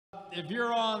if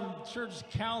you're on church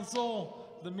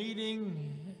council, the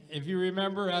meeting, if you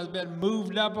remember, has been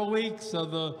moved up a week. So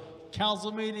the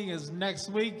council meeting is next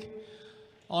week.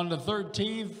 On the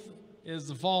 13th is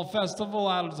the Fall Festival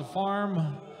out at the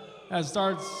farm. That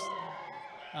starts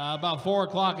about 4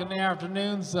 o'clock in the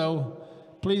afternoon. So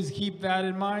please keep that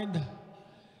in mind.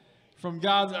 From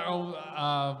God's,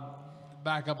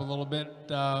 back up a little bit.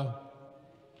 The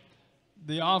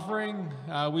offering,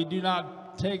 we do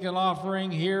not take an offering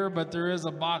here, but there is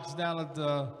a box down at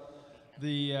the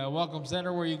Welcome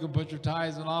Center where you can put your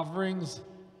tithes and offerings.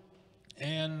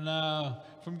 And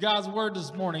from God's word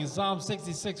this morning, Psalm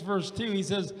 66, verse 2, he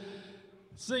says,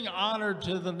 "Sing honor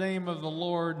to the name of the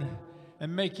Lord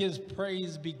and make his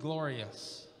praise be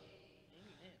glorious."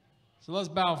 So let's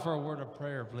bow for a word of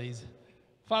prayer, please.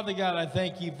 Father God, I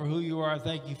thank you for who you are. I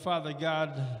thank you, Father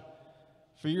God,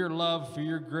 for your love, for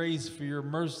your grace, for your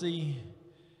mercy,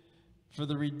 for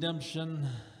the redemption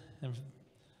and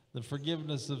the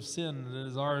forgiveness of sin that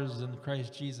is ours in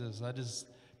Christ Jesus. I just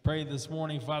pray this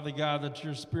morning, Father God, that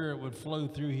your spirit would flow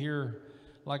through here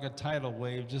like a tidal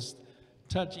wave. Just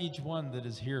touch each one that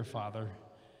is here, Father.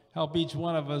 Help each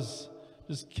one of us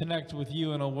just connect with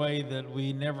you in a way that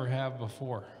we never have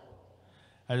before.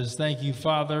 I just thank you,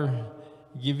 Father.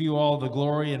 Give you all the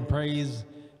glory and praise.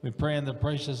 We pray in the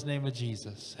precious name of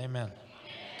Jesus. Amen.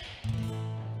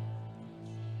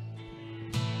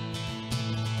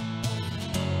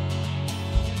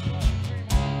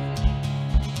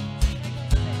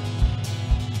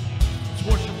 Let's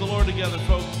worship the Lord together,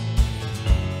 folks.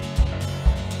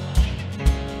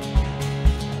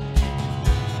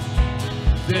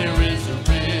 There is a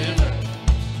river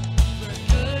where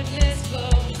goodness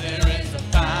flows. There is a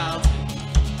fountain.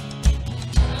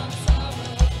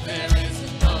 There is an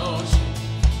ocean.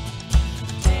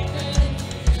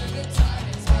 The tide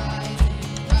is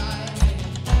rising, rising.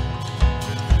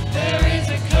 There is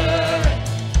a current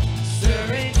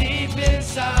stirring deep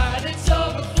inside. It's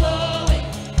overflowing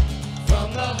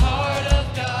from the heart of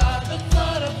God, the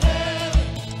flood of heaven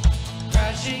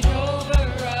crashing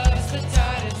over us. The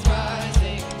tide is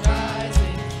rising,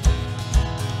 rising.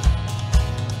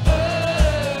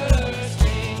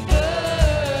 Bursting,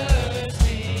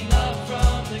 bursting up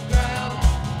from the ground.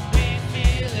 We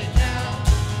feel it now.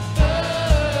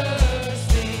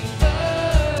 Bursting,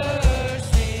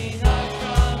 bursting up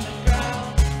from the ground.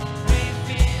 We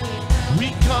feel it now. We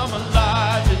come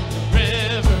alive in the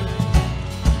river.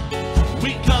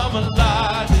 We come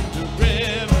alive in the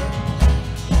river.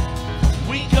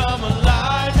 We come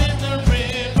alive in the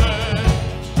river.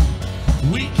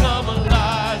 We come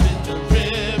alive in the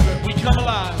river. We come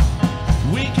alive.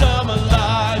 We come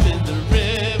alive in the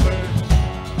river.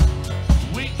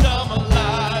 We come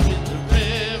alive in the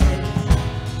river.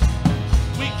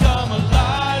 We come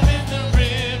alive in the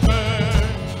river.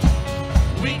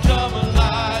 We come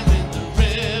alive in the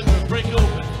river. Break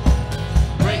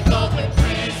open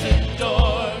prison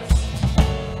doors.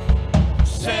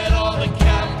 Set all the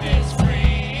captives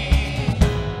free.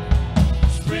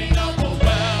 Spring up a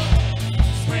well,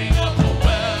 spring up a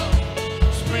well,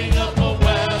 spring up a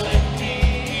well in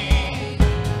me.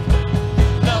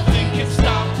 Nothing can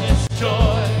stop this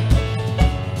joy.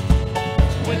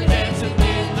 We're dancing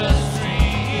in the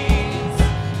streets.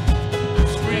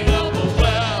 Spring up a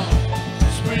well,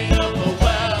 spring up a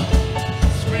well,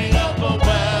 spring up a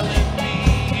well in me.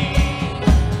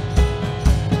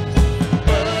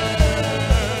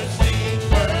 Bursting,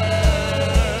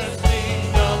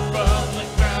 bursting up from the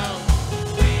ground.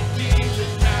 We feel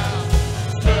it now.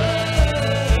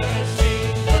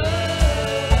 Bursting,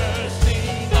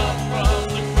 bursting up from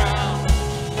the ground.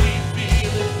 We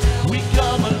feel it. We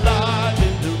come alive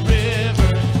in the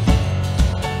river.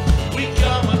 We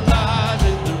come alive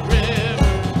in the river.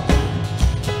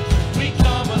 We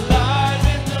come alive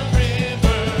in the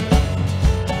river.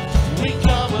 We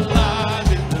come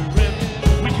alive in the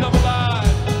river. We come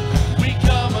alive. We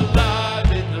come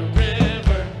alive in the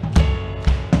river.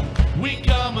 We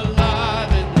come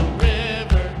alive in the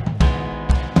river.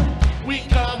 We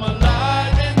come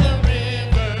alive in the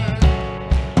river.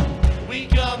 We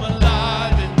come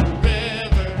alive in the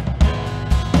river.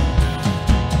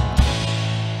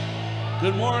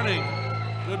 Good morning.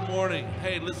 Good morning.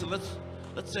 Hey, listen, let's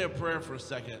say a prayer for a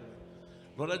second.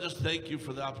 Lord, I just thank you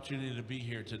for the opportunity to be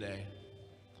here today.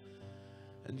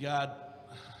 And God,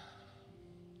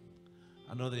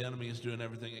 I know the enemy is doing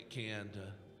everything it can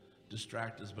to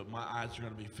distract us, but my eyes are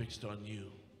going to be fixed on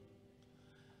you.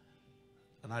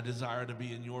 And I desire to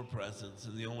be in your presence,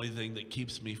 and the only thing that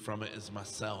keeps me from it is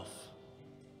myself.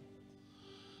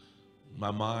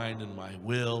 My mind and my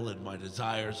will and my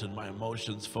desires and my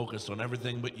emotions focused on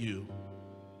everything but you.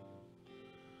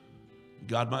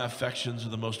 God, my affections are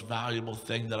the most valuable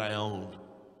thing that I own,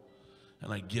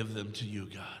 and I give them to you,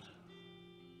 God,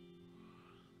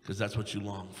 because that's what you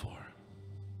long for.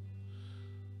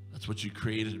 That's what you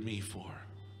created me for.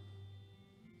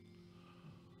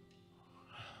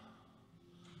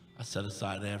 I set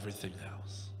aside everything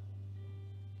else.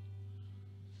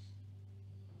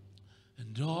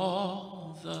 And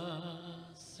all the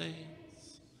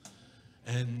saints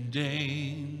and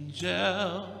angels,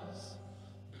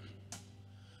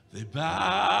 they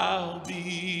bow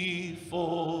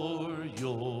before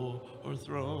your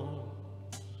throne.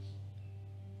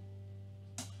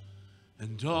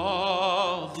 And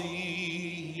all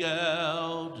the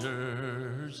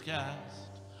elders cast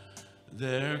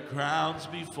their crowns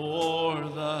before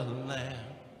the Lamb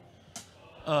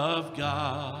of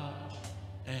God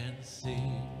and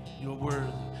sing, you're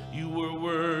worthy, you were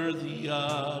worthy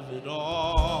of it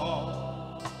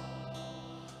all.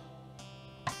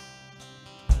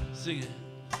 Sing it.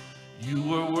 You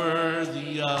were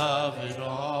worthy of it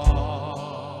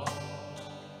all.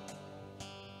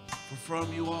 For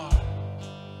from you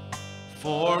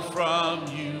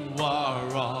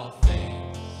are all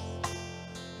things,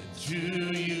 and to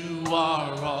you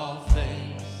are all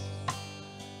things.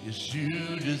 Yes,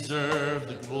 you deserve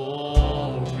the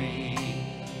glory.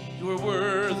 You are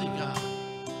worthy, God.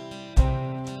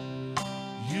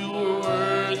 You are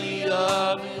worthy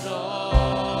of it all.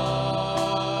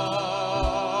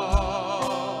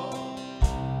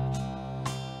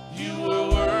 You are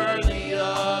worthy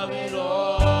of it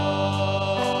all.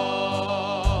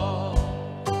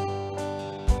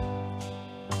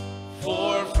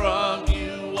 For from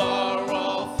you are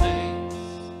all things,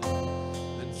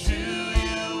 and to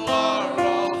you are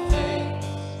all things.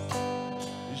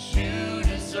 Yes, you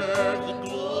deserve the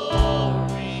glory.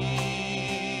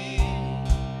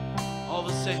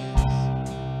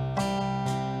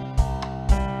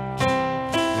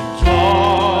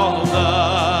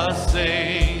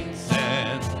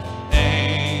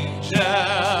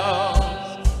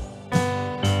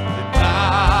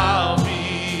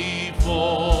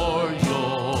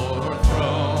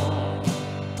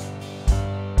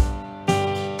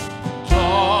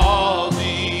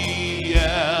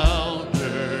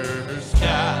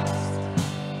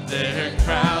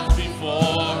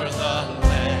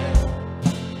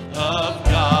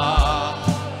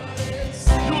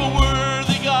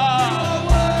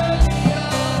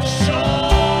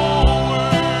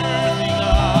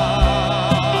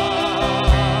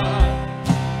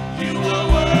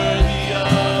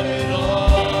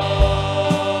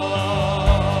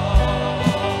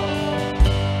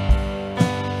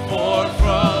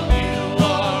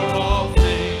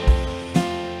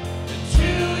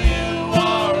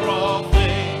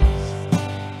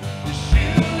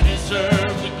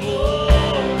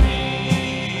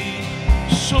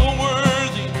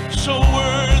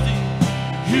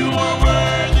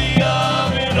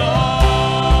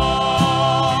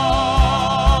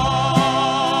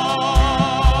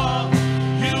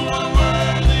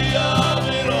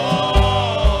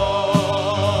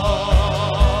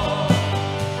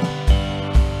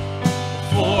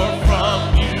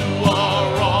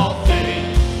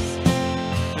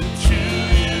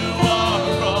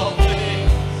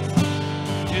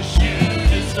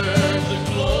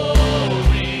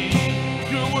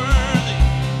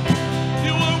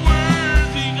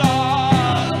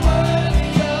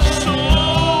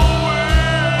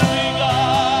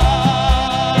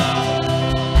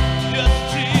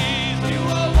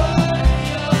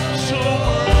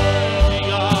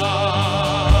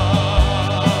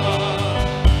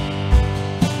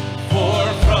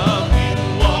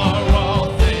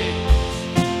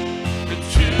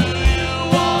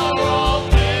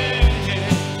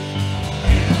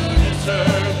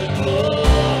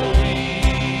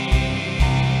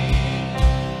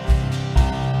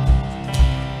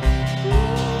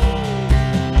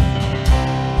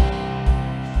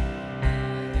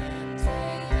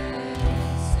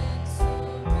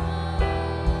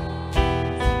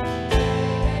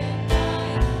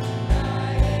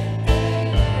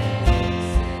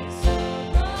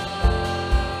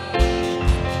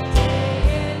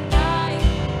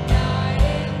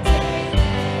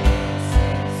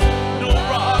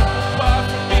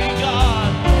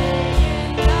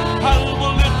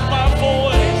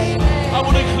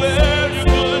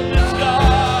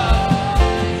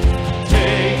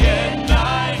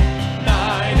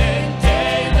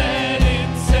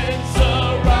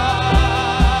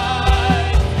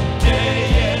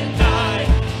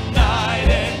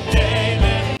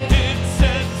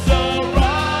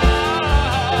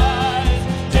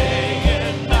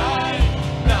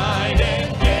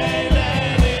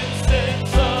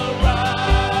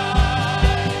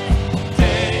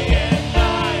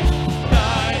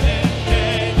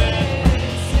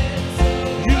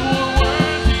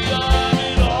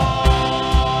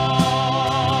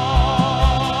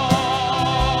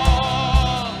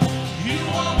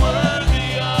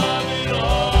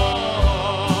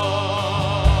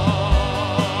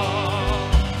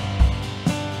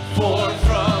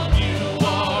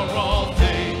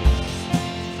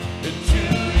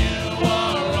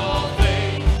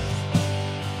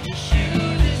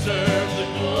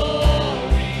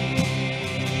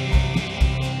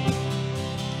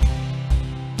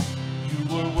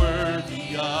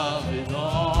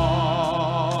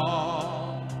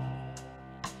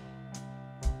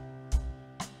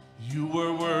 You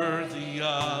were worthy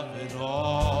of it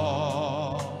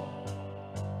all.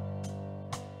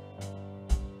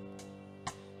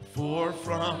 For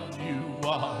from you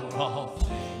are all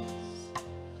things,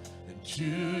 and to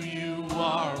you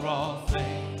are all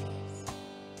things.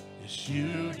 Yes,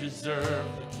 you deserve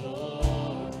the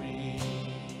glory.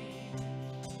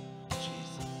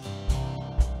 Jesus,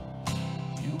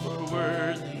 you are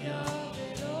worthy of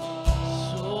it all.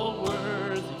 So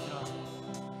worthy, God.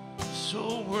 So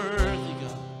worthy,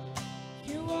 God.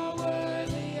 You are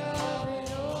worthy of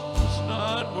it all. It's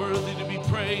not worthy to be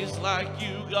praised like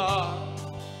you, God.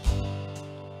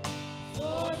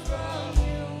 For from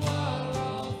you are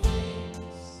all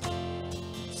things,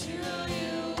 to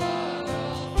you are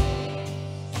all things.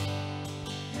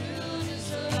 You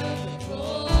deserve the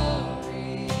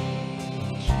glory.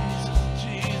 Jesus,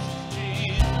 Jesus,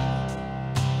 Jesus.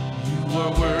 You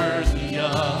are worthy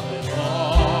of it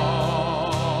all.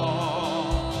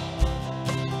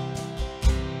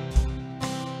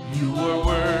 You are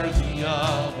worthy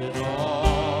of it all.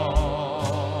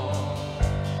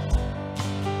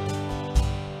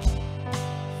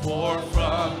 For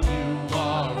from you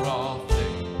are all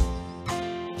things,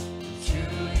 to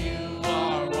you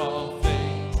are all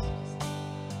things.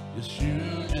 Yes,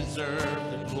 you deserve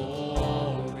the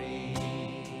glory.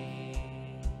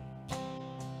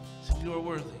 So you are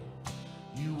worthy.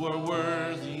 You are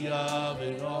worthy of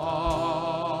it all.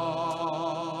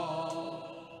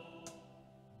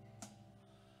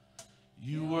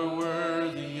 You are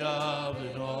worthy of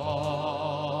it all.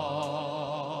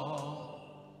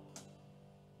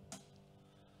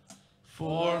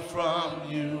 For from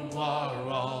you are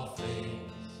all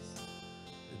things,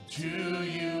 and to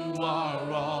you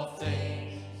are all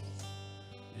things.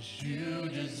 Yes, you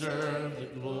deserve the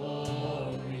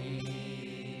glory.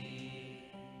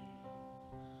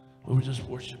 Lord, we just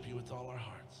worship you with all our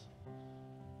hearts.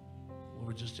 Lord,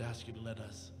 we just ask you to let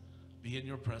us be in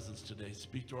your presence today.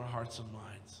 Speak to our hearts and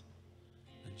minds.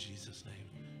 In Jesus' name.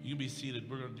 You can be seated.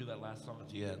 We're going to do that last song at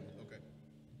the end. Okay.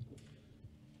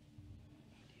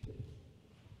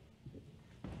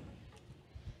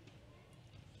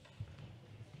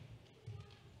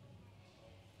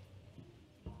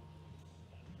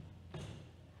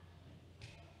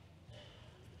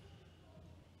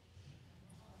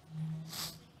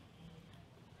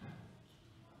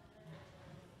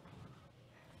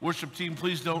 Worship team,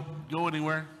 please don't go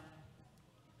anywhere,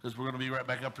 because we're going to be right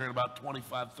back up here in about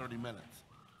 25, 30 minutes.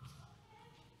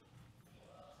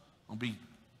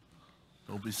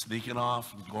 Don't be sneaking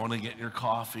off and going and getting your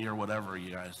coffee or whatever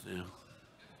you guys do.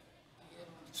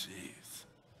 Jeez.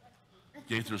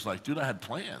 Gaither's like, dude, I had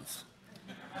plans.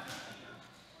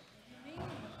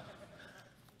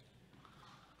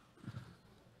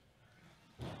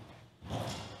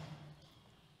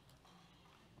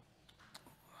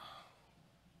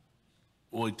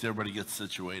 We'll wait till everybody gets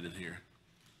situated here.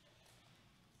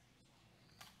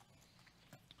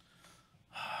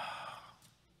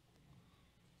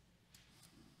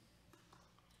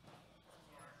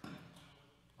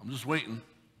 I'm just waiting.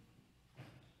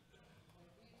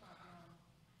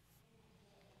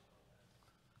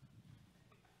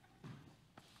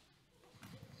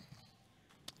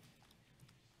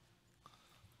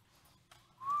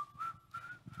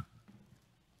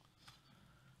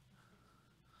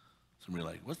 Somebody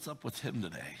like, what's up with him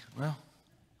today? Well,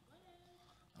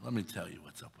 let me tell you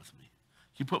what's up with me.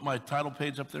 Can you put my title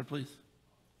page up there, please?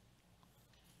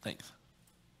 Thanks.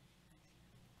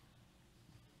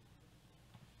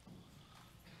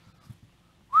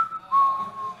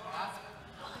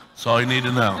 That's all you need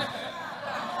to know.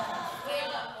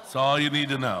 That's all you need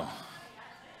to know.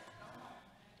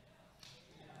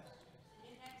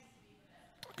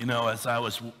 You know,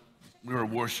 as we were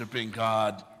worshiping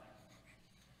God,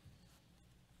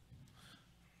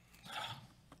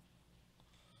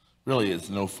 really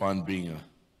it's no fun being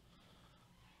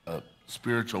a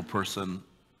spiritual person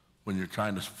when you're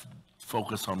trying to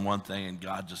focus on one thing and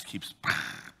God just keeps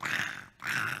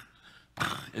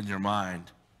in your mind.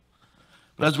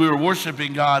 But as we were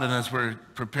worshiping God and as we're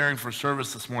preparing for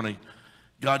service this morning,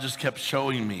 God just kept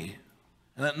showing me,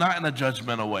 and not in a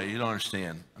judgmental way, you don't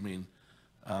understand. I mean,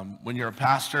 when you're a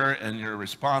pastor and you're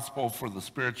responsible for the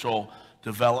spiritual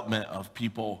development of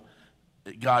people,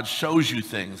 God shows you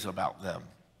things about them.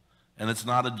 And it's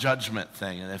not a judgment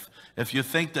thing. And if you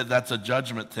think that that's a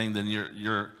judgment thing, then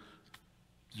you're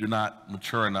not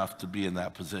mature enough to be in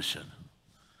that position.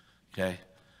 Okay?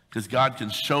 Because God can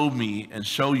show me and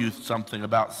show you something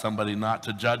about somebody, not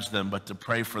to judge them, but to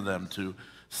pray for them, to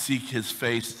seek his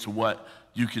face to what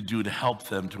you could do to help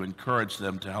them, to encourage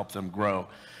them, to help them grow.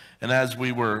 And as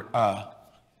we were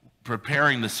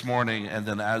preparing this morning, and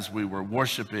then as we were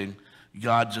worshiping,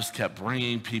 God just kept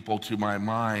bringing people to my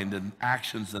mind and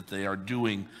actions that they are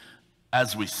doing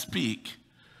as we speak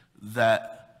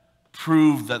that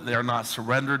prove that they are not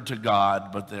surrendered to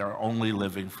God, but they are only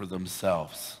living for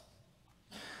themselves.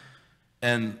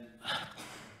 And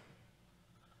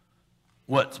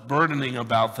what's burdening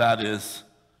about that is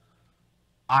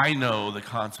I know the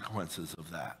consequences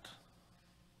of that.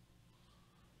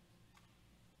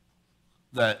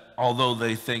 That although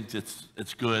they think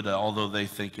it's good, although they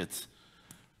think it's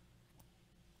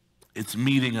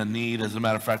meeting a need. As a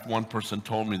matter of fact, one person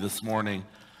told me this morning,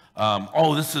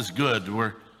 oh, this is good.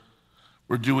 We're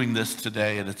doing this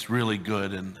today, and it's really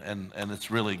good, and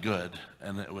it's really good.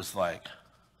 And it was like,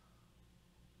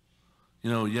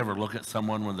 you ever look at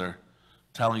someone when they're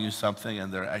telling you something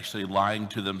and they're actually lying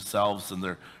to themselves and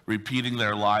they're repeating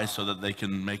their lies so that they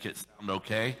can make it sound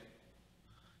okay?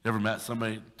 You ever met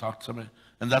somebody, talked to somebody?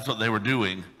 And that's what they were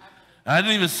doing. And I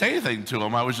didn't even say anything to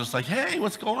them. I was just like, hey,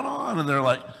 what's going on? And they're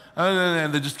like,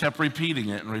 and they just kept repeating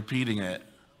it and repeating it.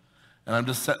 And I'm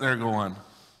just sitting there going,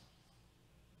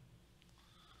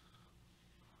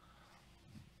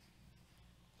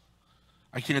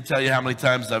 I can't tell you how many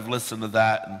times I've listened to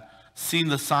that and seen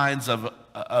the signs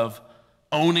of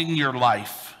owning your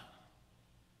life.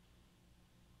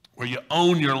 Where you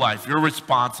own your life. You're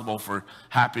responsible for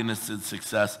happiness and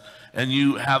success. And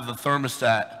you have the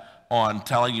thermostat on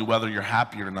telling you whether you're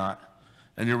happy or not.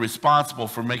 And you're responsible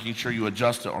for making sure you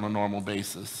adjust it on a normal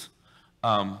basis.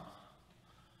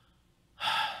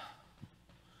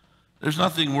 There's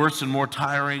nothing worse and more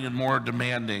tiring and more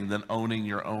demanding than owning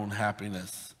your own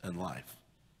happiness in life.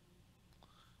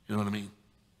 You know what I mean?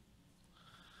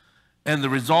 And the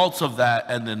results of that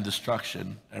end in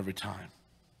destruction every time.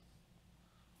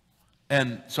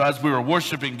 And so as we were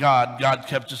worshiping God, God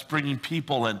kept just bringing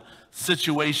people and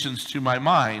situations to my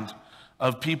mind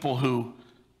of people who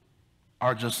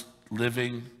are just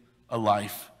living a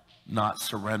life not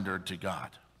surrendered to God.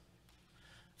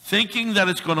 Thinking that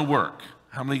it's going to work.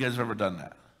 How many of you guys have ever done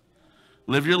that?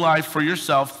 Live your life for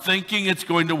yourself, thinking it's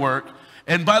going to work.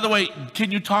 And by the way,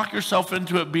 can you talk yourself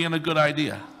into it being a good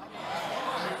idea?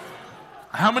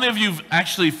 How many of you have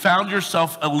actually found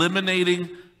yourself eliminating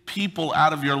people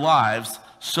out of your lives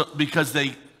because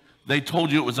they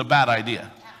told you it was a bad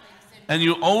idea? And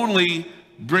you only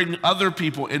bring other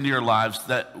people into your lives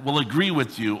that will agree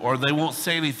with you, or they won't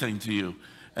say anything to you.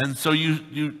 And so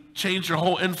you change your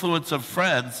whole influence of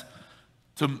friends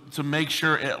to make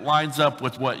sure it lines up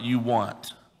with what you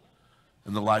want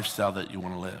and the lifestyle that you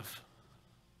want to live.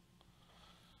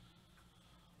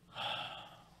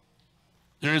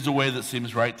 There is a way that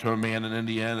seems right to a man, and in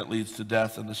the end it leads to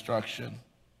death and destruction.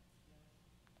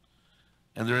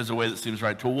 And there is a way that seems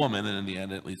right to a woman, and in the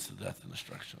end it leads to death and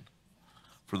destruction.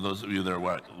 For those of you that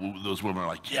are, those women are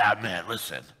like, yeah, man,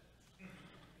 listen.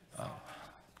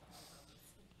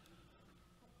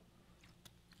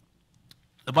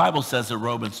 The Bible says in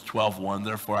Romans 12:1,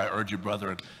 therefore I urge you,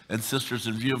 brethren and sisters,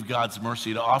 in view of God's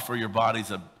mercy, to offer your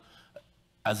bodies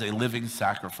as a living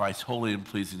sacrifice, holy and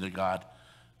pleasing to God.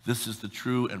 This is the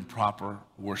true and proper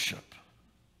worship.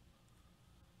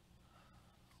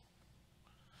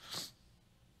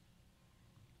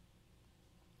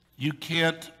 You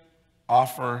can't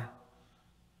offer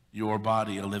your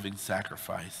body a living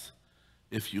sacrifice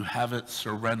if you haven't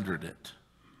surrendered it.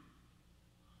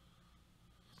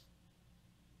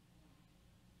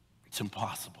 It's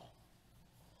impossible.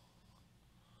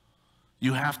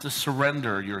 You have to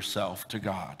surrender yourself to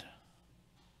God.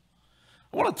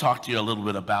 I want to talk to you a little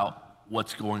bit about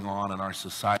what's going on in our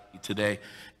society today.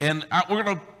 And we're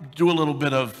going to do a little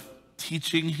bit of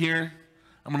teaching here.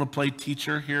 I'm going to play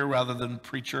teacher here rather than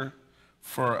preacher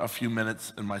for a few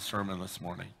minutes in my sermon this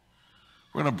morning.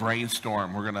 We're going to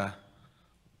brainstorm. We're going to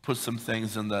put some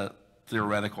things in the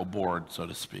theoretical board, so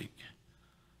to speak.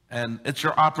 And it's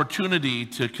your opportunity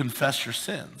to confess your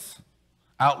sins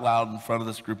out loud in front of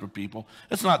this group of people.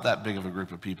 It's not that big of a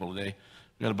group of people today.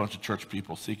 We got a bunch of church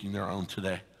people seeking their own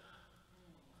today.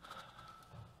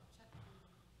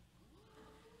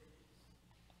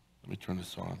 Let me turn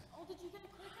this on. Oh, did you get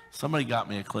a clicker? Somebody got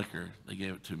me a clicker. They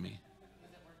gave it to me.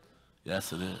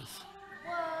 Yes, it is.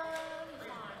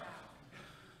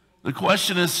 The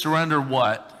question is, surrender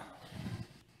what?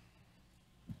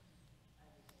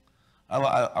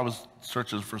 I was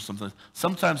searching for something.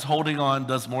 Sometimes holding on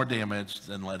does more damage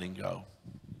than letting go.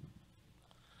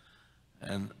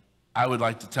 And I would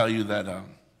like to tell you that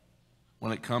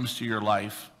when it comes to your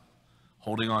life,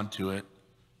 holding on to it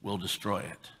will destroy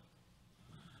it.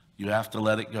 You have to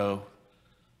let it go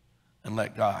and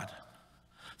let God.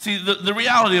 See, the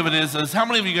reality of it is how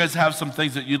many of you guys have some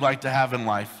things that you'd like to have in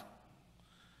life?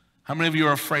 How many of you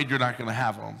are afraid you're not going to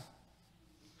have them?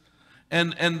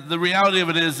 And the reality of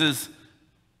it is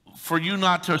for you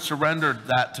not to surrender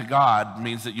that to God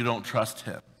means that you don't trust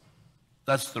him.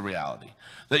 That's the reality.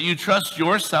 That you trust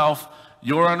yourself,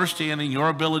 your understanding, your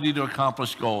ability to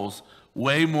accomplish goals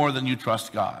way more than you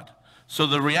trust God. So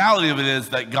the reality of it is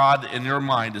that God in your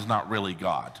mind is not really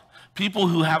God. People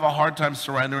who have a hard time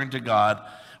surrendering to God,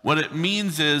 what it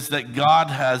means is that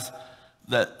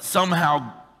that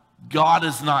somehow God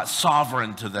is not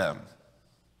sovereign to them.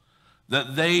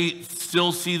 That they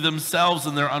still see themselves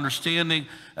and their understanding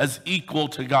as equal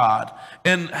to God.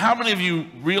 And how many of you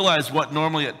realize what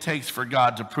normally it takes for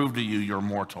God to prove to you you're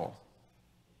mortal?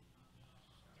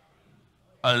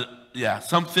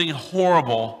 Something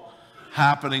horrible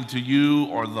happening to you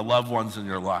or the loved ones in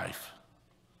your life.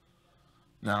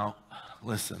 Now,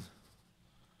 listen.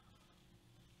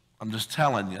 I'm just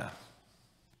telling you,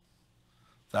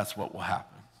 that's what will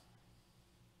happen.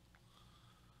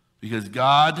 Because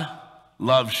God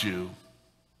loves you,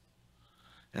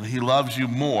 and he loves you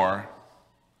more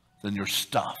than your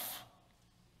stuff.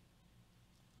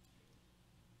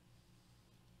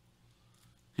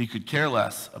 He could care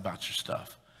less about your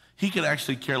stuff. He could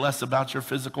actually care less about your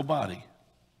physical body.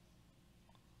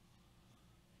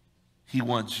 He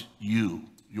wants you,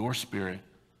 your spirit,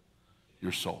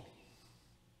 your soul.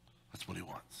 That's what he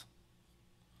wants.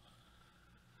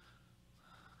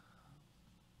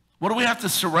 What do we have to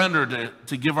surrender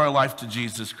to give our life to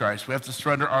Jesus Christ? We have to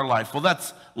surrender our life. Well,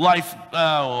 that's life.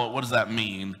 What does that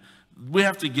mean? We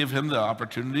have to give him the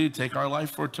opportunity to take our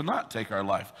life or to not take our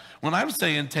life. When I'm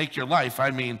saying take your life, I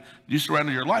mean you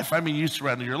surrender your life. I mean you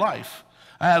surrender your life.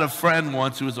 I had a friend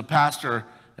once who was a pastor,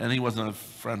 and he wasn't a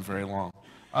friend very long.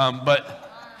 But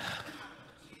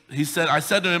I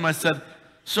said to him,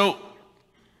 so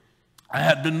I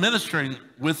had been ministering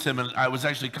with him, and I was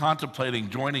actually contemplating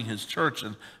joining his church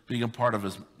and being a part of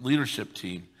his leadership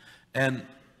team. And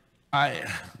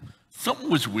something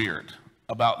was weird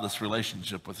about this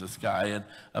relationship with this guy and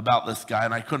about this guy,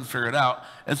 and I couldn't figure it out.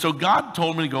 And so God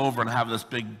told me to go over and have this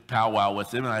big powwow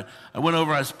with him. And I went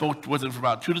over and I spoke with him for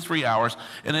about 2 to 3 hours.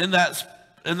 And in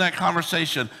that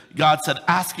conversation, God said,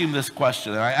 ask him this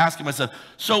question. And I asked him, I said,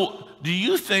 so do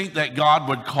you think that God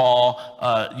would call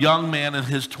a young man in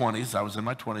his 20s, I was in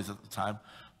my 20s at the time,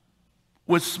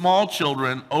 with small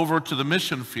children over to the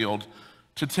mission field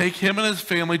to take him and his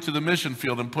family to the mission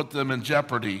field and put them in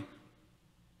jeopardy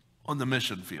on the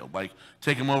mission field, like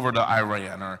take him over to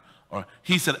Iran or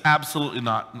he said, absolutely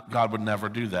not. God would never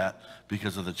do that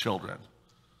because of the children.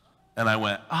 And I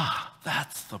went,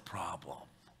 that's the problem.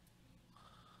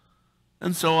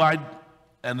 And so I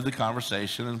ended the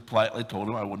conversation and politely told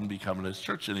him I wouldn't be coming to his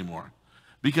church anymore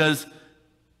because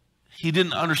he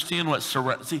didn't understand what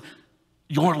surrender. See,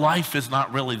 your life is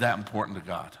not really that important to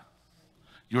God.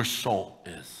 Your soul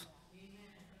is.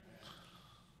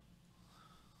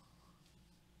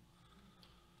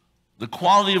 The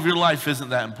quality of your life isn't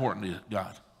that important to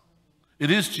God. It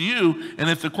is to you,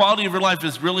 and if the quality of your life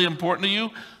is really important to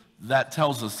you, that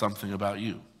tells us something about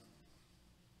you.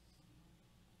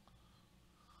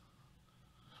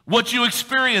 What you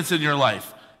experience in your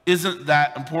life isn't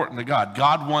that important to God.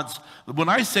 God wants, when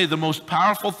I say the most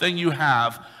powerful thing you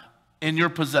have in your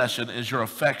possession is your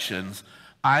affections,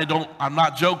 I'm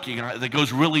not joking. That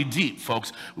goes really deep,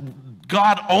 folks.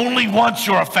 God only wants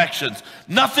your affections.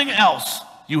 Nothing else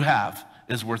you have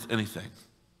is worth anything.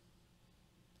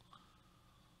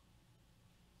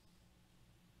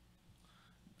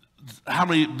 How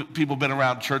many people been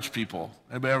around church people?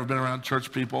 Anybody ever been around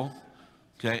church people?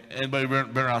 Okay, anybody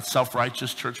been around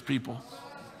self-righteous church people?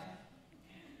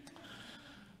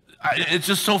 It's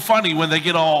just so funny when they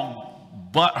get all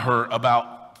butthurt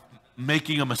about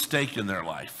making a mistake in their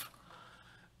life.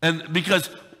 And because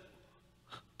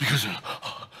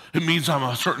it means I'm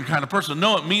a certain kind of person.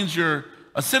 No, it means you're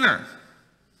a sinner.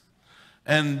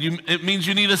 And it means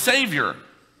you need a savior.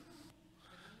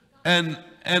 And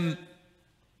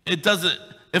it doesn't,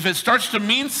 if it starts to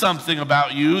mean something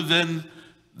about you,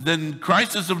 then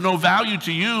Christ is of no value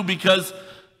to you because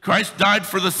Christ died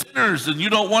for the sinners and you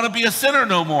don't want to be a sinner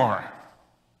no more.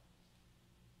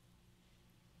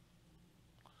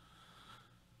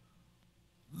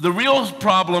 The real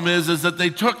problem is that they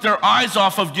took their eyes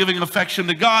off of giving affection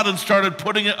to God and started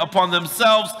putting it upon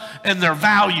themselves and their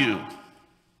value.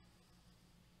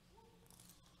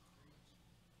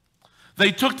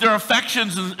 They took their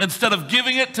affections, and instead of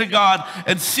giving it to God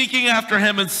and seeking after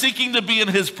him and seeking to be in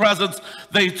his presence,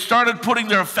 they started putting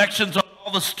their affections on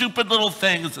all the stupid little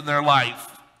things in their life.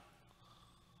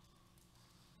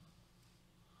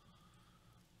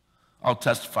 I'll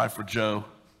testify for Joe.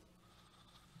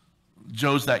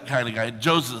 Joe's that kind of guy.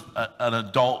 Joe's an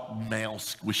adult male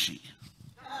squishy.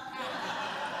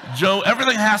 Joe,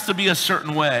 everything has to be a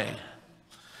certain way.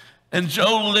 And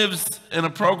Joe lives in a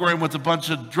program with a bunch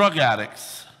of drug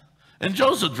addicts. And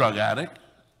Joe's a drug addict,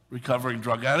 recovering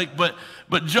drug addict, but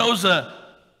Joe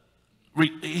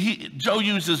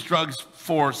uses drugs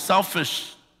for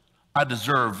selfish, I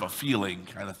deserve a feeling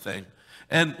kind of thing.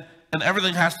 And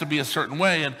everything has to be a certain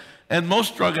way. And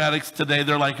most drug addicts today,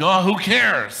 they're like, oh, who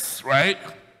cares, right?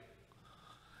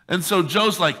 And so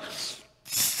Joe's like,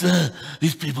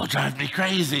 these people drive me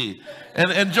crazy.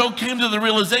 And Joe came to the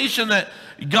realization that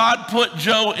God put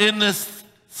Joe in this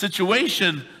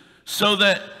situation so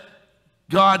that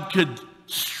God could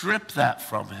strip that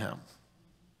from him.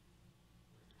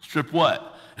 Strip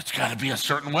what? It's got to be a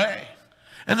certain way.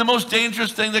 And the most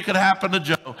dangerous thing that could happen to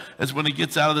Joe is when he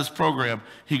gets out of this program,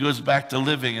 he goes back to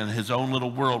living in his own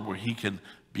little world where he can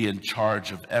be in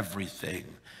charge of everything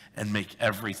and make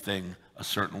everything a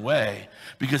certain way,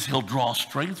 because he'll draw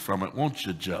strength from it, won't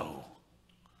you, Joe?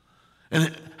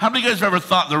 And how many of you guys have ever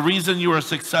thought the reason you are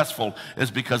successful is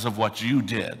because of what you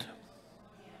did?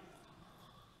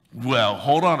 Well,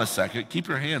 hold on a second. Keep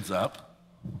your hands up,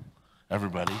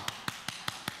 everybody.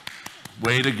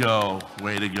 Way to go,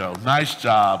 way to go. Nice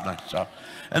job, nice job.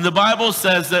 And the Bible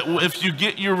says that if you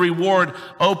get your reward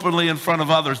openly in front of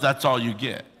others, that's all you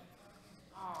get.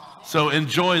 So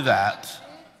enjoy that.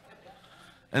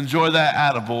 Enjoy that,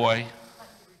 attaboy.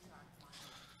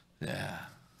 Yeah.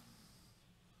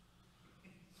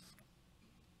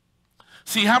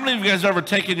 See, how many of you guys ever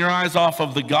taken your eyes off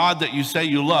of the God that you say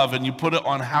you love and you put it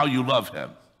on how you love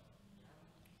him?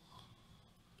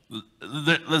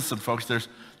 Listen, folks, there's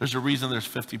a reason there's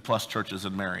 50 plus churches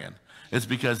in Marion. It's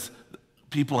because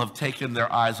people have taken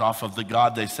their eyes off of the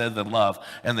God they said they love,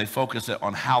 and they focus it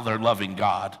on how they're loving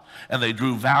God. And they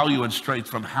drew value and strength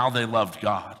from how they loved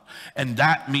God. And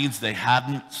that means they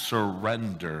hadn't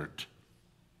surrendered.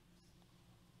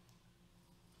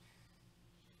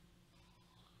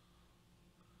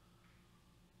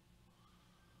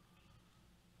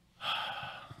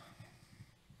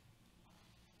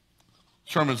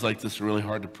 Sermons like this are really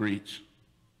hard to preach.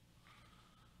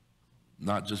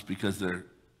 Not just because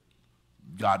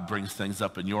God brings things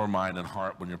up in your mind and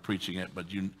heart when you're preaching it, but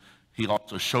he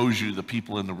also shows you the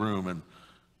people in the room, and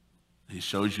he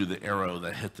shows you the arrow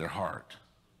that hit their heart.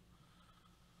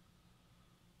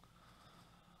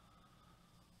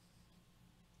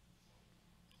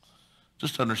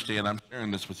 Just understand, I'm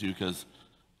sharing this with you because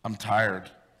I'm tired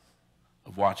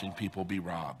of watching people be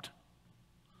robbed.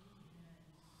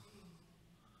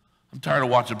 I'm tired of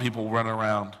watching people run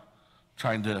around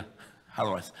trying to,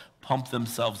 pump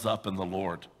themselves up in the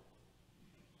Lord.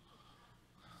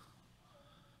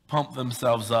 Pump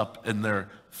themselves up in their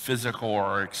physical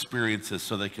or experiences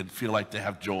so they can feel like they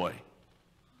have joy.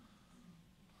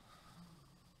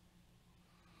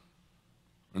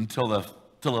 Until it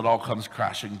all comes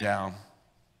crashing down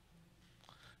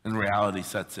and reality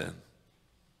sets in.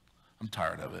 I'm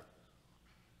tired of it.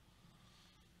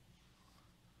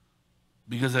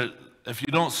 Because if you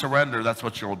don't surrender, that's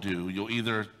what you'll do. You'll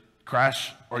either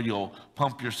crash or you'll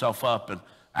pump yourself up and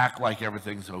act like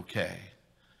everything's okay.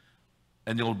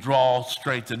 And you'll draw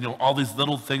strength, and all these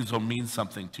little things will mean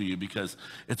something to you because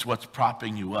it's what's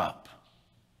propping you up.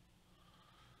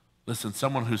 Listen,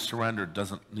 someone who's surrendered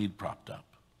doesn't need propped up.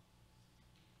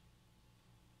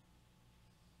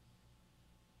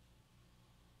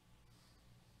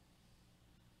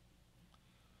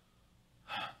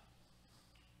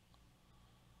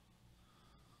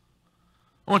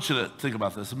 I want you to think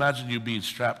about this. Imagine you being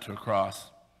strapped to a cross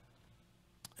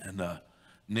and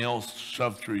nails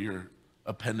shoved through your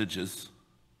appendages,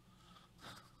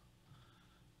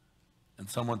 and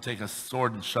someone take a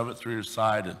sword and shove it through your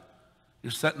side, and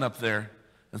you're sitting up there,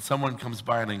 and someone comes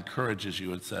by and encourages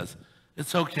you and says,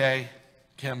 "It's okay,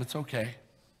 Kim, it's okay."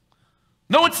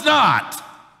 No, it's not.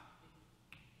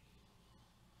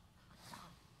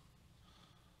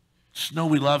 Just know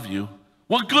we love you.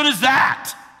 What good is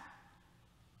that?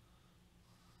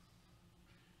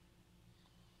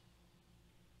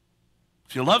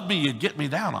 If you love me, you'd get me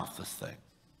down off this thing.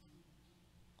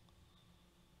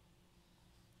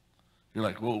 You're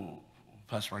like, whoa,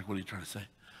 Pastor Mike, what are you trying to say?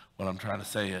 What I'm trying to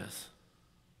say is,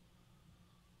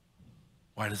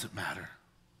 why does it matter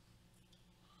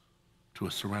to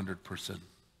a surrendered person?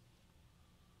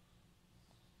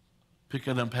 Pick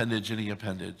an appendage, any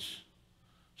appendage.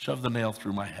 Shove the nail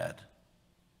through my head.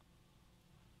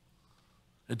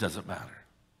 It doesn't matter.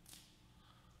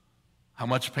 How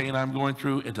much pain I'm going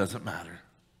through, it doesn't matter.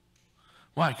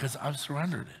 Why? Because I've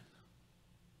surrendered it.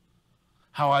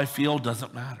 How I feel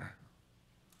doesn't matter.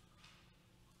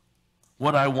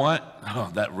 What I want,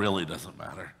 oh, that really doesn't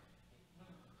matter.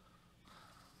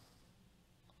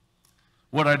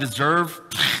 What I deserve,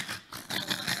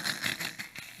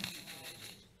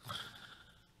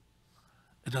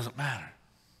 it doesn't matter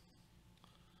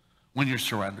when you're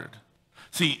surrendered.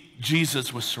 See,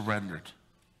 Jesus was surrendered.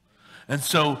 And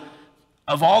so,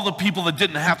 of all the people that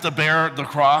didn't have to bear the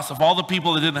cross, of all the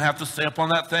people that didn't have to stay up on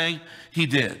that thing, he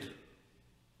did.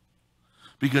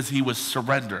 Because he was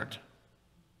surrendered.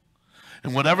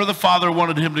 And whatever the Father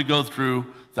wanted him to go through,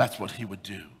 that's what he would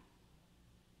do.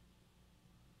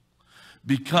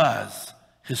 Because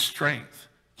his strength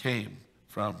came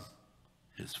from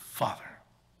his Father,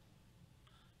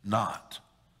 not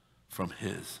from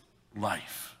his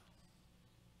life.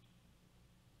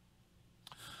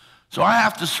 So I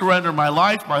have to surrender my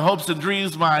life, my hopes and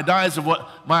dreams, my ideas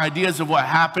of what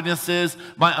happiness is,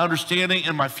 my understanding,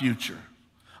 and my future.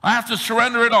 I have to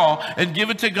surrender it all and give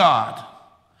it to God.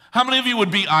 How many of you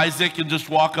would be Isaac and just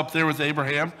walk up there with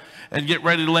Abraham and get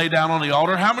ready to lay down on the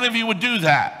altar? How many of you would do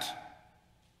that?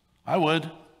 I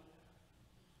would.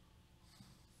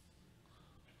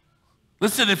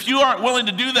 Listen, if you aren't willing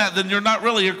to do that, then you're not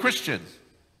really a Christian.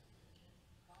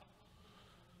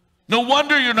 No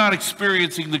wonder you're not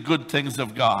experiencing the good things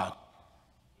of God.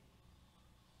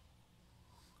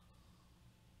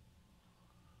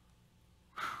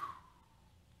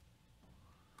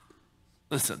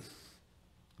 Listen,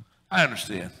 I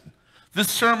understand. This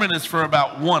sermon is for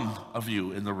about one of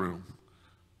you in the room.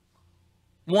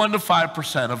 1 to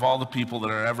 5% of all the people that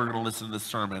are ever going to listen to this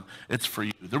sermon, it's for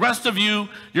you. The rest of you,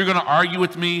 you're going to argue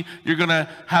with me. You're going to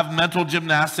have mental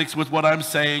gymnastics with what I'm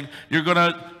saying. You're going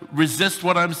to resist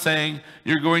what I'm saying.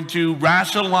 You're going to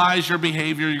rationalize your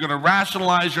behavior. You're going to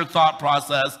rationalize your thought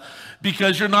process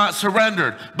because you're not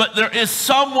surrendered. But there is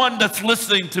someone that's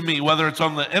listening to me, whether it's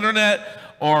on the internet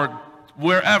or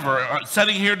wherever,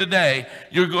 sitting here today,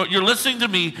 you're listening to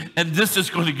me, and this is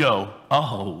going to go,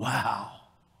 oh, wow.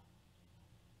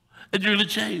 And you're going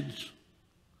to change.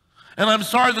 And I'm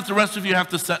sorry that the rest of you have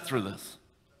to sit through this.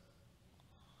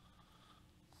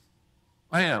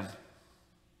 I am.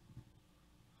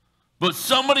 But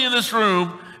somebody in this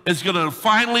room is going to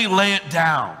finally lay it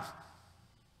down.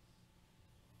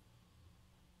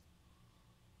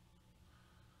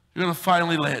 You're going to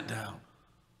finally lay it down.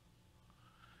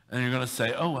 And you're going to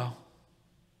say, oh, well.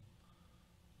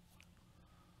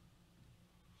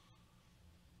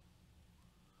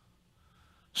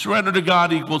 Surrender to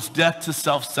God equals death to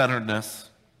self-centeredness.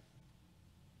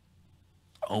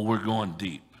 Oh, we're going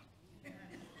deep.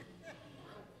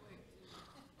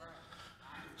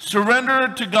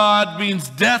 Surrender to God means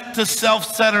death to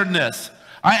self-centeredness.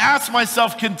 I ask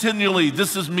myself continually,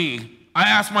 this is me, I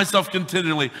ask myself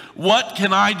continually, what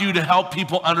can I do to help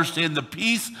people understand the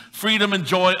peace, freedom, and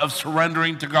joy of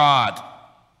surrendering to God?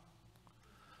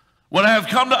 What I have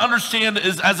come to understand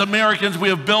is, as Americans, we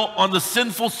have built on the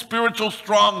sinful spiritual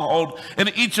stronghold in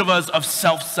each of us of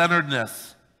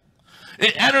self-centeredness.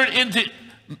 It entered into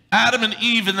Adam and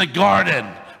Eve in the garden,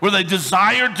 where they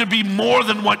desired to be more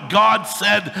than what God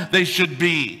said they should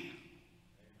be.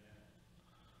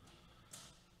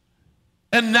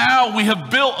 And now we have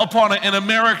built upon it in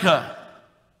America.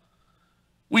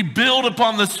 We build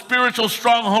upon the spiritual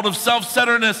stronghold of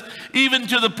self-centeredness, even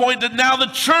to the point that now the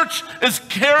church is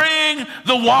carrying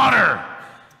the water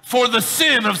for the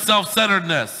sin of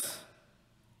self-centeredness.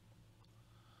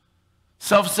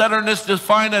 Self-centeredness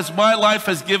defined as my life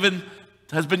has been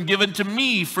given to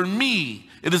me for me.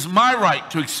 It is my right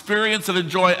to experience and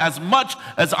enjoy as much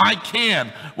as I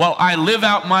can while I live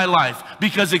out my life,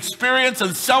 because experience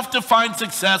and self-defined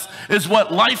success is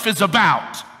what life is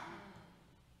about.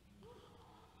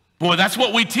 Boy, that's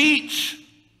what we teach.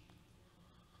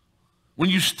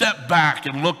 When you step back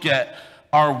and look at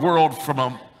our world from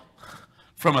a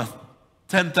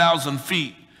 10,000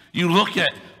 feet, you look at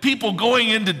people going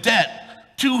into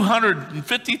debt,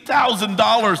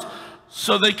 $250,000,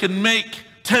 so they can make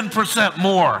 10%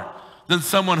 more than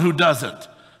someone who doesn't.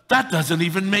 That doesn't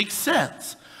even make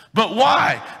sense. But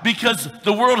why? Because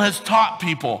the world has taught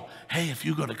people, hey, if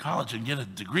you go to college and get a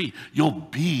degree, you'll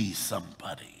be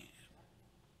somebody.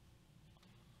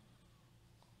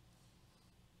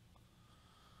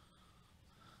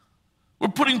 We're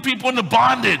putting people into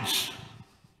bondage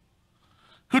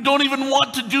who don't even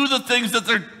want to do the things that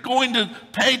they're going to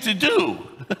pay to do.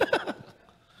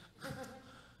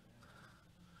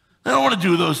 They don't want to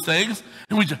do those things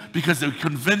because they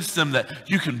convince them that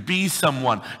you can be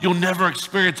someone. You'll never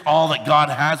experience all that God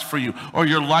has for you, or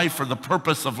your life, or the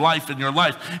purpose of life in your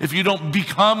life, if you don't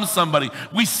become somebody.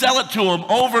 We sell it to them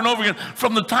over and over again.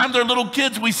 From the time they're little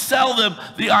kids, we sell them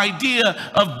the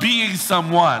idea of being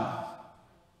someone.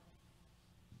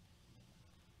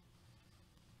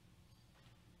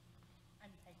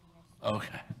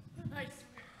 Okay.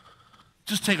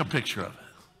 Just take a picture of it.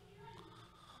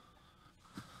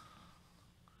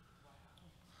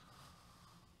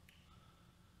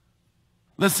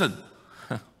 Listen,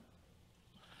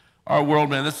 our world,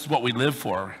 man, this is what we live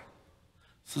for.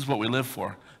 This is what we live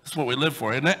for. This is what we live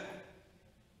for, isn't it?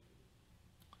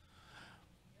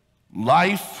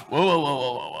 Life,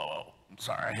 whoa.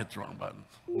 Sorry, I hit the wrong button.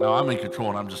 No, I'm in control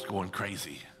and I'm just going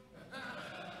crazy.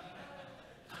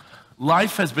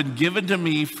 Life has been given to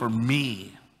me for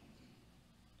me.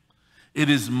 It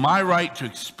is my right to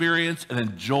experience and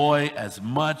enjoy as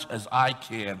much as I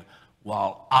can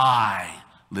while I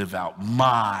live out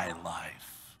my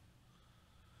life.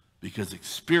 Because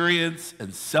experience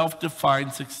and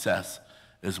self-defined success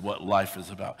is what life is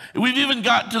about. And we've even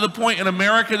gotten to the point in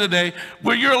America today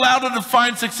where you're allowed to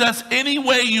define success any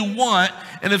way you want,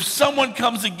 and if someone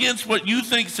comes against what you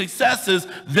think success is,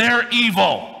 they're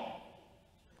evil.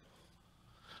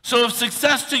 So if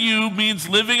success to you means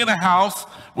living in a house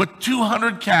with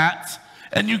 200 cats,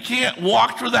 and you can't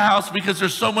walk through the house because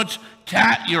there's so much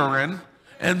cat urine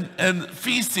and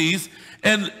feces,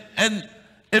 and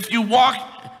if you walk,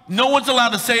 no one's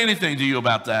allowed to say anything to you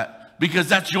about that, because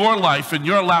that's your life and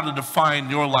you're allowed to define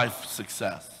your life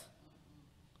success.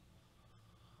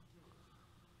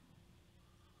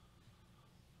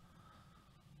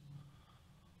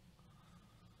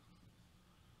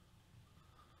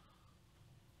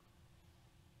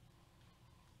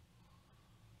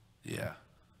 Yeah.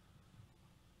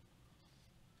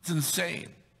 It's insane,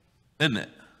 isn't it?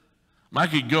 I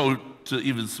could go to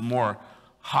even some more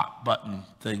hot button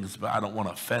things, but I don't want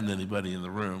to offend anybody in the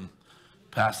room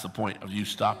past the point of you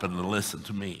stopping to listen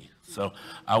to me. So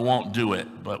I won't do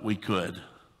it, but we could.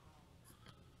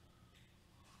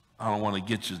 I don't want to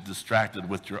get you distracted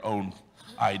with your own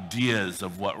ideas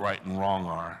of what right and wrong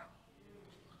are.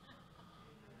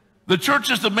 The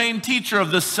church is the main teacher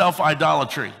of this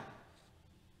self-idolatry.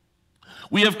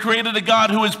 We have created a God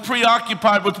who is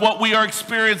preoccupied with what we are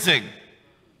experiencing.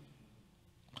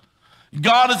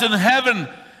 God is in heaven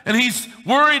and he's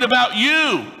worried about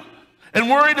you and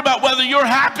worried about whether you're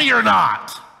happy or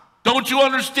not. Don't you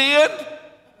understand?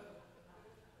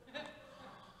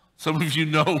 Some of you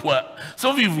know what.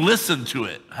 Some of you have listened to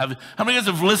it. How many of you guys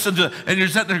have listened to it and you're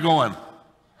sitting there going,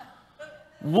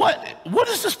 what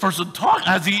is this person talking?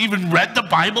 Has he even read the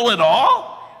Bible at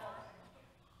all?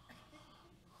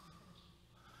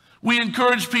 We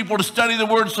encourage people to study the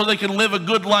Word so they can live a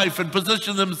good life and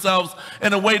position themselves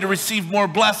in a way to receive more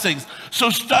blessings. So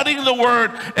studying the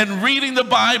Word and reading the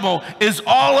Bible is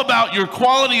all about your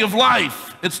quality of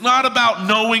life. It's not about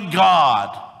knowing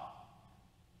God.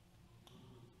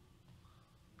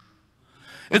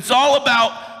 It's all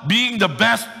about being the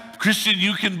best Christian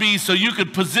you can be so you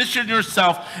can position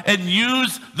yourself and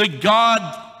use the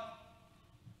God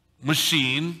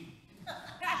machine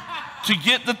to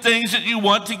get the things that you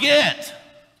want to get.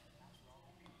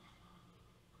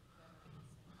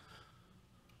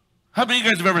 How many of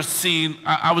you guys have ever seen,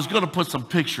 I was going to put some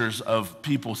pictures of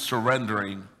people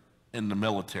surrendering in the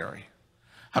military.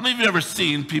 How many of you have ever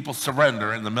seen people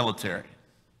surrender in the military?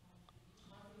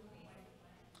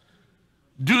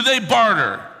 Do they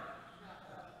barter?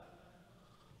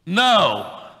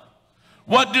 No.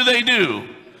 What do?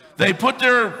 They put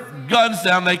their guns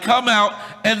down, they come out,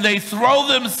 and they throw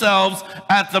themselves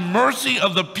at the mercy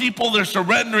of the people they're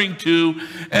surrendering to.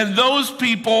 And those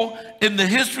people in the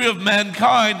history of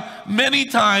mankind many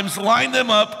times line them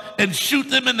up and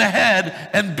shoot them in the head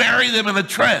and bury them in a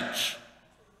trench.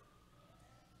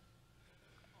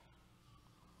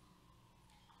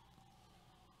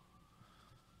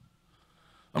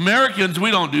 Americans, we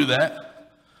don't do that.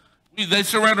 They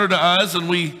surrender to us and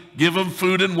we give them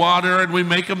food and water and we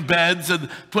make them beds and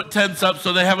put tents up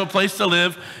so they have a place to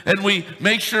live, and we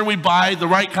make sure we buy the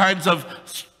right kinds of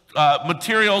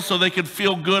material so they can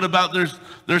feel good about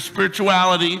their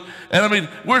spirituality. And I mean,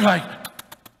 we're like,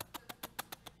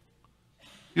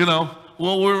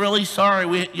 well, we're really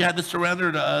sorry you had to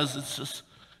surrender to us. It's just,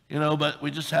 but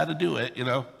we just had to do it,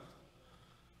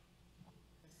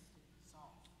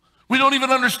 We don't even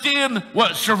understand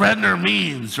what surrender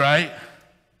means, right?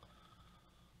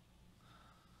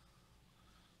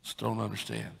 Just don't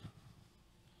understand.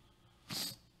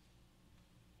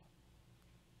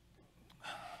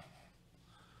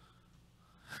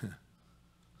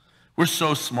 We're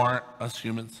so smart, us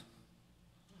humans,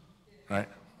 right?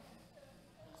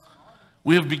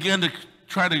 We have begun to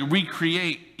try to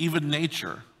recreate even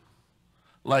nature.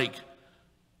 Like,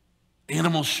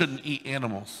 animals shouldn't eat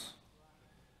animals.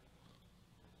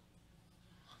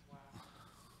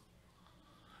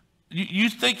 You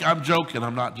think I'm joking.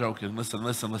 I'm not joking.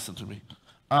 Listen to me.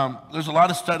 There's a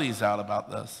lot of studies out about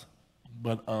this,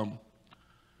 but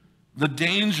the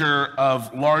danger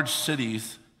of large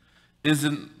cities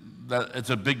isn't that it's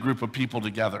a big group of people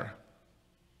together.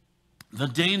 The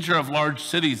danger of large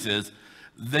cities is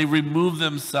they remove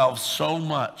themselves so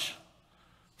much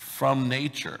from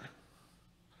nature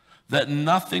that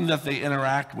nothing that they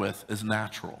interact with is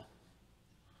natural.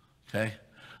 Okay?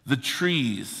 The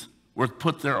trees were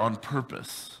put there on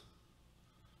purpose.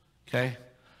 Okay?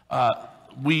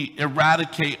 We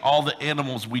eradicate all the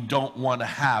animals we don't want to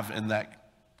have in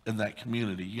that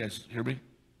community. You guys hear me?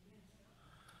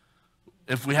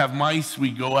 If we have mice,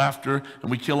 we go after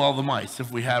and we kill all the mice.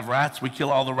 If we have rats, we kill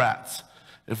all the rats.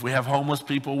 If we have homeless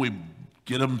people, we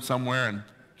get them somewhere and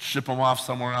ship them off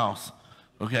somewhere else.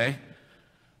 Okay?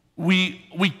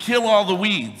 We kill all the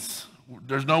weeds.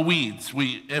 There's no weeds.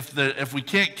 If we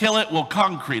can't kill it, we'll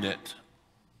concrete it.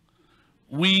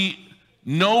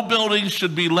 No building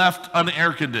should be left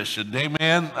unair conditioned.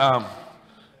 Amen.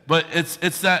 But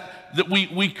it's that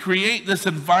we create this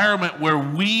environment where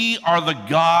we are the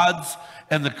gods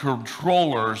and the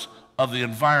controllers of the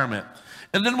environment.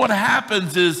 And then what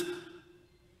happens is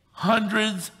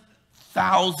hundreds,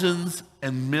 thousands,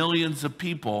 and millions of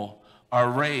people are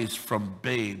raised from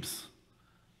babes,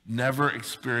 never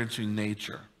experiencing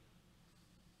nature.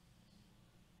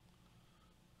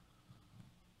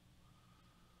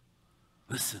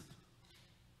 Listen.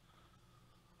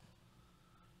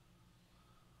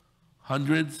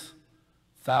 Hundreds,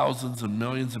 thousands, and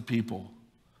millions of people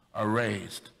are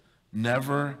raised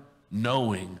never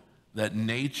knowing that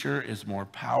nature is more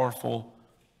powerful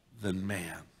than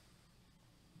man.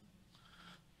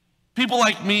 People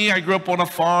like me, I grew up on a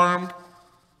farm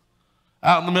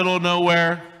out in the middle of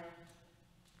nowhere.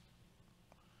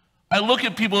 I look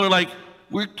at people who are like,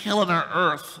 we're killing our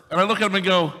earth. And I look at them and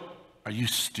go, are you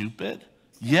stupid?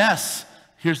 Yes.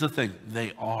 Here's the thing,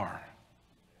 they are.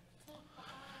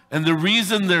 And the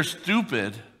reason they're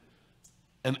stupid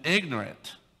and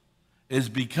ignorant is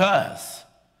because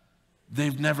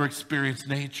they've never experienced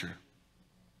nature.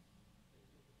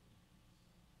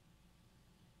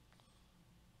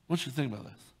 What you think about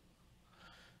this?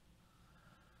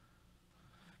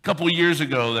 A couple of years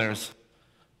ago, there's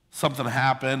something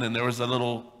happened, and there was a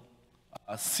little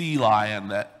sea lion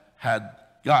that had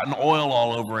gotten oil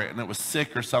all over it, and it was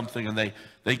sick or something, and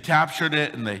they captured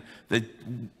it, and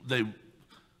they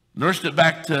nursed it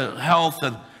back to health,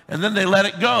 and then they let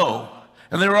it go.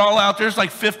 And they were all out there. There's like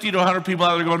 50 to 100 people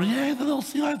out there going, yay, the little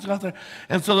sea lion's out there.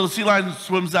 And so the little sea lion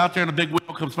swims out there, and a big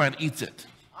whale comes by and eats it.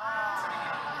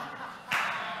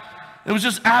 It was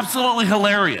just absolutely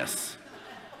hilarious.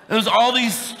 It was all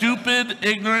these stupid,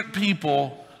 ignorant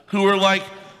people who were like,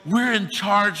 we're in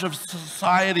charge of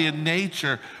society and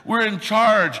nature. We're in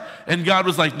charge. And God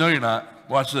was like, no, you're not.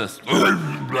 Watch this.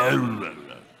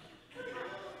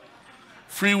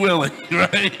 Free willing,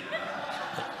 right?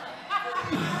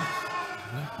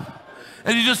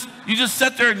 And you just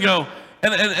sit there and go,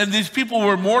 and these people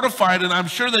were mortified, and I'm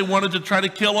sure they wanted to try to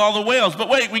kill all the whales. But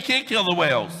wait, we can't kill the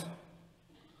whales.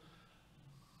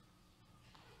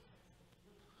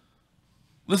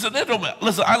 Listen,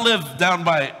 I live down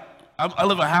by, I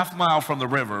live a half mile from the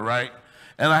river, right?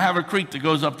 And I have a creek that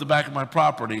goes up the back of my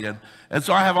property. And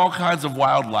so I have all kinds of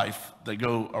wildlife that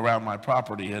go around my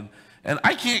property. And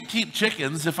I can't keep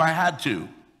chickens if I had to.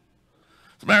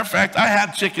 As a matter of fact, I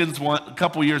had chickens a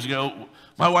couple years ago.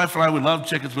 My wife and I, we love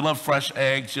chickens. We love fresh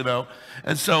eggs, you know.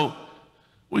 And so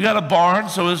we got a barn,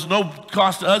 so there's no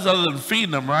cost to us other than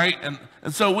feeding them, right?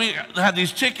 And so we had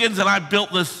these chickens, and I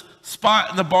built this spot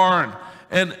in the barn.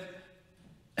 And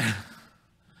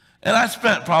I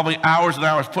spent probably hours and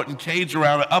hours putting cage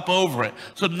around it, up over it,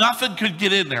 so nothing could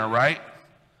get in there, right?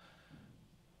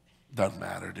 Doesn't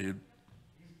matter, dude.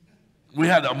 We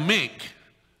had a mink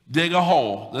dig a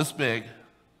hole this big,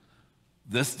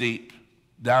 this deep,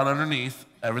 down underneath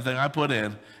everything I put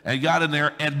in, and got in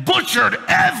there and butchered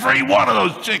every one of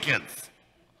those chickens.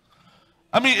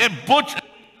 I mean, it butchered.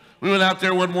 We went out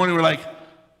there one morning, we're like,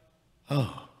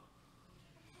 oh.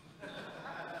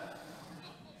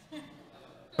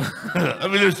 I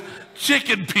mean, there's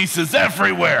chicken pieces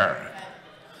everywhere,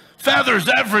 feathers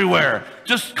everywhere,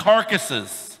 just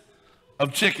carcasses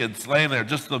of chickens laying there,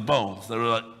 just the bones. They were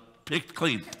like picked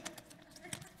clean.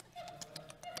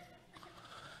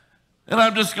 And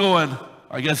I'm just going,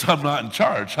 I guess I'm not in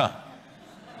charge, huh?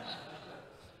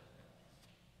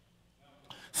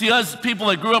 See, us people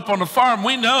that grew up on the farm,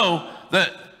 we know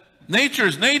that nature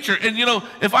is nature. And you know,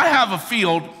 if I have a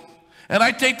field and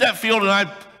I take that field and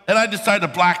I decide to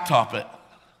blacktop it,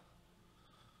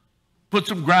 put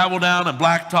some gravel down and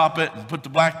blacktop it and put the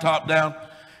blacktop down,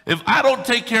 If I don't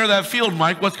take care of that field,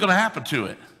 Mike, what's going to happen to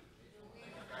it?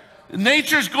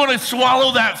 Nature's going to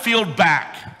swallow that field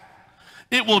back.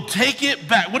 It will take it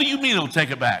back. What do you mean it'll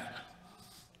take it back?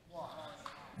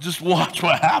 Just watch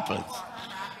what happens.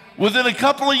 Within a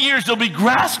couple of years, there'll be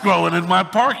grass growing in my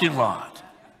parking lot.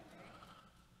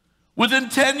 Within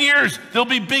 10 years, there'll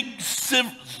be big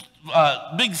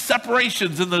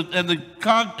separations in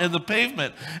the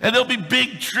pavement, and there'll be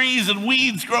big trees and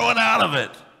weeds growing out of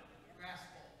it.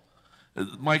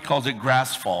 Mike calls it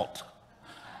grass fault.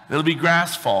 It'll be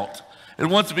grass fault, and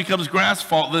once it becomes grass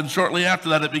fault, then shortly after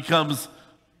that, it becomes,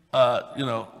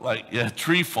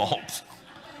 tree fault.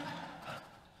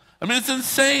 I mean, it's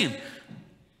insane.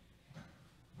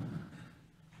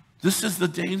 This is the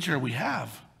danger we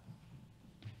have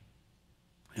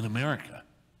in America.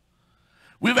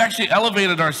 We've actually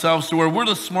elevated ourselves to where we're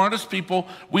the smartest people.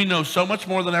 We know so much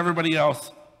more than everybody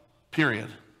else, period.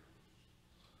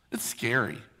 It's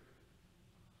scary.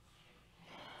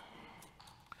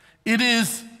 It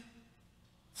is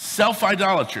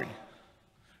self-idolatry.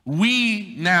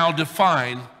 We now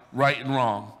define right and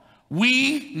wrong.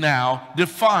 We now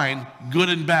define good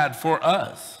and bad for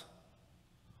us.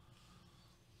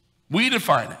 We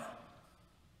define it.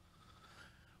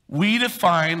 We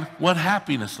define what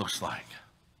happiness looks like.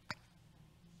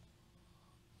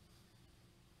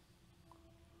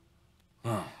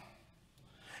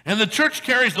 And the church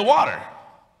carries the water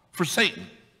for Satan.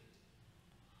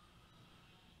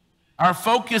 Our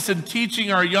focus in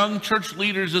teaching our young church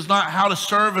leaders is not how to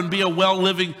serve and be a well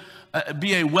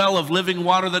of living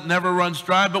water that never runs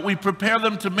dry, but we prepare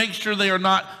them to make sure they are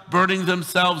not burning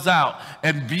themselves out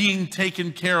and being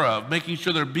taken care of, making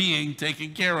sure they're being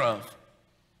taken care of.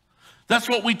 That's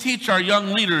what we teach our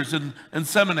young leaders in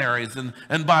seminaries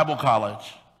and Bible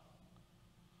college.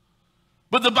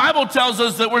 But the Bible tells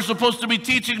us that we're supposed to be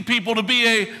teaching people to be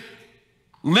a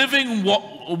living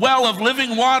well of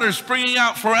living water springing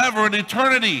out forever in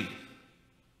eternity.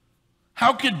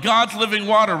 How could God's living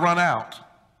water run out?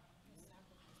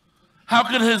 How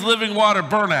could his living water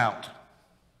burn out?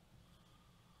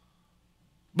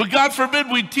 But God forbid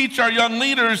we teach our young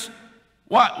leaders.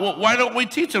 Why don't we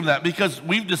teach them that? Because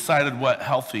we've decided what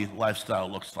healthy lifestyle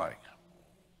looks like.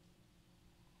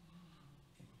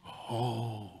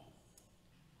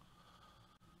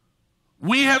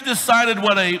 We have decided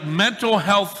what a mental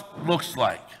health looks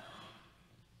like.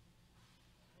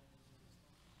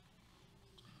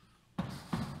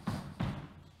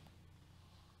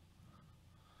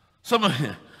 Some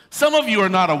of you are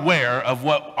not aware of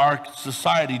what our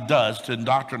society does to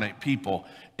indoctrinate people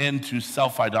into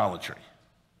self-idolatry.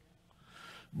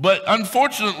 But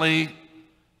unfortunately,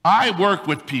 I work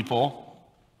with people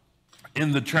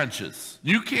in the trenches.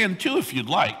 You can too if you'd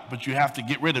like, but you have to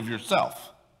get rid of yourself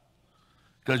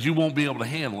because you won't be able to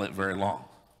handle it very long.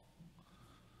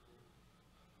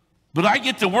 But I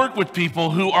get to work with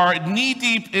people who are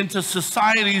knee-deep into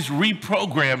society's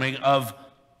reprogramming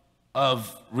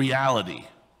of reality.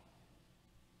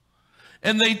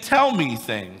 And they tell me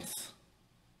things.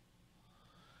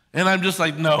 And I'm just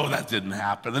like, no, that didn't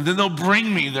happen. And then they'll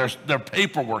bring me their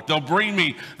paperwork. They'll bring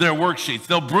me their worksheets.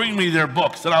 They'll bring me their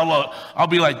books. And I'll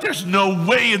be like, there's no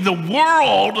way in the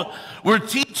world we're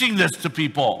teaching this to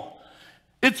people.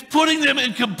 It's putting them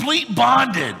in complete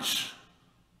bondage.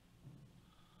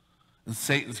 And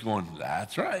Satan's going,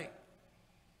 that's right.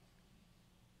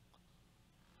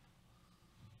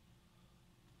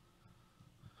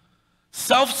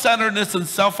 Self-centeredness and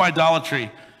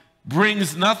self-idolatry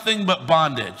brings nothing but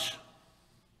bondage.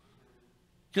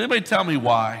 Can anybody tell me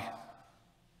why?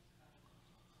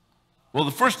 Well,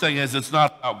 the first thing is it's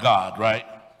not about God, right?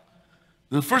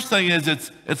 The first thing is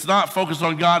it's not focused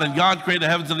on God, and God created the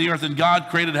heavens and the earth, and God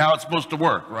created how it's supposed to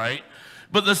work, right?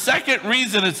 But the second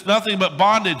reason it's nothing but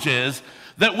bondage is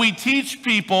that we teach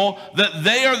people that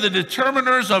they are the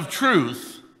determiners of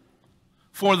truth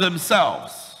for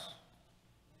themselves.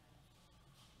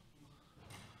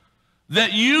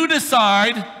 That you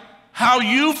decide how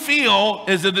you feel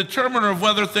is a determiner of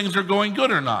whether things are going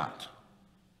good or not.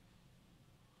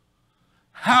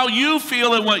 How you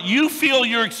feel and what you feel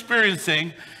you're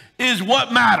experiencing is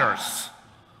what matters.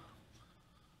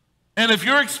 And if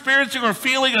you're experiencing or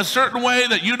feeling a certain way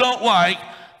that you don't like,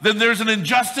 then there's an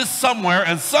injustice somewhere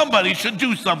and somebody should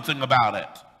do something about it.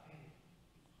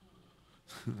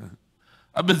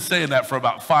 I've been saying that for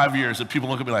about 5 years, and people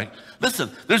look at me like, listen,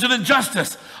 there's an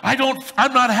injustice. I'm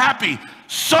not happy.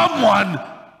 Someone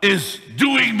is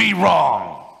doing me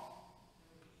wrong.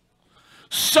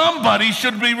 Somebody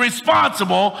should be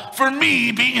responsible for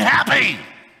me being happy.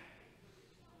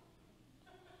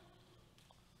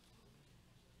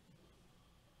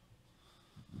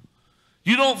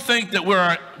 You don't think that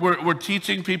we're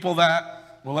teaching people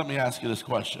that? Well, let me ask you this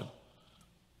question.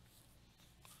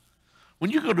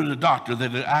 When you go to the doctor, do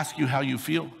they ask you how you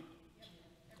feel?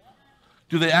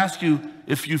 Do they ask you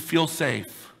if you feel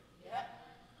safe?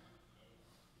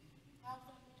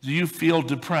 Do you feel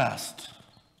depressed?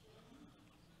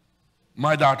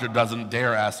 My doctor doesn't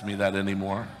dare ask me that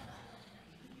anymore.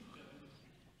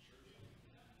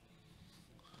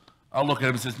 I'll look at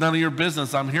him and say, it's none of your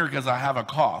business. I'm here because I have a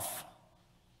cough.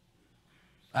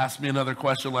 Ask me another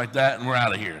question like that and we're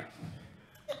out of here.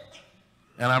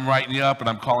 And I'm writing you up and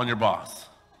I'm calling your boss.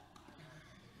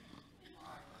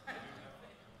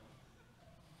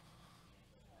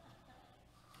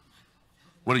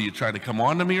 What are you trying to come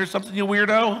on to me or something, you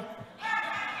weirdo?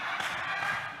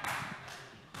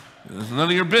 It's none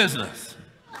of your business.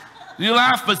 You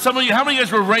laugh, but some of you, how many of you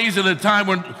guys were raised at a time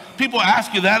when people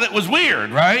ask you that? It was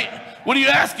weird, right? What are you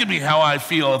asking me how I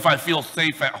feel, if I feel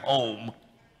safe at home?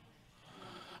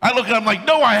 I look at them like,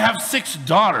 no, I have 6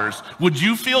 daughters. Would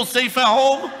you feel safe at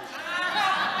home?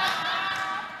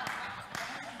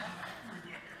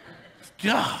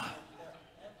 God.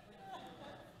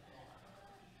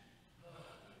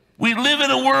 We live in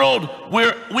a world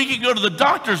where we can go to the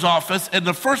doctor's office and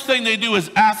the first thing they do is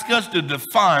ask us to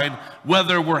define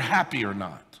whether we're happy or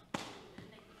not.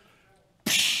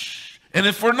 And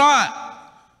if we're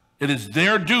not, it is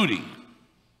their duty,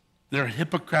 their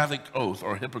Hippocratic oath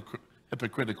or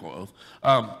hypocritical oath,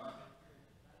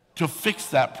 to fix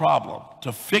that problem,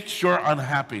 to fix your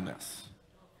unhappiness.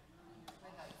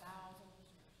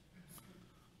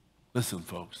 Listen,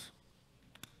 folks.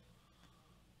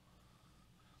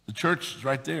 The church is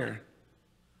right there.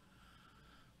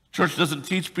 Church doesn't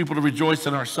teach people to rejoice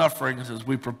in our sufferings as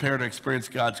we prepare to experience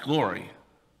God's glory.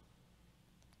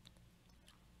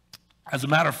 As a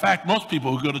matter of fact, most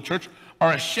people who go to church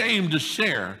are ashamed to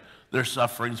share their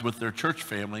sufferings with their church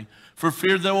family for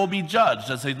fear they will be judged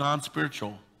as a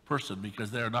non-spiritual person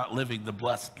because they are not living the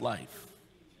blessed life.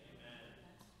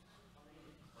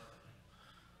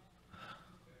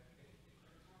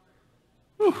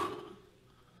 Whew.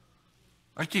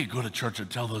 I can't go to church and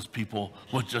tell those people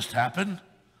what just happened.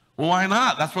 Well, why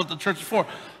not? That's what the church is for.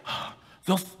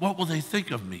 What will they think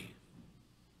of me?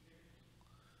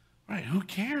 Right, who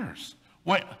cares?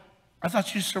 Why? I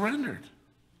thought you surrendered.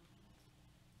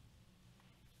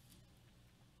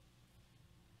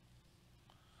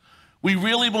 We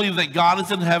really believe that God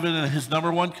is in heaven and his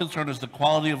number one concern is the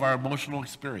quality of our emotional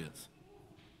experience.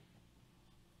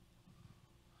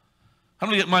 How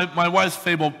many? My wife's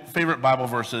favorite Bible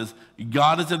verse is,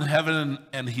 God is in heaven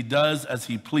and he does as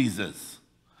he pleases.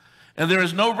 And there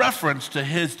is no reference to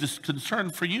his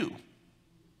concern for you.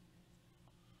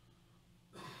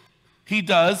 He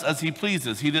does as he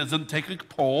pleases. He doesn't take a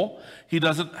poll. He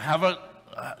doesn't have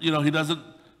he doesn't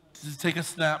take a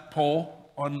snap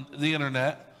poll on the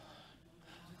internet.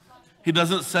 He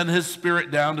doesn't send his spirit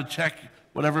down to check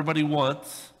what everybody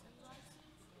wants.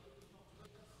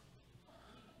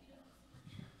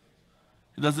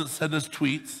 He doesn't send us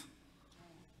tweets.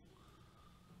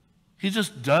 He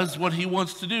just does what he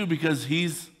wants to do because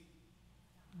he's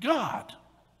God.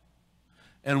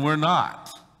 And we're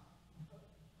not.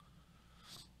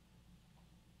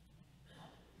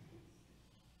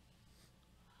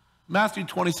 Matthew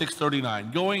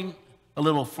 26:39. Going a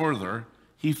little further,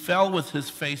 he fell with his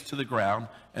face to the ground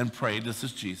and prayed. This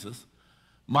is Jesus.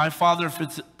 My Father, if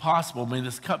it's possible, may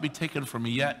this cup be taken from me,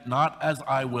 yet not as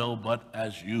I will, but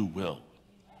as you will.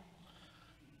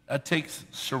 That takes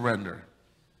surrender.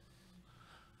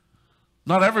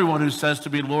 Not everyone who says to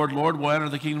me, Lord, Lord, will enter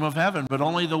the kingdom of heaven, but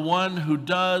only the one who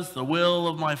does the will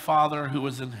of my Father who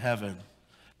is in heaven.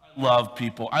 I love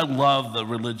people. I love the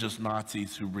religious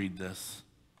Nazis who read this.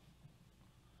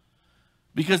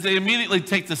 Because they immediately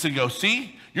take this and go,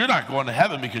 see, you're not going to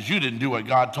heaven because you didn't do what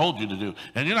God told you to do.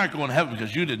 And you're not going to heaven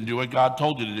because you didn't do what God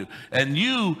told you to do. And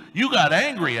you got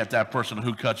angry at that person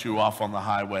who cut you off on the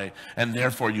highway, and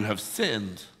therefore you have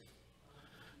sinned.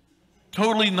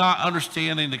 Totally not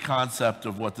understanding the concept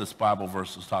of what this Bible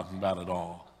verse is talking about at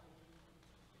all.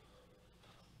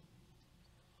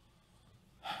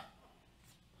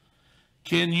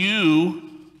 Can you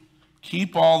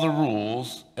keep all the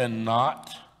rules and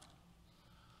not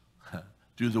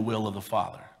do the will of the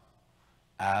Father?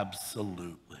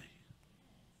 Absolutely.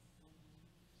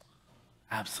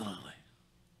 Absolutely.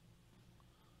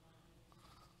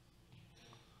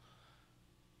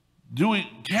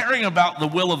 Caring about the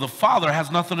will of the Father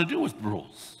has nothing to do with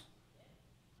rules.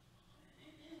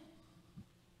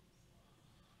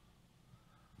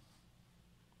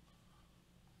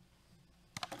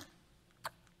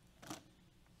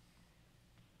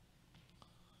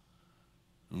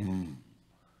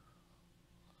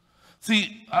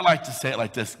 See, I like to say it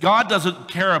like this. God doesn't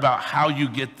care about how you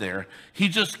get there. He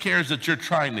just cares that you're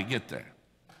trying to get there.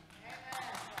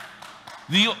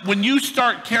 When you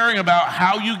start caring about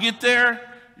how you get there,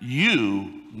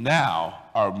 you now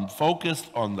are focused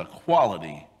on the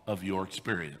quality of your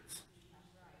experience.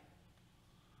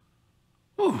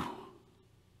 Whew.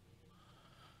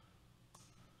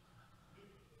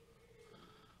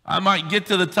 I might get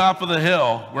to the top of the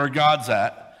hill where God's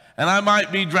at, and I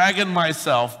might be dragging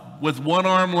myself with one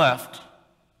arm left.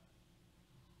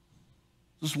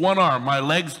 Just one arm. My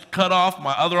legs cut off,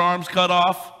 my other arm's cut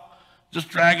off. Just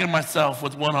dragging myself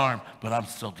with one arm, but I'm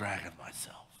still dragging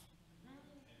myself.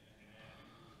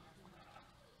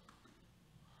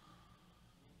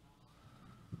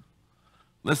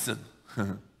 Listen,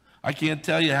 I can't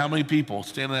tell you how many people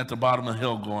standing at the bottom of the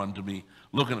hill going to me,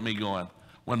 looking at me going,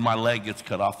 when my leg gets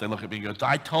cut off, they look at me and go,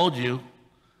 I told you.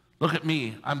 Look at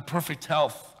me. I'm perfect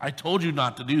health. I told you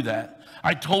not to do that.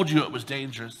 I told you it was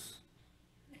dangerous.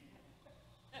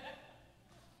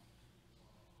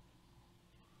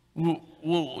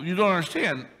 Well, you don't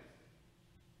understand.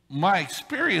 My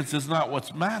experience is not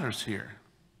what matters here.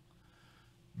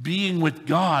 Being with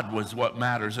God was what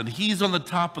matters, and He's on the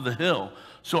top of the hill.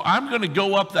 So I'm going to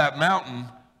go up that mountain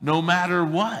no matter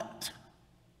what.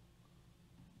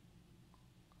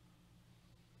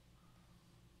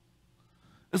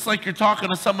 It's like you're talking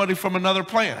to somebody from another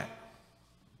planet.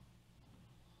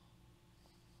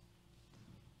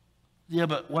 Yeah,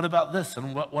 but what about this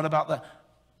and what about that?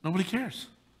 Nobody cares.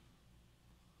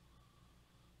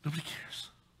 Nobody cares.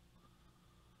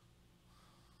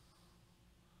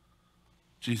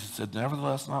 Jesus said,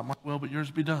 nevertheless, not my will, but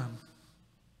yours be done.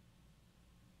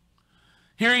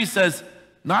 Here he says,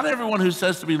 not everyone who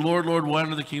says to me, Lord, Lord, will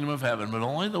enter the kingdom of heaven, but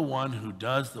only the one who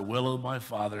does the will of my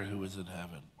Father who is in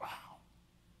heaven. Wow.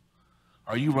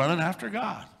 Are you running after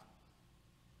God?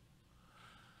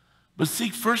 But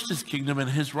seek first his kingdom and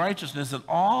his righteousness and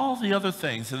all the other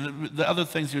things. And the other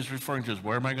things he was referring to is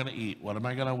where am I going to eat? What am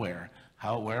I going to wear?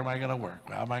 Where am I going to work?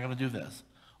 How am I going to do this?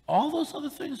 All those other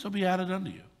things will be added unto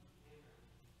you.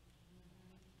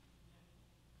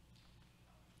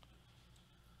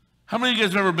 How many of you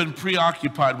guys have ever been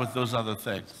preoccupied with those other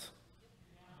things?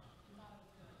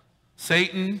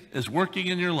 Satan is working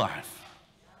in your life.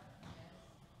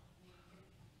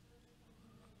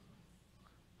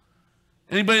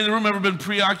 Anybody in the room ever been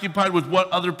preoccupied with what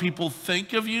other people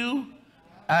think of you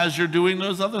as you're doing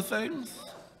those other things?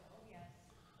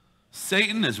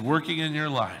 Satan is working in your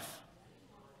life.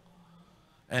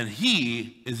 And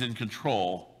he is in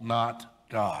control, not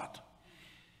God.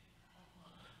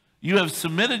 You have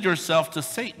submitted yourself to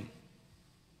Satan.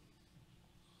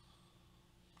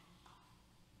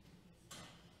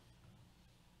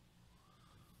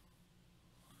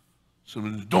 So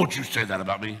don't you say that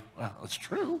about me. Well, it's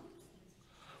true.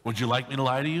 Would you like me to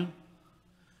lie to you?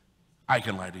 I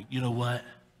can lie to you. You know what?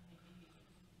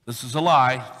 This is a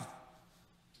lie.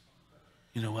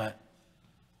 You know what?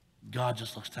 God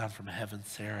just looks down from heaven,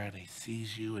 Sarah, and he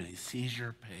sees you and he sees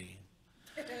your pain.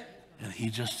 And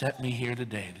he just sent me here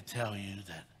today to tell you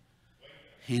that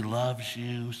he loves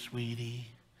you, sweetie,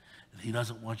 and he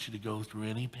doesn't want you to go through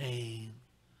any pain.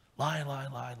 Lie, lie,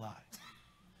 lie, lie.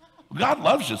 Well, God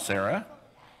loves you, Sarah.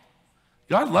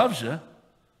 God loves you.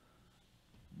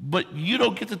 But you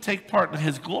don't get to take part in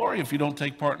his glory if you don't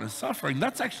take part in his suffering.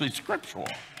 That's actually scriptural.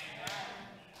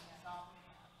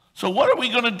 So what are we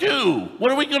going to do?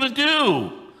 What are we going to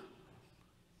do?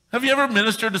 Have you ever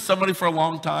ministered to somebody for a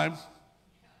long time?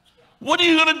 What are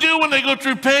you going to do when they go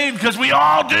through pain? Because we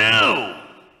all do.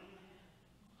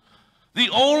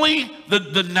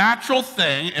 The natural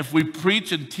thing, if we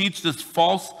preach and teach this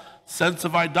false sense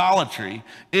of idolatry,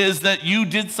 is that you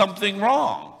did something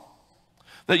wrong.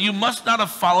 That you must not have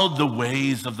followed the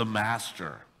ways of the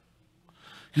master.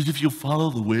 Because if you follow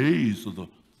the ways of the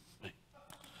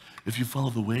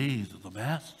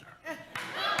master,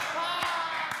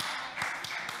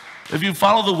 if you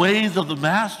follow the ways of the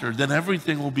master, then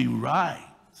everything will be right.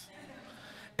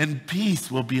 And peace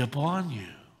will be upon you.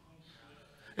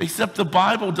 Except the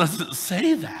Bible doesn't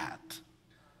say that.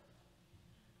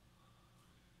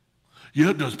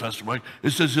 Yeah, it does, Pastor Mike. It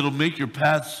says it'll make your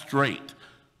path straight.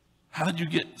 How did you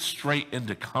get straight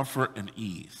into comfort and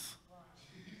ease?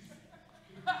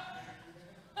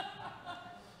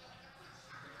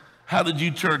 How did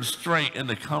you turn straight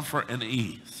into comfort and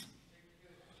ease?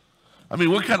 I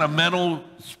mean, what kind of mental,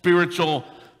 spiritual,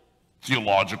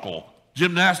 theological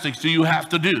gymnastics do you have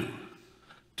to do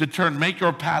to make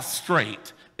your path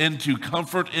straight into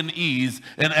comfort and ease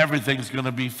and everything's going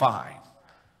to be fine?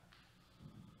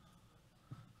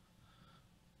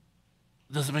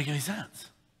 It doesn't make any sense.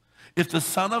 If the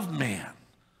Son of Man,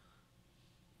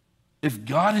 if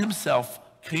God himself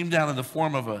came down in the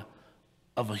form of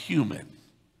a human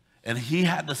and he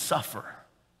had to suffer,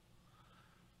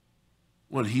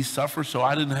 would he suffer so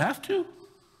I didn't have to?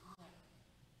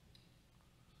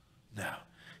 No.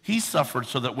 He suffered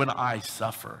so that when I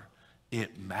suffer,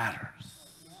 it matters.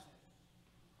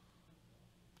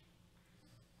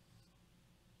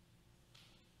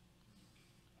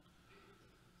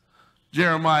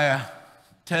 Jeremiah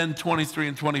 10, 23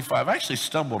 and 25. I actually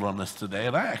stumbled on this today,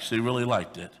 and I actually really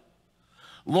liked it.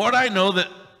 Lord, I know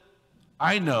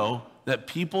that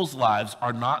people's lives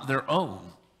are not their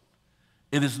own.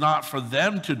 It is not for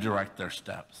them to direct their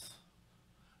steps.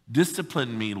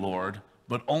 Discipline me, Lord,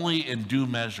 but only in due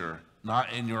measure,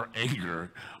 not in your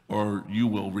anger, or you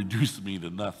will reduce me to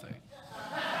nothing.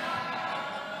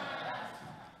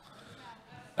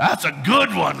 That's a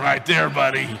good one right there,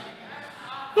 buddy.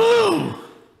 Woo!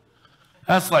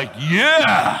 That's like,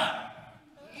 yeah.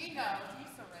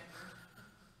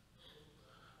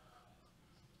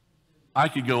 I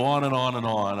could go on and on and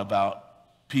on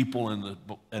about people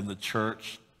in the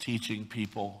church teaching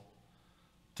people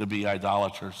to be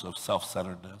idolaters of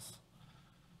self-centeredness.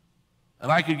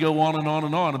 And I could go on and on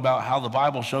and on about how the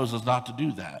Bible shows us not to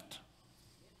do that.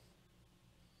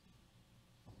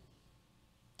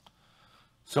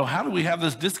 So how do we have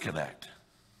this disconnect?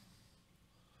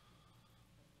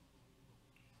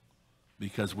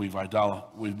 Because we've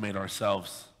made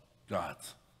ourselves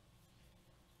gods.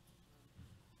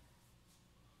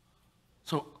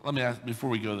 So let me ask, before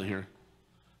we go here,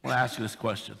 I want to ask you this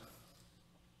question.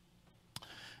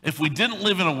 If we didn't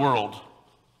live in a world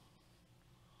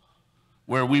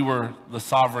where we were the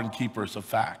sovereign keepers of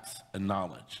facts and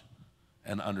knowledge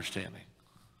and understanding,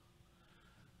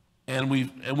 and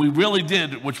we really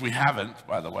did, which we haven't,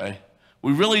 by the way,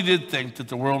 we really did think that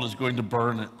the world is going to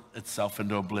burn itself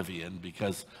into oblivion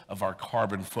because of our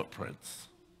carbon footprints,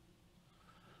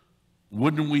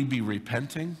 wouldn't we be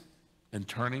repenting and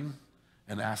turning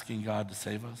and asking God to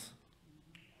save us?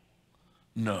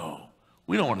 No,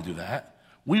 we don't want to do that.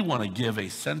 We want to give a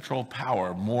central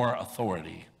power more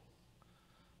authority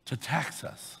to tax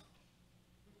us,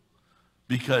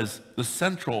 because the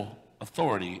central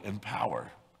authority and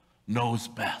power knows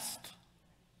best.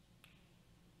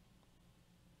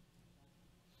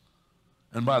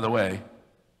 And by the way,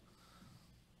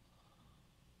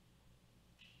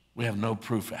 we have no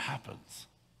proof it happens.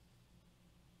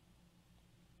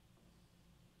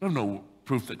 We have no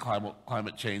proof that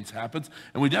climate change happens.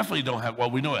 And we definitely don't have, well,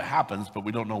 we know it happens, but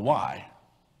we don't know why.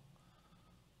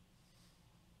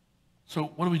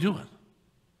 So what are we doing?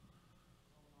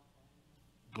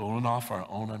 Going off our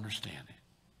own understanding.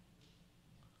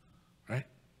 Right?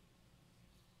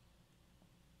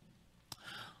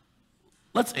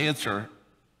 Let's answer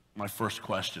my first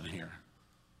question here.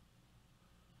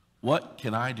 What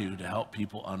can I do to help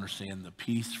people understand the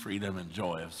peace, freedom, and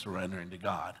joy of surrendering to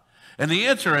God? And the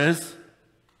answer is,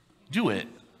 do it.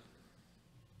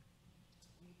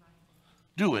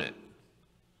 Do it.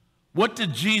 What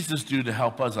did Jesus do to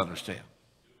help us understand?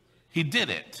 He did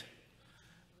it.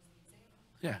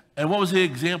 Yeah. And what was the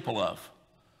example of?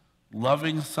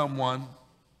 Loving someone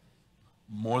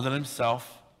more than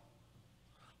himself,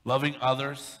 loving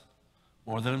others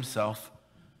more than himself.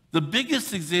 The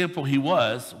biggest example he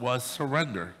was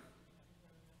surrender.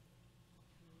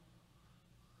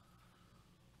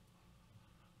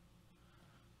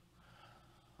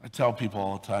 I tell people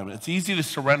all the time, it's easy to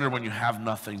surrender when you have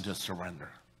nothing to surrender.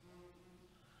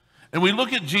 And we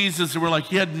look at Jesus and we're like,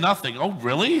 he had nothing. Oh,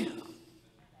 really?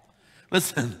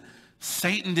 Listen,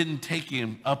 Satan didn't take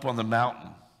him up on the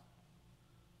mountain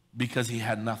because he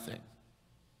had nothing.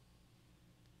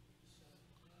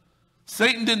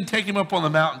 Satan didn't take him up on the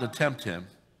mountain to tempt him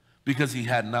because he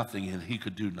had nothing and he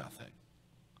could do nothing.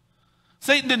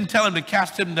 Satan didn't tell him to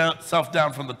cast himself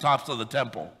down from the tops of the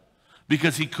temple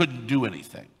because he couldn't do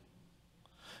anything.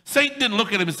 Satan didn't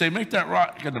look at him and say, make that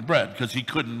rock into bread, because he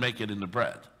couldn't make it into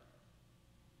bread.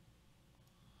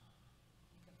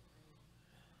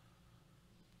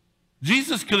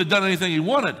 Jesus could have done anything he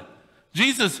wanted.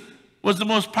 Jesus was the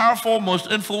most powerful, most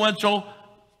influential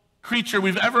creature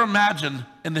we've ever imagined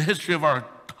in the history of our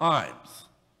times,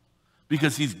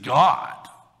 because he's God.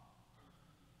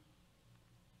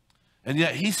 And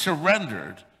yet he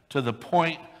surrendered to the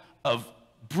point of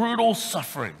brutal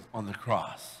suffering on the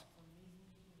cross.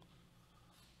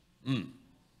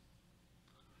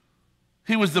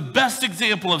 He was the best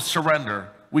example of surrender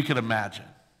we could imagine.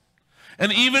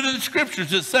 And even in the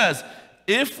scriptures it says,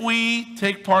 if we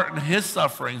take part in his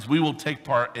sufferings, we will take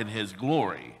part in his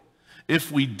glory.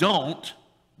 If we don't,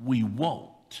 we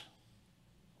won't.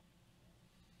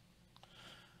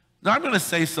 Now, I'm going to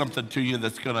say something to you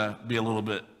that's going to be a little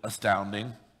bit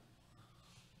astounding,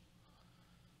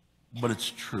 but it's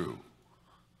true.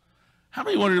 How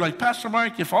many wonder, like, Pastor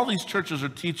Mike, if all these churches are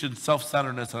teaching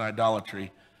self-centeredness and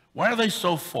idolatry, why are they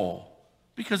so full?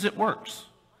 Because it works.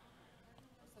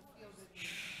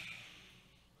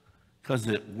 Because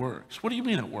it works. What do you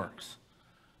mean it works?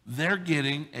 They're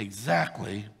getting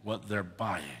exactly what they're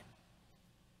buying.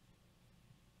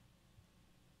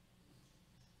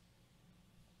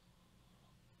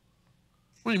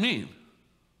 What do you mean?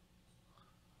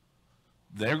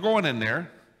 They're going in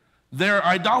there. They're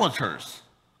idolaters.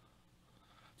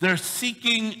 They're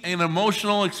seeking an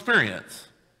emotional experience.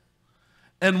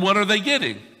 And what are they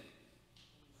getting?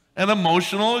 An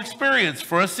emotional experience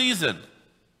for a season.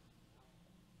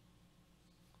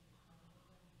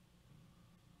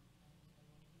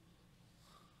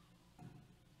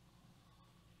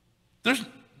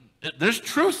 There's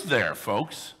truth there,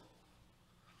 folks.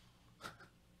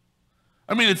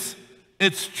 I mean,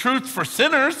 it's truth for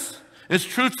sinners. It's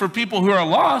truth for people who are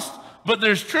lost, but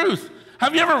there's truth.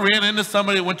 Have you ever ran into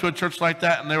somebody that went to a church like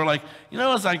that and they were like, you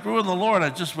know, as I grew in the Lord, I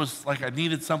just was like I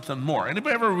needed something more.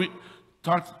 Anybody ever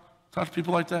talk to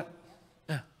people like that?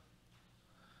 Yeah.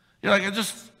 You're like, I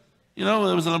just, you know,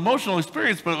 it was an emotional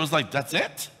experience, but it was like, that's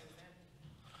it?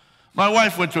 My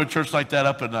wife went to a church like that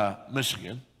up in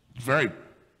Michigan. Very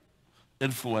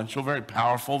influential, very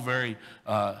powerful, very,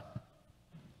 and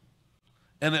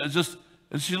it was just,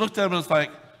 and she looked at him and was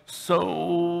like,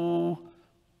 so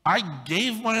I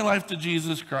gave my life to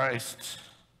Jesus Christ,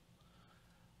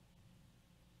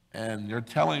 and you're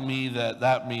telling me that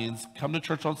that means come to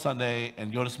church on Sunday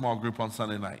and go to small group on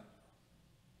Sunday night.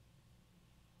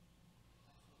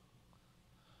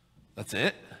 That's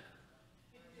it?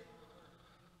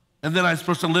 And then I'm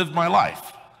supposed to live my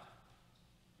life.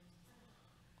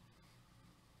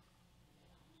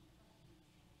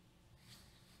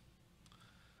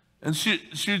 And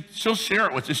she'll share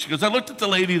it with you. She goes, I looked at the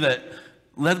lady that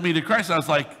led me to Christ, and I was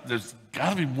like, there's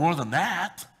got to be more than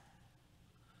that.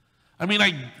 I mean,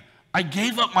 I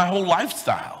gave up my whole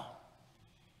lifestyle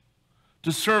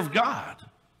to serve God.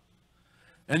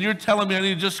 And you're telling me I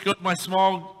need to just go to my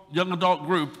small young adult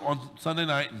group on Sunday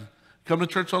night and come to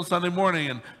church on Sunday morning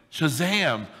and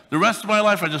Shazam. The rest of my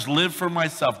life I just live for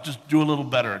myself, just do a little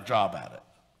better job at it.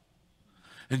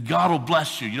 And God will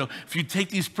bless you. You know, if you take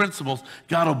these principles,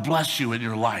 God will bless you in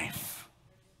your life.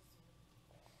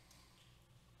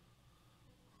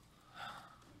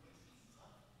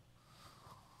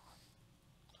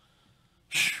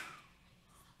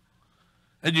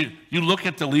 And you look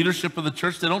at the leadership of the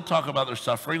church, they don't talk about their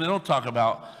suffering. They don't talk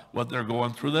about what they're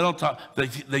going through. They don't talk,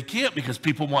 they can't because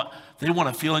people want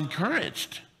to feel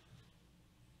encouraged.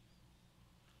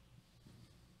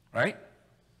 Right?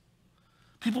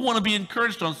 People want to be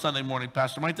encouraged on Sunday morning,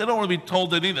 Pastor Mike. They don't want to be told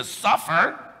they need to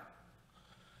suffer.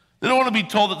 They don't want to be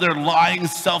told that they're lying,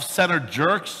 self-centered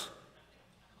jerks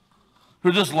who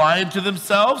are just lying to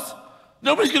themselves.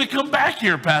 Nobody's going to come back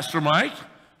here, Pastor Mike.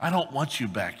 I don't want you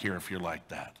back here if you're like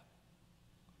that.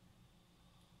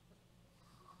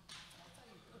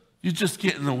 You just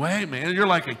get in the way, man. You're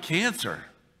like a cancer.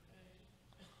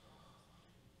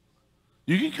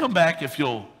 You can come back if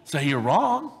you'll say you're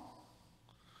wrong.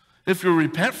 If you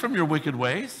repent from your wicked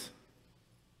ways.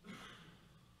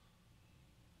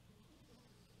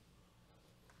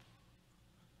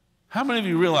 How many of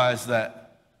you realize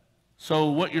that? So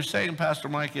what you're saying, Pastor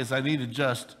Mike, is I need to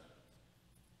just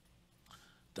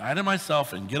die to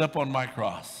myself and get up on my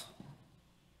cross.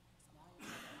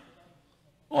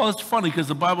 Well, it's funny because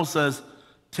the Bible says,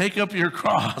 take up your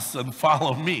cross and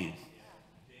follow me.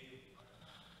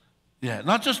 Yeah,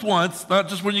 not just once, not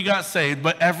just when you got saved,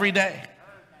 but every day.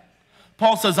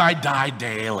 Paul says, I die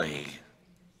daily.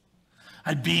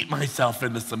 I beat myself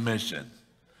into submission.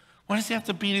 Why does he have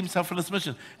to beat himself into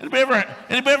submission? Anybody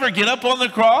ever get up on the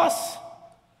cross?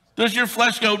 Does your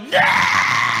flesh go, no?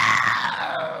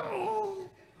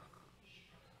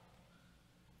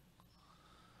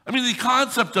 I mean, the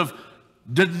concept of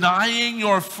denying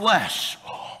your flesh.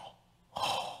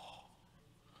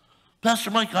 Pastor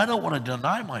Mike, I don't want to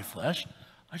deny my flesh.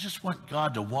 I just want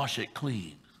God to wash it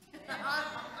clean.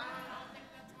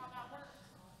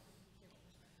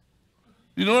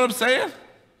 You know what I'm saying?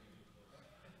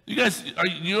 You guys,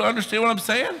 you understand what I'm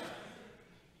saying?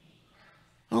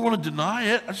 I don't want to deny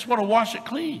it. I just want to wash it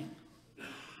clean.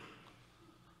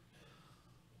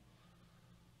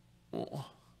 Well,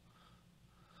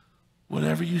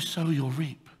 whatever you sow, you'll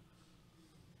reap.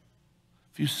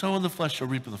 If you sow in the flesh, you'll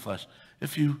reap in the flesh.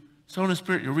 If you sow in the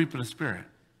spirit, you'll reap in the spirit.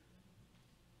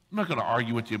 I'm not going to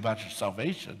argue with you about your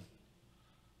salvation.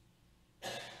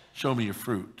 Show me your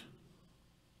fruit.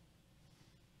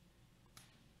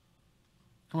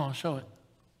 Come on, show it.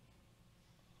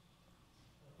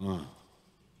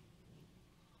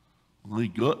 We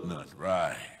got none,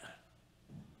 right.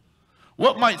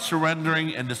 What might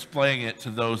surrendering and displaying it to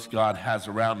those God has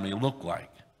around me look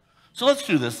like? So let's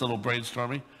do this little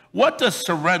brainstorming. What does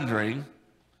surrendering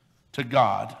to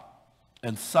God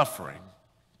and suffering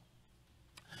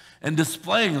and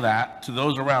displaying that to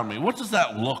those around me, what does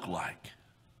that look like?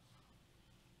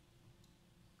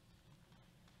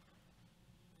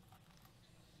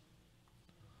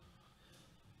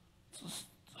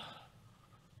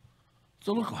 What's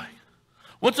it look like?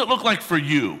 What's it look like for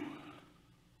you?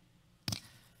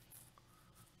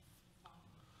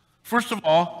 First of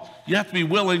all, you have to be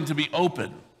willing to be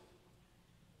open.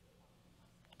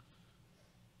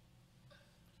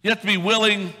 You have to be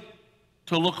willing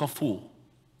to look a fool.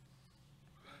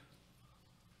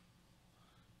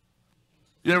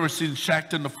 You ever seen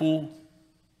Shaqtin' the Fool?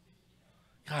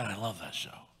 God, I love that show.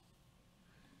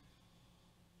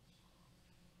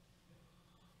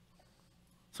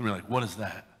 Somebody like, what is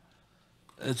that?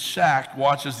 It's Shaq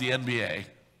watches the NBA,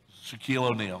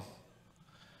 Shaquille O'Neal.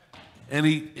 And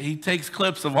he takes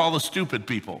clips of all the stupid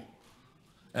people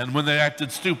and when they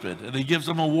acted stupid, and he gives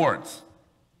them awards.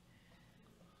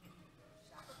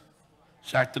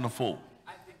 Shaqtin' a Fool.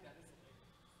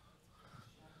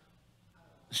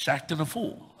 Shaqtin' a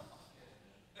Fool.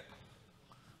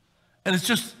 And it's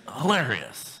just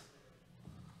hilarious.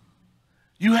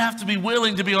 You have to be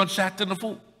willing to be on Shaqtin' a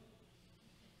Fool.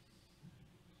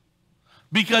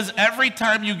 Because every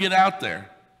time you get out there,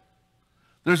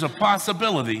 there's a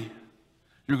possibility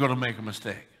you're going to make a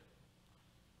mistake.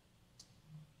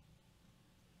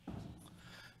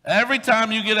 Every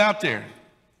time you get out there,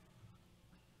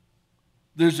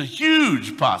 there's a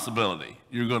huge possibility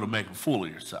you're going to make a fool of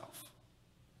yourself.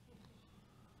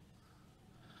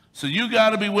 So you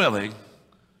got to be willing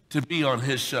to be on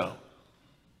his show.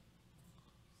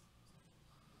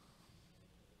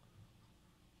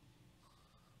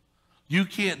 You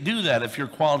can't do that if your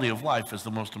quality of life is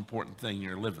the most important thing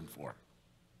you're living for.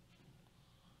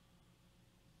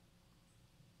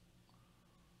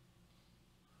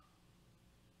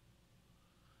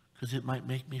 Because it might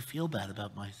make me feel bad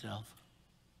about myself.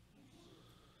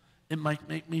 It might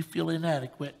make me feel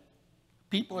inadequate.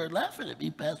 People are laughing at me,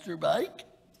 Pastor Mike.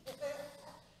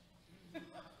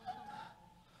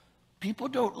 People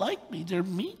don't like me. They're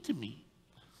mean to me.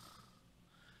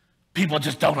 People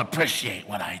just don't appreciate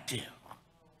what I do.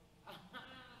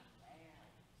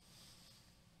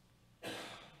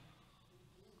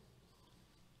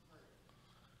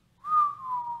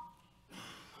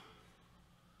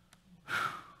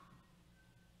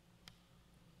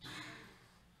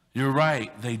 You're right,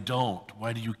 they don't.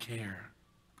 Why do you care?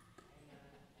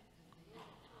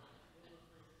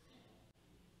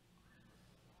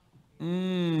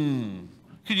 Can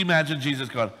you imagine Jesus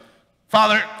going,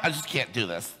 Father, I just can't do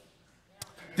this.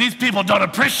 These people don't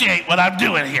appreciate what I'm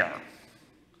doing here.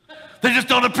 They just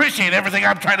don't appreciate everything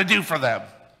I'm trying to do for them.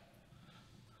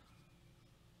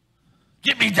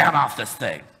 Get me down off this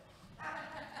thing.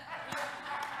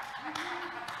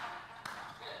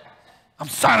 I'm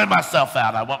signing myself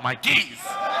out. I want my keys.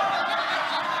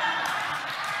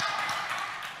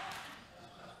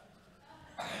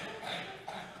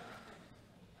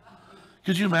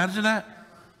 Could you imagine that?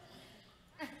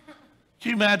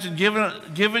 Can you imagine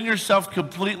giving yourself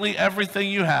completely everything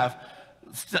you have,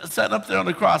 sitting up there on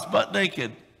the cross, butt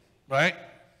naked, right?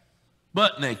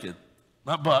 Butt naked.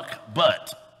 Not buck,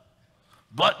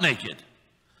 butt naked.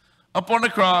 Up on the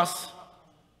cross,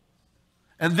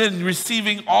 and then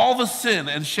receiving all the sin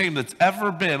and shame that's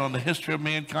ever been on the history of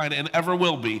mankind and ever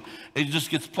will be, it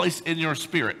just gets placed in your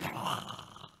spirit.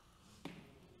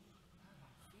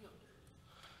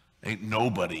 Ain't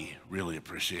nobody really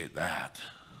appreciate that.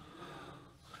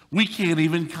 We can't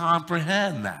even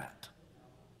comprehend that.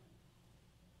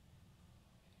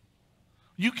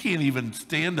 You can't even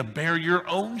stand to bear your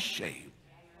own shame.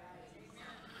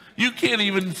 You can't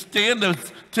even stand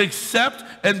to accept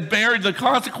and bear the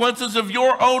consequences of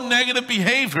your own negative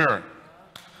behavior.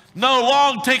 No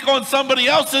long take on somebody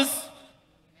else's.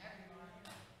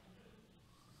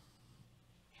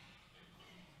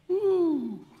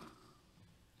 Woo.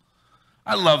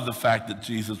 I love the fact that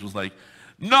Jesus was like,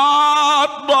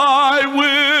 not my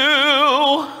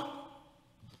will,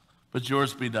 but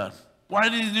yours be done. Why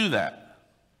did he do that?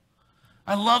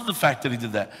 I love the fact that he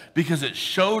did that because it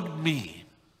showed me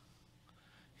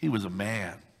he was a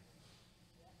man.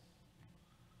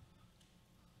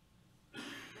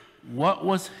 What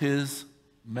was his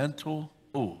mental?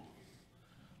 Oh,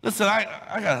 listen, I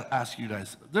got to ask you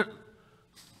guys.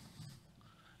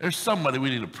 There's somebody we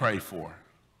need to pray for.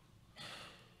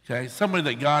 Okay, somebody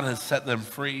that God has set them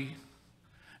free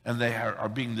and they are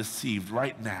being deceived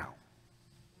right now.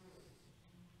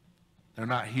 They're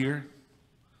not here.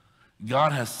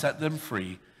 God has set them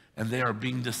free and they are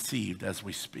being deceived as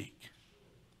we speak.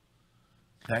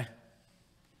 Okay?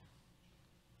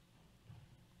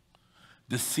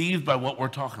 Deceived by what we're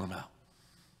talking about.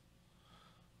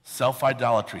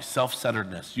 Self-idolatry,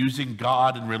 self-centeredness, using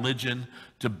God and religion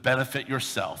to benefit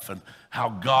yourself, and how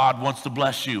God wants to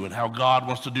bless you, and how God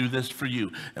wants to do this for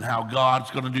you, and how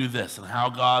God's going to do this, and how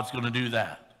God's going to do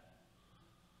that.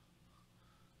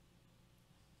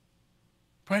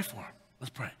 Pray for them.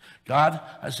 Let's pray. God,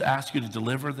 I just ask you to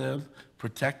deliver them,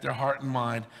 protect their heart and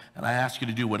mind, and I ask you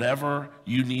to do whatever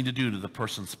you need to do to the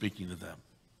person speaking to them.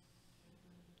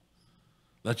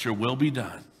 Let your will be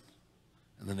done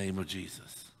in the name of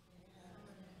Jesus.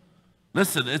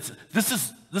 Listen,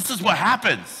 this is what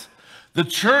happens. The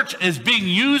church is being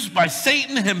used by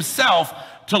Satan himself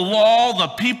to lull the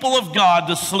people of God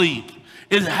to sleep.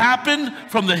 It happened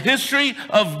from the history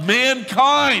of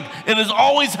mankind. It has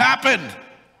always happened.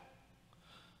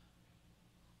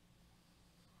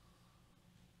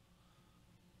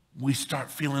 We start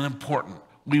feeling important.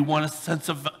 We want a sense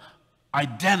of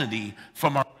identity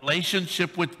from our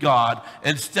relationship with God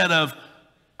instead of,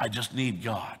 I just need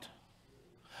God.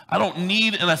 I don't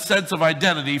need a sense of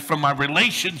identity from my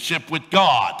relationship with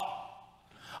God.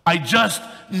 I just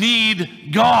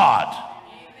need God.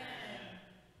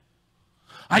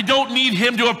 I don't need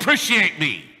him to appreciate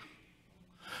me.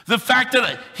 The fact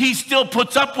that he still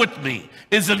puts up with me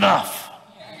is enough.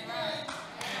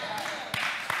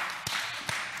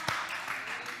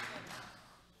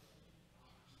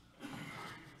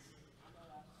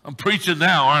 I'm preaching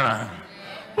now, aren't I?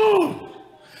 Woo.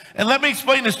 And let me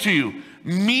explain this to you.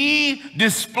 Me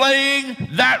displaying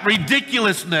that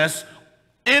ridiculousness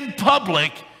in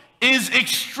public is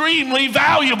extremely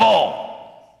valuable.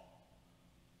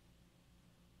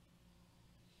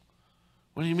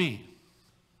 What do you mean?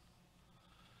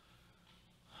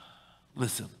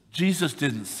 Listen, Jesus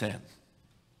didn't sin.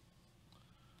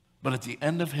 But at the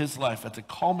end of his life, at the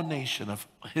culmination of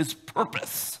his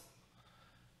purpose,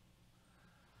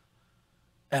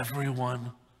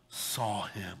 everyone saw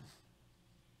him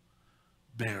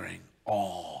bearing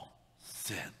all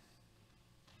sin.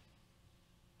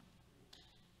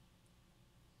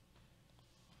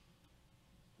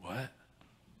 What?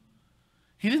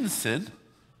 He didn't sin.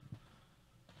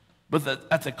 But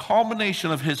at the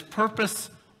culmination of his purpose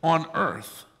on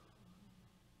earth,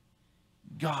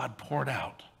 God poured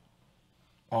out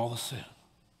all the sin.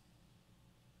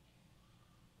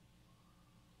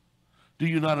 Do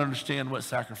you not understand what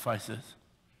sacrifice is?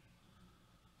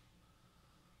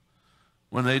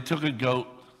 When they took a goat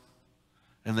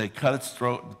and they cut its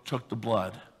throat and took the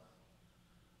blood,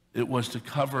 it was to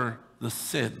cover the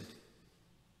sin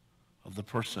of the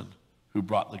person who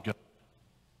brought the goat.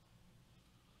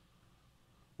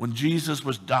 When Jesus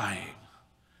was dying,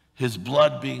 his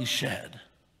blood being shed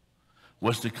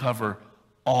was to cover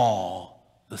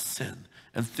all the sin.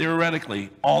 And theoretically,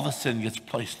 all the sin gets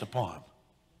placed upon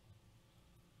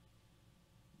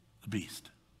the beast.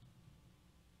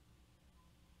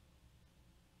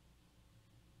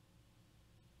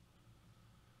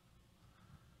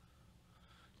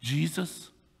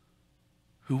 Jesus,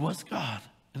 who was God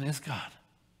and is God,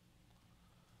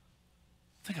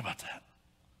 think about that,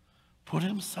 put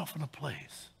himself in a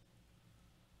place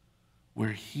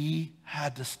where he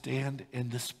had to stand in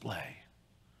display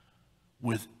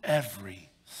with every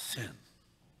sin.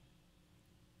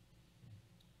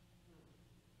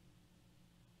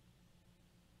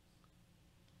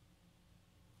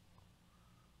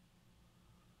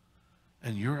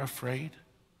 And you're afraid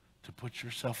to put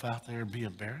yourself out there and be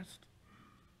embarrassed?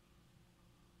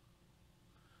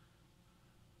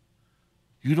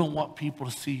 You don't want people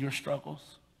to see your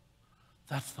struggles?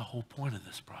 That's the whole point of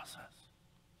this process.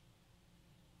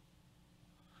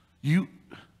 You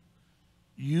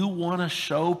want to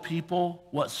show people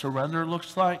what surrender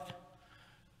looks like?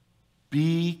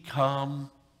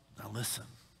 Become, now listen,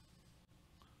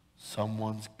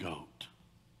 someone's goat.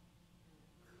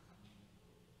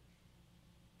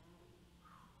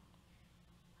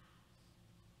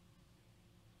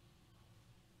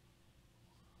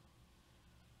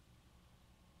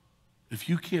 If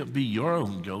you can't be your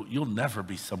own goat, you'll never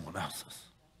be someone else's.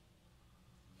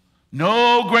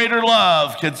 No greater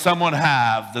love can someone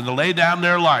have than to lay down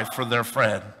their life for their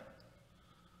friend.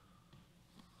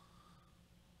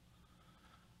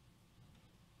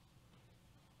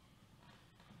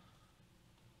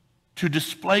 To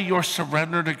display your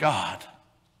surrender to God,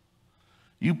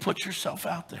 you put yourself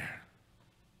out there.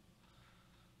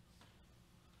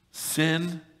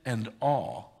 Sin and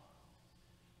all.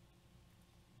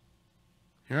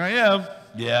 Here I am.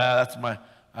 Yeah,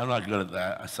 I'm not good at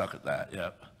that. I suck at that,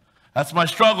 yep. That's my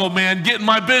struggle, man. Get in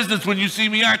my business when you see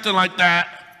me acting like that.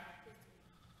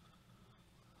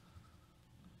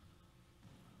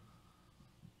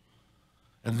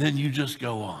 And then you just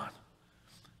go on,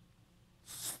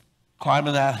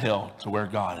 climbing that hill to where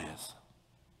God is.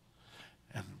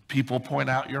 And people point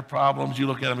out your problems. You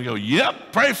look at them and go,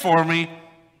 yep, pray for me.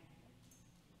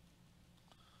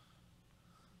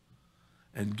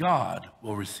 And God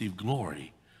will receive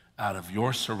glory out of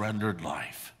your surrendered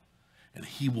life. And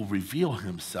he will reveal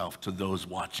himself to those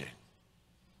watching.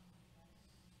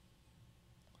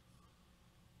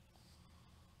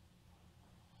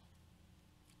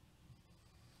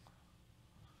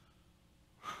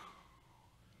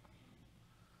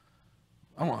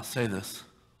 I want to say this.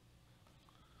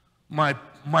 My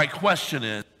question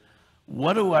is,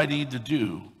 what do I need to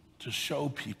do to show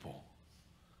people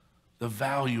the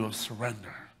value of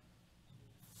surrender?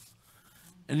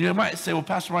 And you might say, well,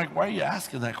 Pastor Mike, why are you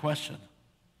asking that question?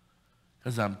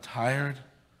 Because I'm tired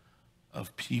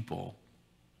of people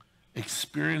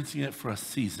experiencing it for a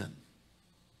season,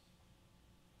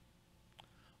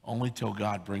 only till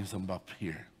God brings them up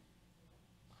here.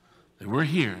 They were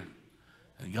here,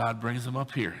 and God brings them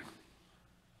up here.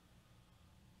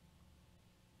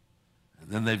 And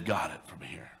then they've got it from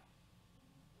here.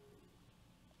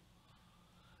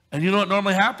 And you know what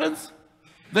normally happens?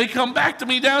 They come back to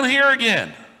me down here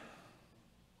again.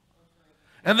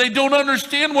 And they don't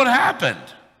understand what happened.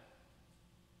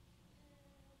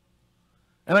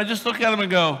 And I just look at them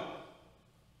and go,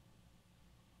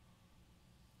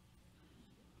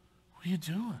 what are you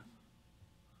doing?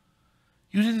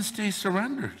 You didn't stay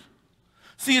surrendered.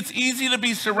 See, it's easy to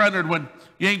be surrendered when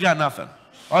you ain't got nothing.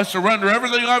 I surrender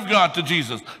everything I've got to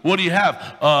Jesus. What do you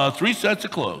have? 3 sets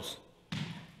of clothes.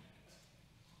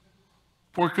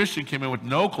 Poor Christian came in with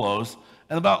no clothes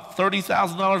and about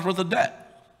 $30,000 worth of debt.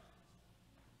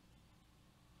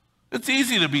 It's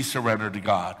easy to be surrendered to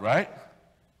God, right?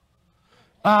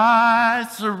 I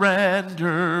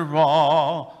surrender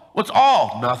all. What's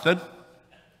all? Nothing.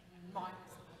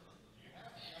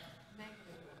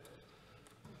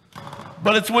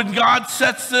 But it's when God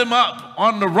sets them up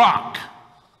on the rock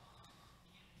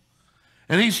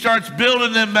and he starts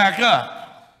building them back up.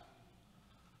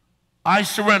 I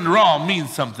surrender all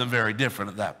means something very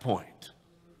different at that point.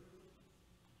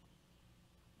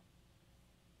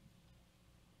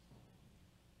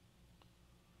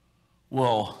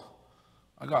 Well,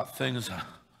 I got things, I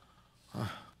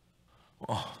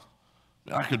don't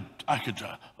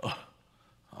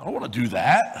want to do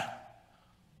that.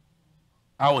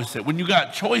 I always say, when you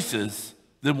got choices,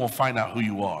 then we'll find out who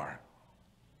you are.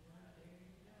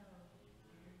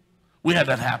 We had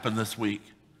that happen this week.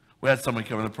 We had somebody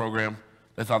come in the program.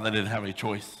 They thought they didn't have any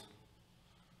choice.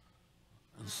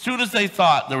 As soon as they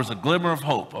thought there was a glimmer of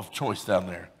hope of choice down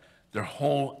there, their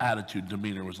whole attitude,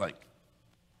 demeanor was like,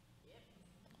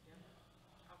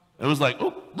 it was like,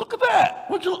 oh, look at that.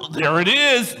 There it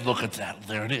is. Look at that.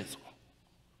 There it is.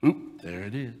 Oop, there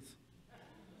it is.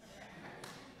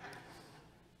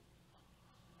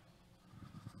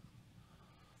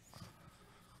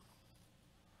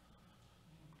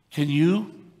 Can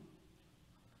you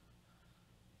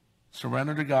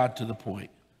surrender to God to the point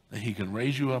that he can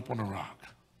raise you up on a rock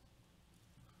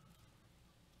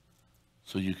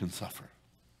so you can suffer?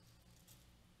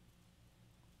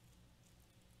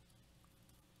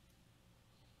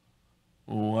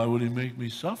 Well, why would he make me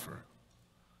suffer?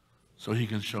 So he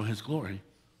can show his glory.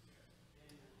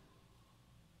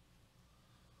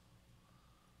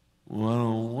 Well, I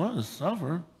don't want to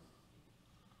suffer.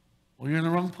 Well, you're in the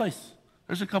wrong place.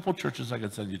 There's a couple churches I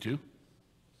could send you to.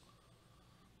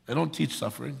 They don't teach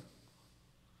suffering.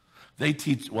 They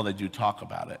teach, well, they do talk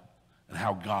about it and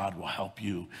how God will help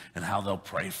you and how they'll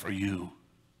pray for you.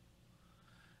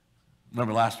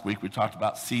 Remember last week we talked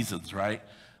about seasons, right?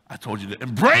 I told you to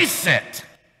embrace it.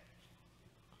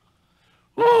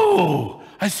 Ooh,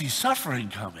 I see suffering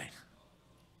coming.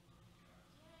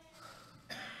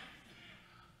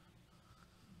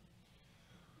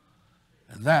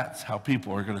 And that's how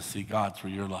people are going to see God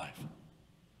through your life.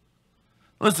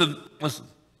 Listen.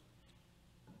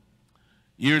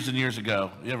 Years and years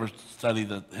ago, you ever study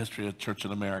the history of church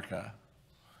in America?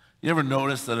 You ever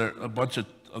notice that a bunch of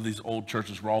these old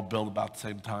churches were all built about the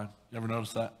same time? You ever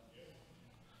notice that?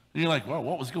 And you're like, well,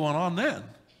 what was going on then?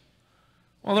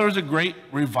 Well, there was a great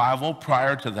revival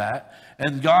prior to that,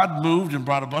 and God moved and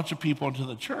brought a bunch of people into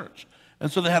the church.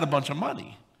 And so they had a bunch of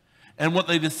money. And what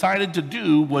they decided to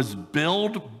do was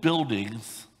build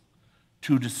buildings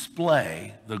to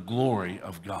display the glory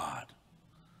of God.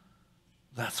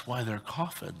 That's why they're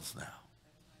coffins now.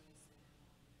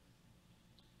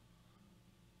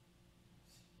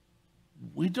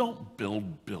 We don't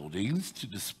build buildings to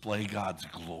display God's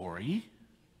glory.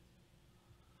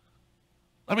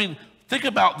 I mean, think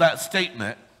about that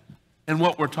statement and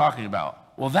what we're talking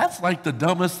about. Well, that's like the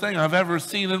dumbest thing I've ever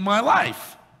seen in my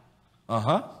life.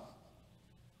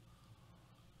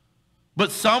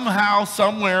 But somehow,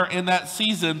 somewhere in that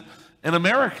season in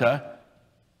America,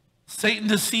 Satan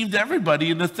deceived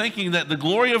everybody into thinking that the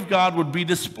glory of God would be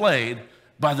displayed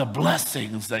by the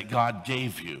blessings that God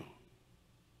gave you.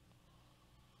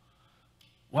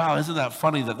 Wow, isn't that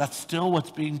funny that that's still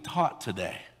what's being taught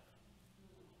today?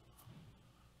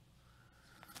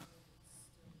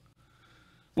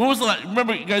 When was the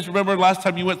last, you guys remember last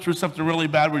time you went through something really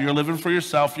bad where you're living for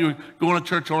yourself, you were going to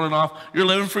church on and off, you're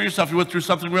living for yourself, you went through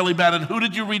something really bad, and who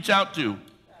did you reach out to?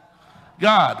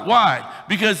 God. Why?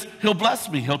 Because he'll bless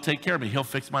me, he'll take care of me, he'll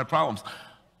fix my problems.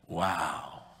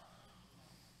 Wow.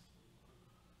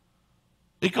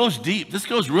 It goes deep. This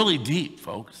goes really deep,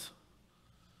 folks.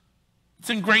 It's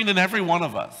ingrained in every one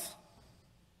of us.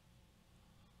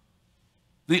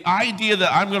 The idea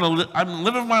that I'm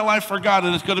living my life for God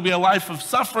and it's going to be a life of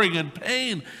suffering and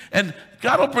pain, and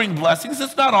God will bring blessings.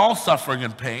 It's not all suffering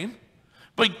and pain,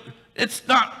 but it's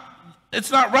not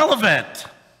relevant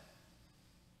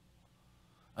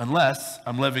unless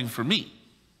I'm living for me.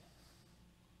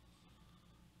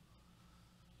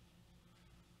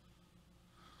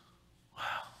 Wow.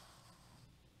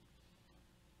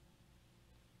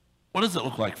 What does it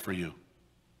look like for you?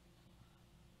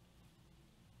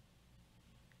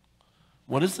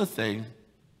 What is the thing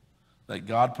that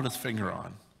God put his finger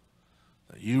on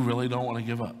that you really don't want to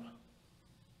give up?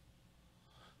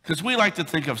 Because we like to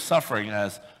think of suffering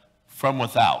as from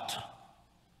without.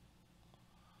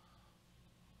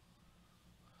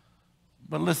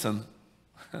 But listen,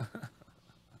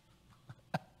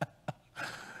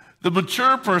 the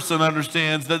mature person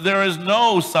understands that there is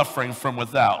no suffering from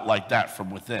without like that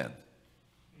from within.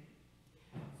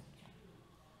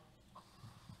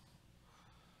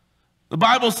 The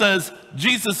Bible says,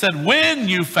 Jesus said, when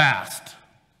you fast.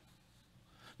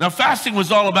 Now, fasting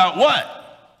was all about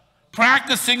what?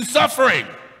 Practicing suffering.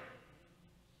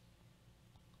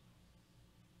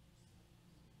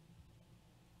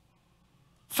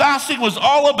 Fasting was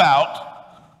all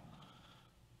about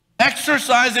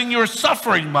exercising your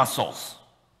suffering muscles.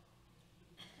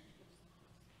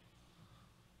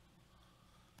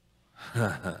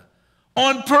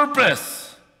 On purpose.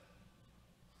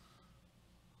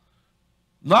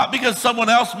 Not because someone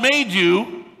else made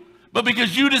you, but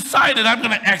because you decided, I'm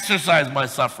going to exercise my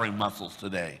suffering muscles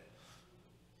today.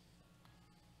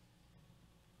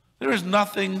 There is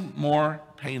nothing more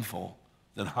painful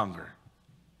than hunger.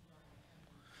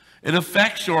 It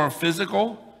affects your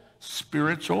physical,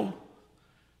 spiritual,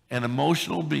 and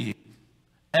emotional being.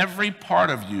 Every part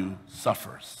of you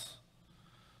suffers.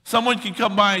 Someone can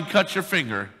come by and cut your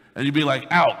finger, and you'd be like,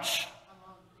 ouch.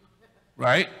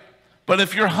 Right? But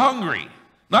if you're hungry,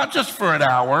 not just for an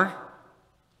hour,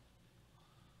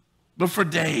 but for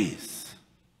days,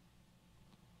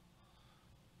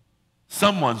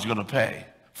 someone's going to pay.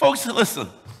 Folks, listen,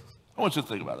 I want you to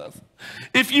think about this.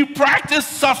 If you practice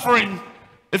suffering,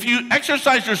 if you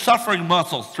exercise your suffering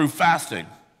muscles through fasting,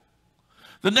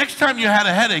 the next time you had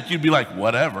a headache, you'd be like,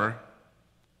 whatever.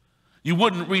 You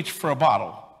wouldn't reach for a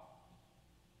bottle.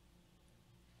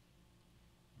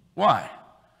 Why?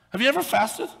 Have you ever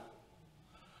fasted?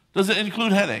 Does it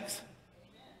include headaches?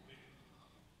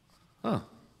 Huh.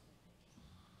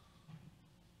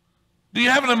 Do you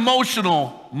have an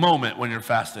emotional moment when you're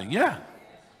fasting? Yeah.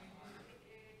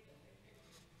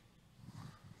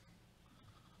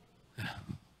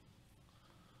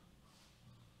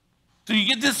 Do you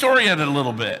get disoriented a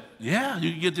little bit? Yeah,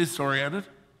 you can get disoriented.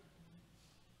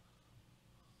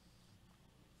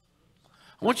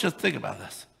 I want you to think about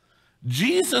this.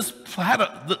 Jesus had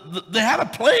they had a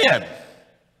plan.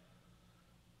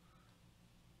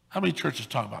 How many churches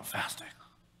talk about fasting?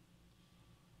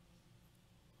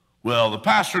 Well, the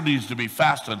pastor needs to be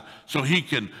fasting so he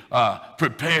can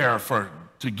prepare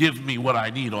to give me what I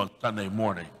need on Sunday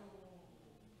morning.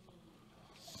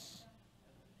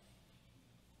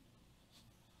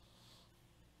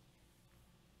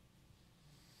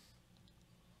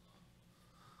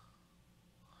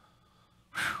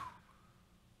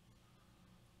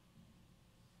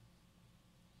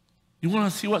 You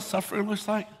want to see what suffering looks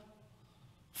like?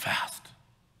 Fast.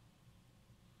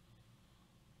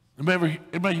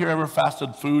 Anybody here ever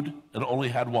fasted food and only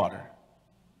had water?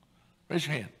 Raise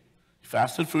your hand. You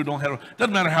fasted food, only had water.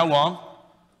 Doesn't matter how long.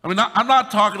 I mean, I'm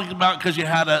not talking about because you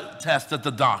had a test at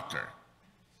the doctor.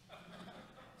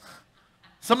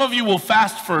 Some of you will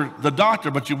fast for the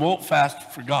doctor, but you won't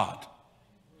fast for God.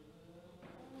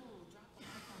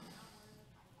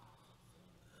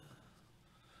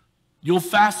 You'll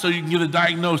fast so you can get a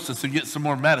diagnosis and get some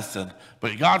more medicine,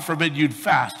 but God forbid you'd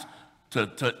fast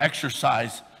to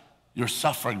exercise your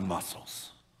suffering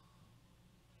muscles.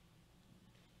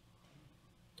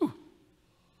 Ooh.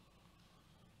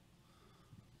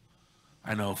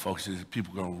 I know, folks,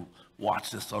 people are going to watch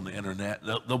this on the internet.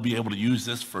 They'll be able to use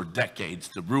this for decades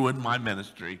to ruin my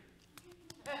ministry.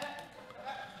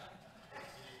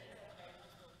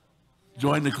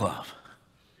 Join the club.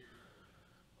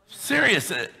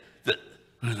 Serious.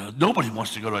 Nobody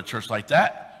wants to go to a church like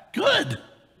that. Good.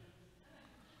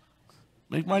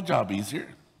 Make my job easier.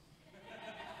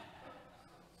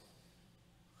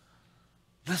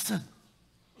 Listen.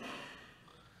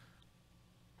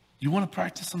 You want to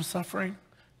practice some suffering?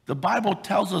 The Bible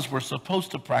tells us we're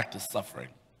supposed to practice suffering.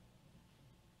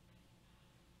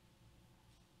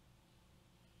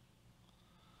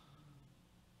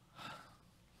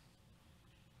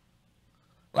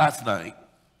 Last night,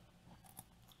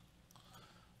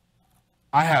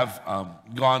 I have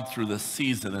gone through this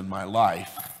season in my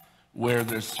life where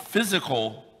there's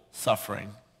physical suffering,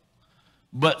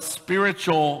 but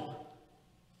spiritual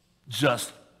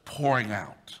just pouring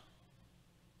out.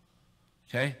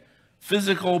 Okay?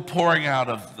 Physical pouring out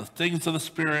of the things of the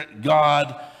Spirit,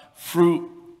 God,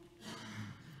 fruit,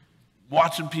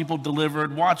 watching people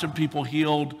delivered, watching people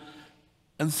healed.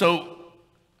 And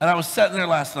I was sitting there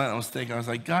last night and I was thinking, I was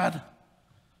like, God,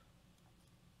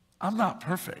 I'm not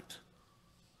perfect.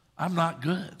 I'm not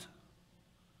good.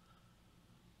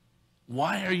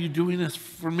 Why are you doing this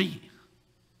for me?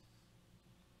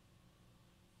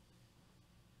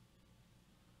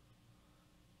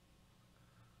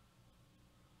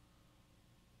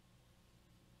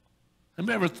 Have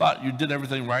you ever thought you did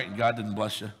everything right and God didn't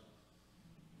bless you?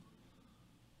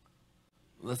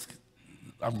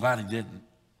 I'm glad he didn't.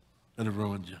 It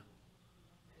ruined you.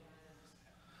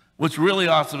 What's really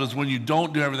awesome is when you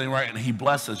don't do everything right and he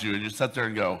blesses you and you sit there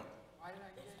and go,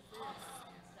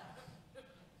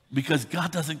 because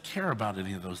God doesn't care about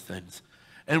any of those things.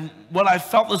 And what I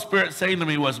felt the Spirit saying to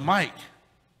me was, Mike,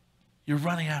 you're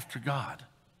running after God.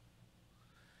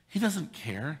 He doesn't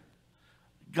care.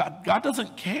 God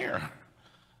doesn't care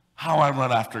how I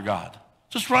run after God.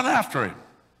 Just run after him.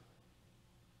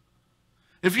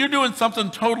 If you're doing something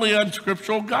totally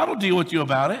unscriptural, God will deal with you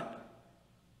about it.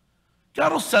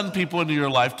 God will send people into your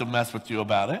life to mess with you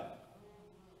about it.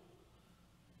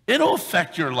 It'll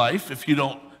affect your life if you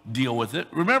don't deal with it.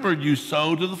 Remember, you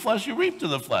sow to the flesh, you reap to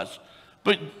the flesh.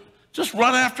 But just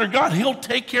run after God. He'll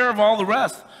take care of all the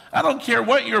rest. I don't care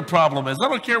what your problem is. I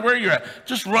don't care where you're at.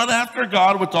 Just run after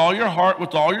God with all your heart,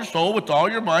 with all your soul, with all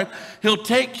your mind. He'll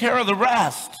take care of the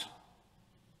rest.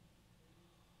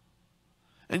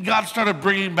 And God started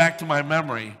bringing back to my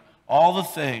memory all the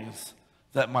things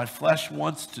that my flesh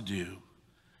wants to do,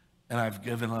 and I've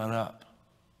given it up.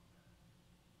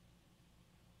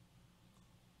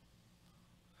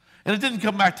 And it didn't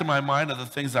come back to my mind of the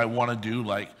things I want to do,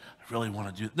 like I really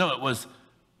want to do. No, it was,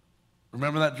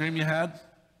 remember that dream you had?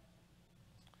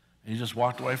 And you just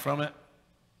walked away from it?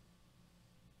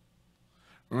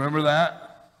 Remember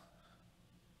that?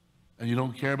 And you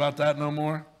don't care about that no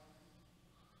more?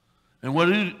 And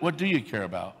what do you care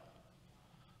about?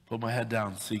 Put my head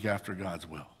down and seek after God's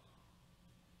will.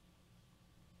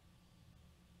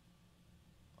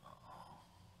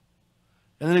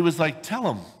 And then he was like, tell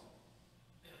them.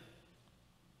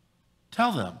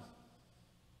 Tell them.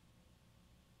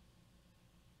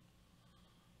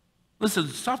 Listen,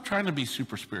 stop trying to be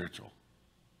super spiritual.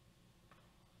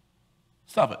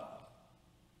 Stop it.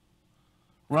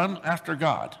 Run after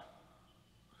God.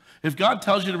 If God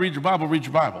tells you to read your Bible, read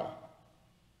your Bible.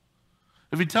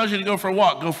 If he tells you to go for a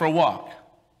walk, go for a walk.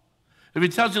 If he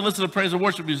tells you to listen to praise and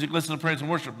worship music, listen to praise and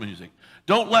worship music.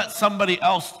 Don't let somebody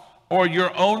else or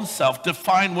your own self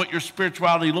define what your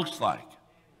spirituality looks like.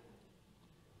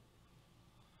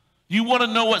 You want to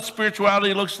know what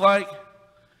spirituality looks like?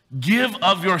 Give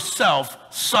of yourself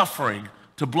suffering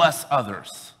to bless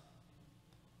others.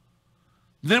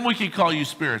 Then we can call you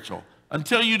spiritual.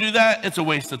 Until you do that, it's a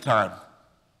waste of time.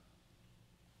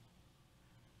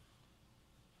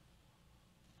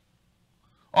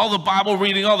 All the Bible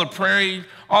reading, all the praying,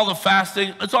 all the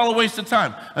fasting, it's all a waste of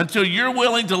time. Until you're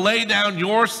willing to lay down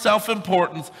your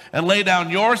self-importance and lay down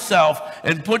yourself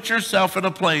and put yourself in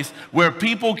a place where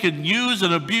people can use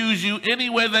and abuse you any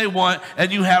way they want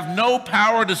and you have no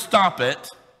power to stop it.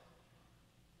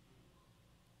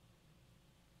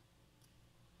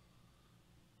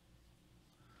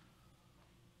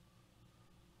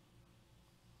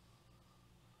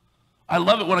 I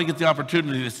love it when I get the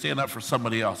opportunity to stand up for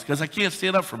somebody else because I can't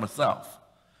stand up for myself.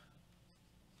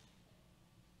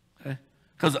 Okay?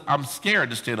 Because I'm scared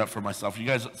to stand up for myself. You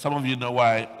guys, some of you know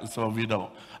why, and some of you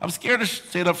don't. I'm scared to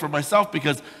stand up for myself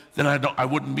because then I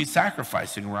wouldn't be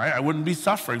sacrificing, right? I wouldn't be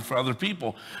suffering for other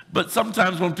people. But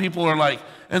sometimes when people are like,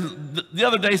 and the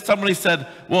other day somebody said,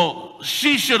 well,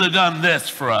 she should have done this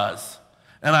for us.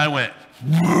 And I went,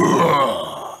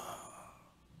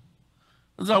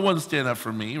 because I wouldn't stand up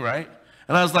for me, right?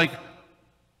 And I was like,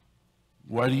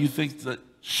 why do you think that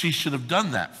she should have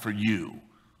done that for you?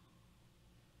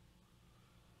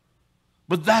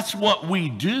 But that's what we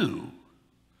do,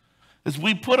 is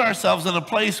we put ourselves in a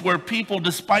place where people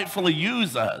despitefully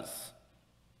use us.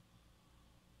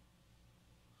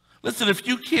 Listen, if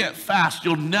you can't fast,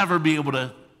 you'll never be able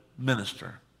to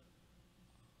minister.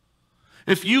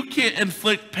 If you can't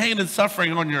inflict pain and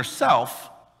suffering on yourself,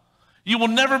 you will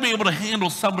never be able to handle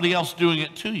somebody else doing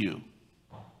it to you.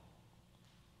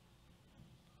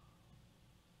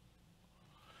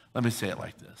 Let me say it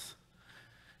like this.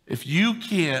 If you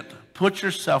can't put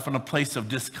yourself in a place of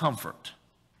discomfort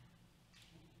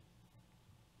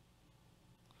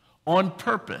on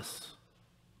purpose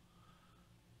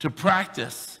to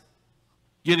practice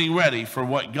getting ready for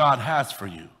what God has for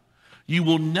you, you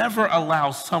will never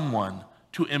allow someone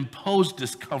to impose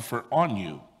discomfort on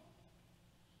you.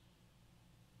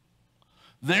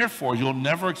 Therefore, you'll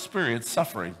never experience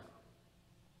suffering.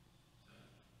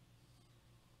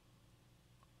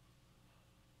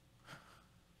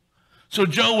 So,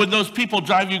 Joe, when those people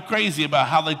drive you crazy about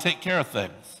how they take care of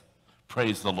things,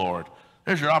 praise the Lord.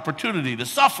 There's your opportunity to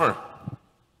suffer.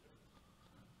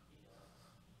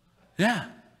 Yeah.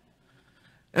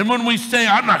 And when we say,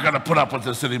 I'm not going to put up with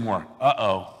this anymore,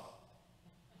 uh-oh.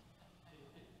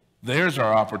 There's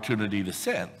our opportunity to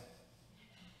sin.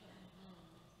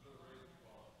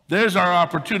 There's our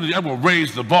opportunity. I'm going to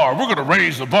raise the bar. We're going to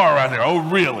raise the bar right here. Oh,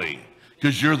 really?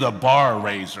 Because you're the bar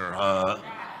raiser, huh?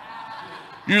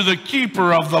 You're the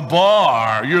keeper of the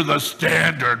bar. You're the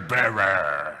standard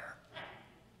bearer.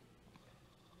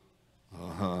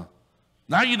 Uh-huh.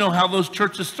 Now you know how those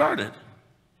churches started.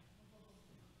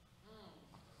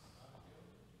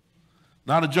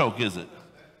 Not a joke, is it?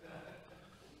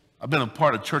 I've been a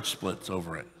part of church splits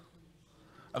over it.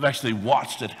 I've actually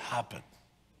watched it happen.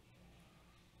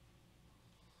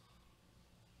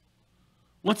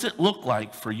 What's it look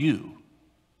like for you?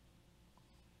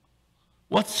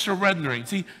 What's surrendering?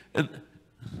 See, if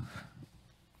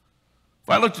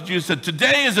I looked at you and said,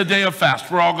 today is a day of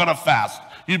fast, we're all going to fast,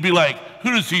 you'd be like,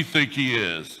 who does he think he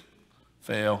is?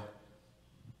 Fail.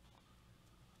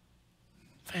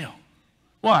 Fail.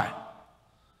 Why?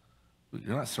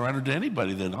 You're not surrendered to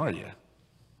anybody then, are you?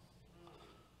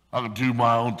 I can do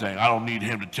my own thing. I don't need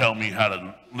him to tell me how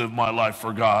to live my life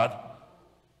for God.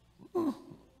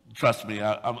 Trust me,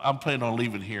 I'm planning on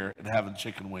leaving here and having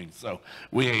chicken wings, so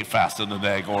we ain't fasting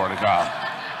today, glory to God.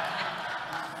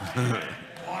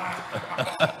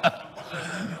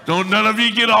 Don't none of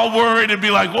you get all worried and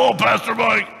be like, whoa, Pastor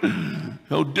Mike,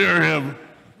 how dare him.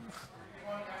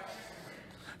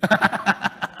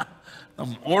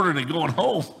 I'm ordering and going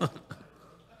home.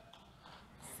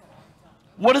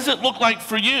 What does it look like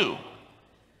for you?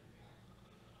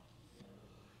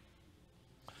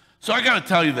 So I got to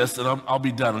tell you this, and I'll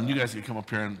be done, and you guys can come up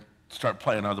here and start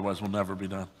playing, otherwise we'll never be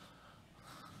done.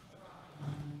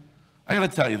 I got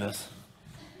to tell you this.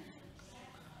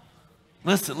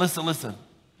 Listen.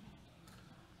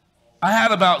 I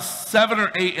had about 7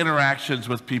 or 8 interactions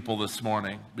with people this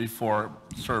morning before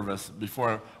service,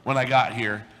 when I got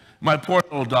here. My poor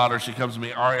little daughter, she comes to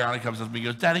me, Ariana comes to me and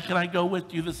goes, Daddy, can I go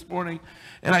with you this morning?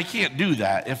 And I can't do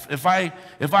that. If I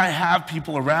have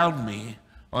people around me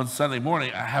on Sunday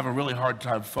morning, I have a really hard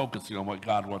time focusing on what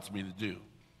God wants me to do,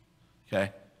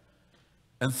 okay?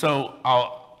 And so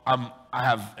I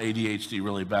have ADHD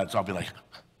really bad, so I'll be like,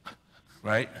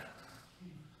 right?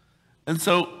 And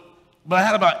so, but I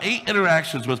had about 8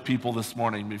 interactions with people this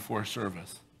morning before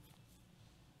service.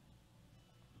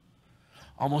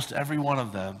 Almost every one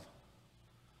of them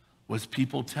was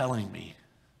people telling me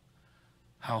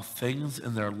how things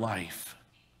in their life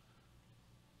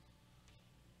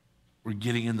were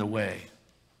getting in the way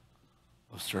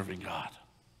of serving God.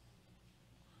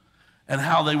 And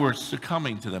how they were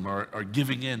succumbing to them or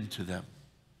giving in to them.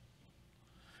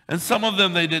 And some of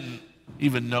them, they didn't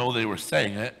even know they were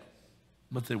saying it,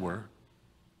 but they were.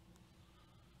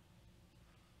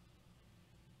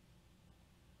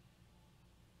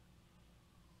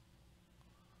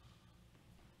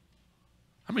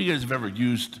 How many of you guys have ever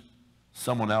used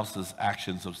someone else's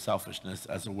actions of selfishness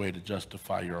as a way to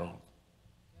justify your own?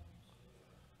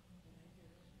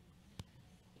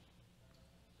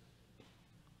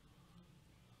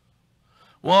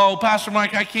 Well, Pastor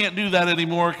Mike, I can't do that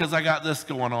anymore because I got this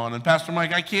going on. And Pastor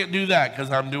Mike, I can't do that because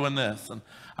I'm doing this. And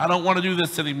I don't want to do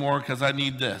this anymore because I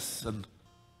need this. And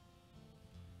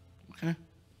okay.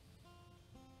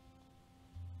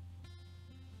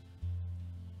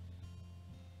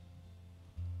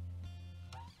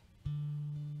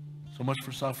 So much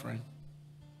for suffering.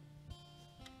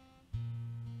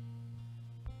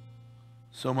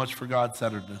 So much for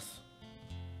God-centeredness.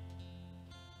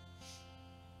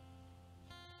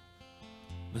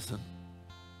 Listen,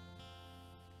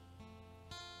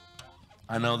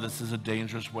 I know this is a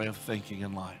dangerous way of thinking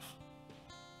in life.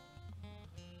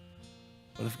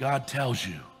 But if God tells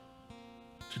you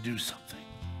to do something,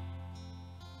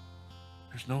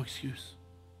 there's no excuse.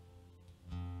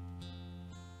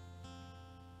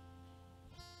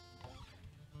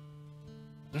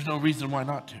 There's no reason why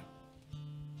not to.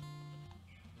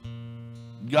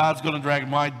 God's going to drag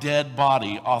my dead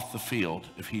body off the field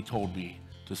if he told me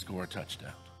to score a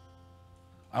touchdown.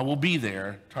 I will be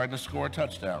there trying to score a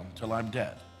touchdown till I'm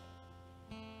dead.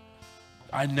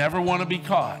 I never want to be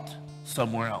caught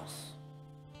somewhere else.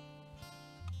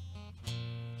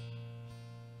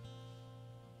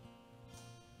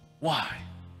 Why?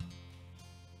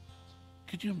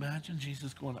 Could you imagine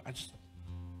Jesus going,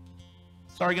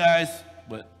 sorry guys,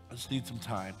 but I just need some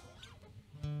time.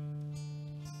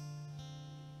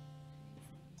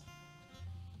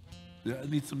 Yeah, I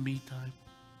need some me time.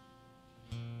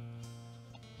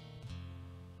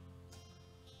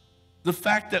 The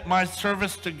fact that my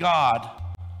service to God,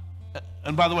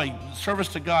 and by the way, service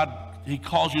to God, he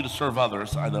calls you to serve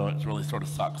others. I know it really sort of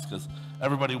sucks because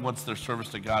everybody wants their service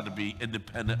to God to be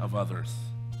independent of others.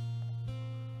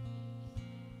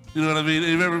 You know what I mean?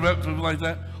 Have you ever met people like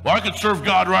that? Well, I could serve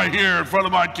God right here in front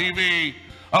of my TV.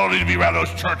 I don't need to be around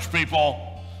those church people.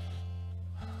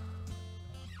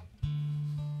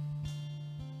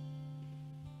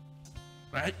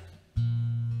 Right?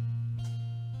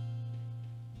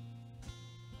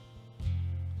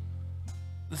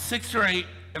 The 6 or 8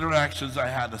 interactions I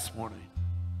had this morning,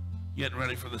 getting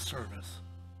ready for the service,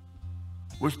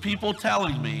 was people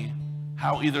telling me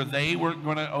how either they weren't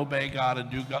going to obey God and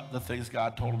do the things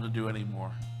God told them to do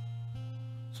anymore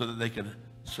so that they could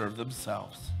serve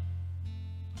themselves,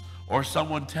 or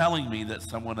someone telling me that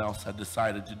someone else had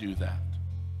decided to do that.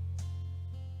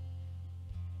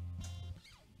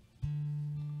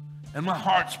 And my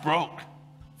heart's broke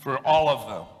for all of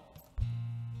them.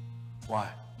 Why?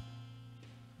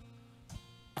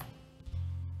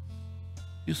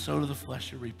 You sow to the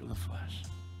flesh, you reap in the flesh.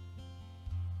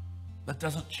 That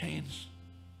doesn't change,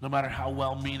 no matter how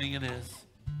well-meaning it is.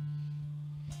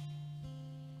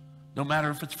 No matter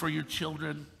if it's for your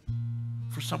children,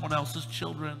 for someone else's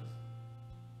children.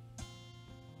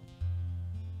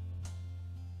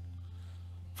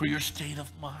 For your state of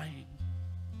mind.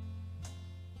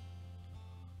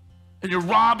 And you're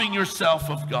robbing yourself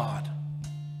of God.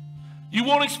 You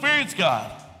won't experience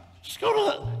God. Just go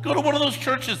to one of those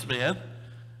churches, man.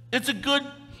 It's a good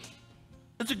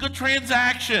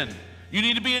transaction. You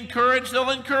need to be encouraged,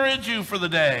 they'll encourage you for the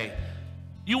day.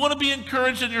 You want to be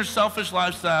encouraged in your selfish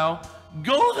lifestyle,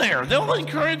 go there. They'll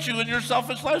encourage you in your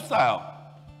selfish lifestyle.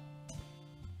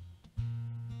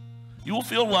 You will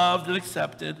feel loved and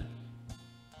accepted.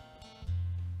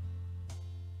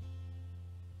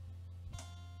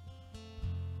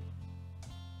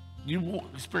 You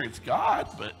won't experience God,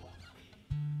 but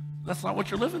that's not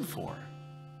what you're living for.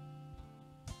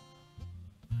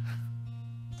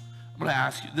 I'm going to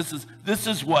ask you, this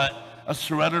is what a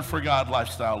surrendered for God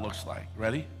lifestyle looks like.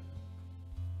 Ready?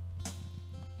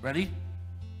 Ready?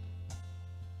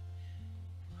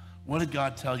 What did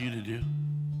God tell you to do?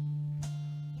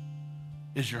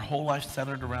 Is your whole life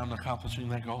centered around accomplishing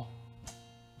that goal?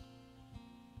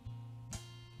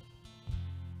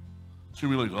 So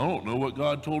you'll be like, I don't know what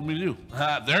God told me to do.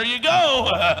 There you go.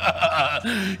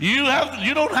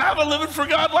 You don't have a living for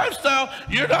God lifestyle.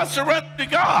 You're not surrendered to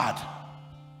God.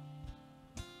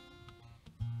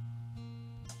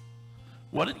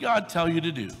 What did God tell you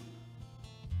to do?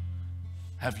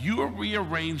 Have you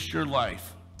rearranged your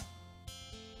life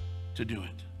to do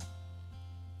it?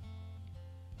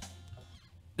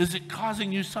 Is it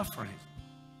causing you suffering?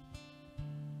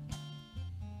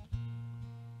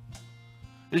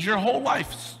 Is your whole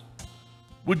life,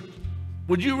 would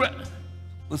you,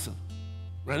 listen,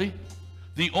 ready?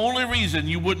 The only reason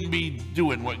you wouldn't be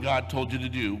doing what God told you to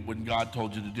do when God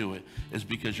told you to do it is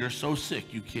because you're so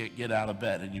sick you can't get out of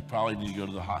bed and you probably need to go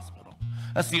to the hospital.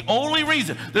 That's the only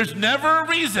reason. There's never a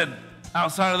reason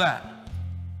outside of that.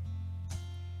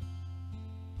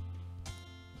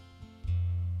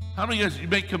 How many of you guys, you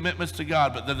make commitments to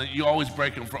God, but then you always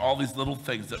break them for all these little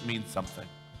things that mean something?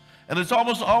 And it's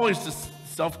almost always to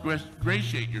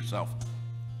self-gratiate yourself.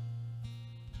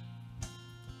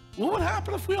 What would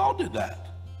happen if we all did that?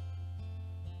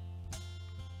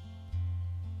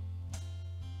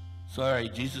 Sorry,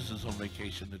 Jesus is on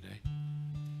vacation today.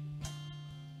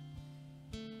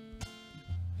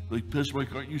 Like,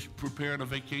 Piswick, aren't you preparing a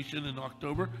vacation in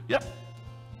October? Yep,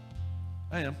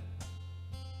 I am.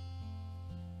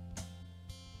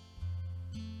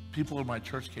 People in my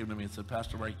church came to me and said,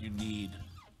 Pastor Mike, you need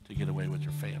to get away with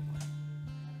your family.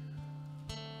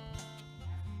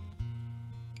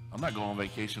 I'm not going on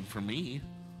vacation for me.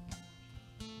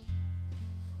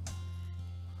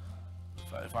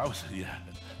 If I was, yeah.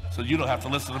 So you don't have to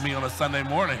listen to me on a Sunday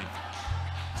morning.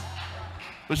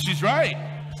 But she's right.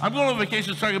 I'm going on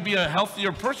vacation so I can be a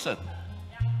healthier person.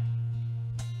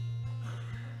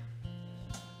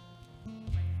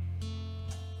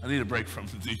 I need a break from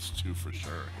these two for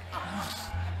sure.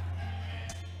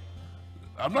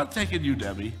 I'm not taking you,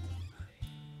 Debbie.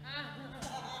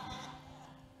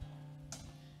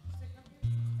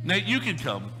 Nate, you can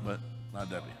come, but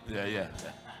not Debbie. Yeah.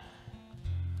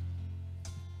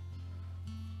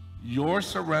 Your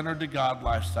surrender to God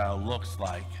lifestyle looks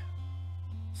like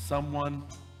someone,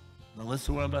 now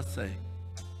listen to what I'm about to say,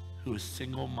 who is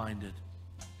single-minded.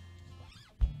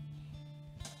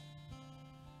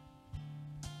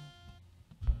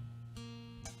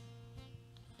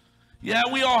 Yeah,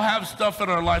 we all have stuff in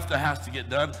our life that has to get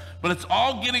done, but it's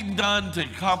all getting done to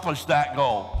accomplish that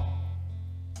goal.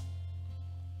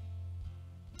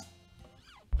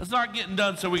 It's not getting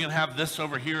done so we can have this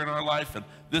over here in our life and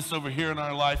this over here in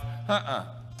our life.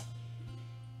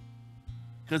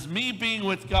 Because me being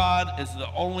with God is the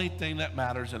only thing that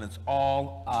matters, and it's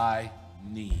all I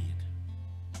need.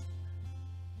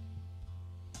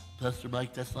 Pastor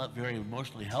Mike, that's not very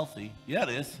emotionally healthy. Yeah, it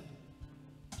is.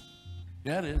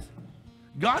 Yeah, it is.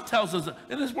 God tells us,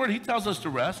 in His Word, He tells us to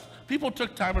rest. People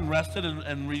took time and rested,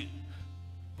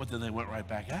 but then they went right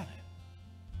back at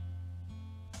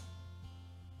it.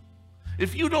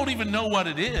 If you don't even know what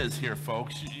it is here,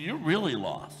 folks, you're really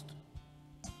lost.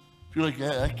 If you're like,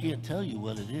 I can't tell you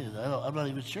what it is. I'm not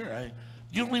even sure.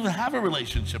 You don't even have a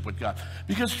relationship with God.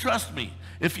 Because trust me,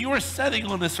 if you were sitting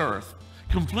on this earth,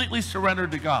 completely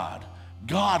surrendered to God,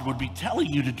 God would be telling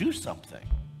you to do something.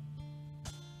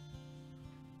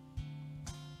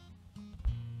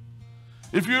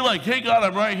 If you're like, hey, God,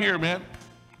 I'm right here, man.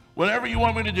 Whatever you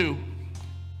want me to do,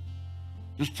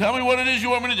 just tell me what it is you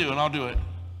want me to do, and I'll do it.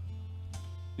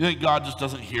 You think God just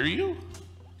doesn't hear you?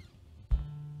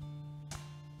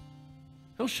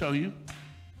 He'll show you.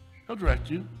 He'll direct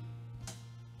you.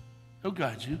 He'll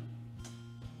guide you.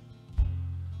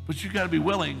 But you've got to be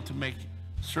willing to make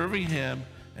serving Him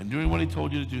and doing what He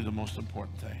told you to do the most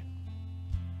important thing.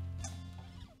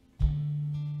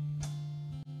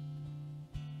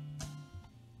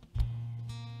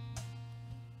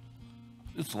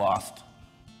 It's lost.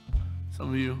 Some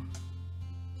of you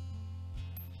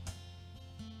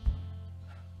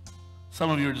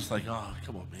are just like, oh,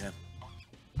 come on, man.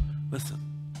 Listen.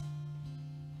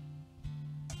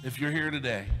 If you're here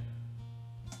today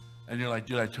and you're like,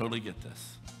 dude, I totally get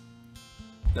this.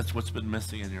 That's what's been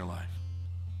missing in your life.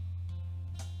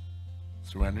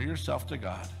 Surrender yourself to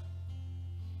God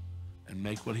and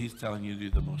make what He's telling you to do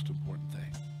the most important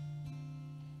thing.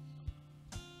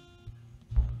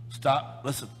 Stop,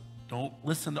 listen, don't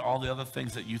listen to all the other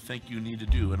things that you think you need to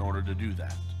do in order to do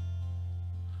that.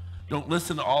 Don't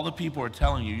listen to all the people who are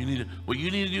telling you, you need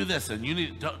to do this, and you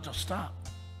need to, don't stop.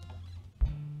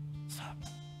 Stop.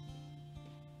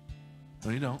 No,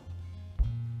 you don't.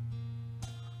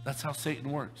 That's how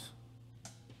Satan works.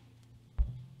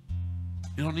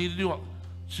 You don't need to do it.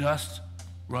 Just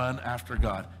run after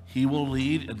God. He will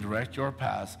lead and direct your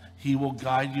paths. He will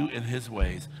guide you in His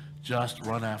ways. Just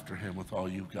run after Him with all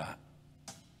you've got.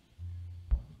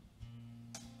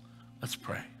 Let's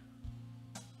pray.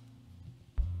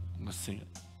 Let's sing it.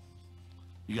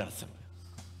 You got to sing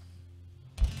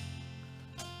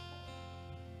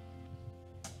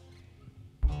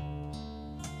it.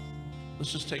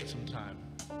 Let's just take some time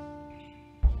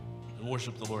and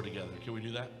worship the Lord together. Can we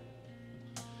do that?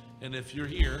 And if you're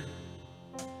here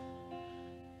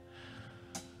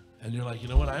and you're like, you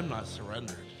know what, I'm not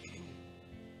surrendered,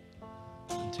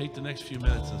 then take the next few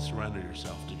minutes and surrender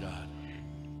yourself to God.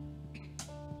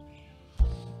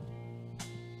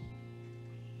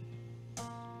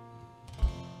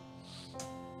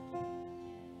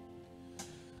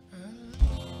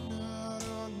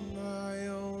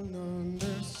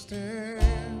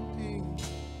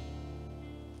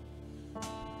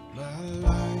 My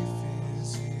life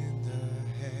is in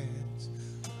the hands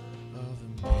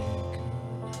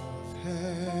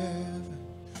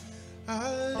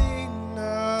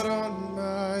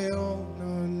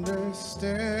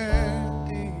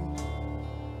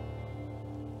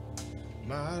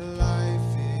My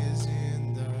life is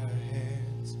in the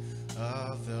hands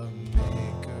of the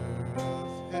maker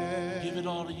of heaven. Give it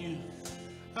all to you.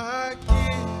 I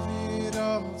give it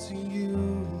all to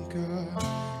you, God,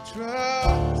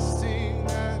 trusting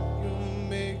that you'll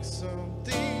make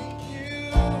something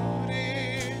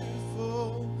beautiful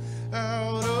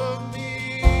out of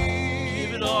me.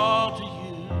 Give it all to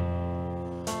you.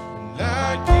 And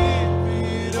I give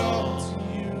it all to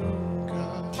you,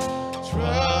 God,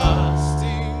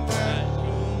 trusting that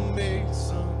you'll make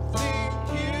something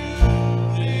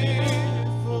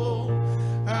beautiful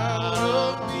out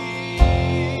of me.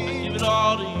 Give it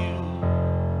all to you.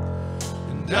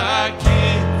 And I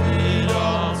give it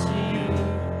all to you,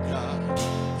 God,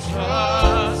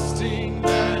 trusting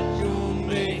that you'll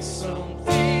make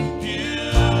something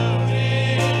beautiful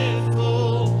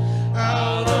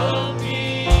out of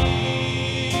me.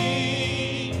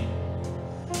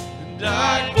 And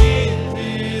I give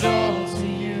it all to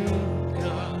you,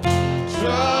 God,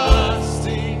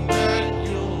 trusting that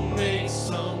you'll make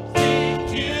something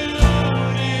beautiful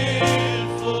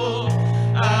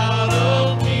out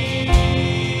of me.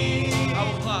 I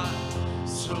will climb.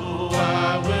 So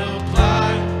I will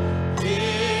climb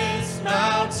this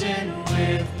mountain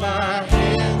with my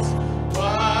hands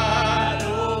wide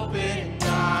open.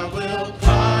 I will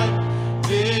climb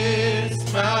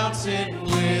this mountain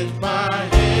with my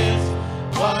hands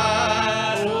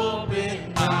wide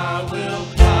open. I will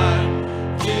climb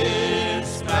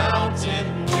this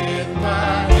mountain with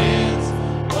my hands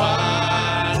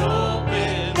wide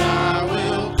open. I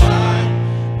will climb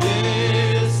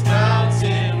this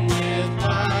mountain with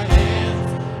my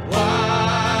hands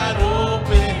wide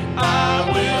open. I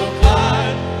will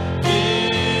climb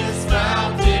this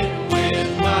mountain with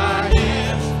my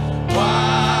hands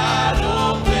wide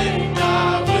open. I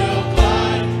will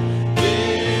climb this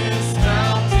mountain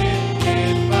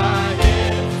with my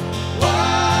hands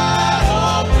wide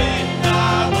open. I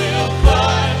will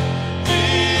climb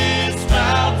this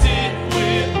mountain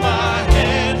with my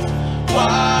hands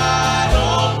wide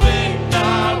open. I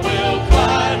will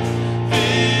climb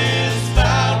this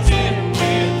mountain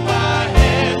with my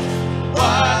hands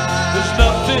wide. There's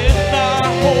nothing I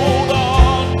hold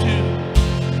on to.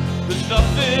 There's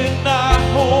nothing I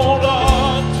hold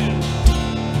on to.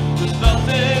 There's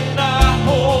nothing I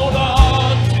hold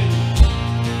on to.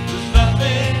 There's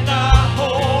nothing I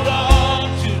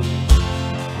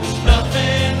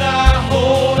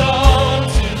hold on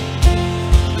to.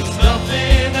 There's nothing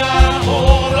I hold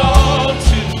on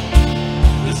to.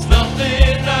 There's nothing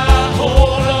I hold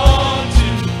on to.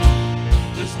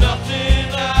 There's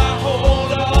nothing I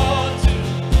hold on to.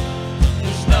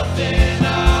 There's nothing I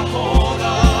hold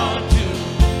on to.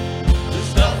 There's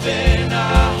nothing I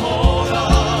hold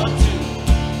on to.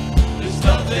 There's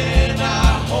nothing I hold on to. There's nothing I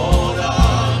hold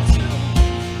on to.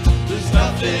 There's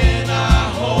nothing I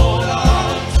hold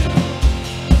on to.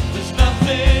 There's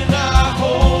nothing I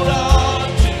hold on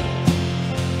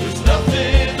to. There's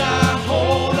nothing I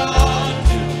hold on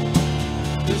to.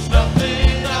 There's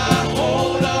nothing I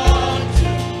hold on to.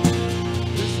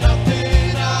 There's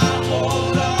nothing I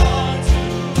hold on to.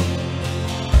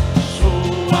 So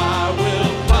I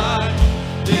will climb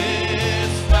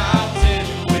this mountain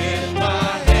with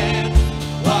my hands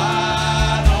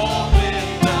wide open.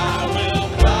 I will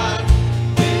climb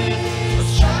this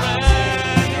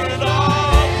surrender it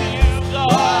all to you,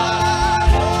 God.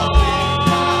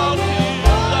 All to you,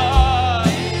 God.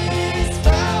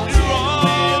 You're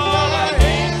all I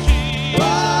need, Jesus.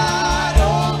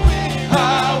 I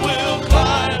will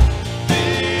climb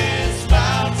this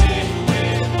mountain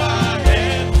with my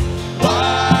hands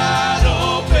wide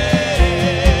open.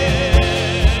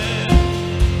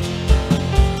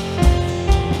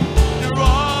 You're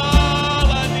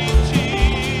all I need,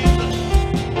 Jesus.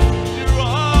 You're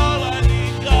all I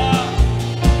need, God.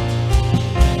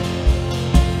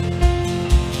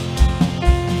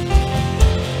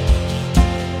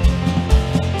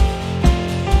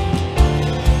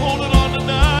 Holding on to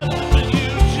nothing but you,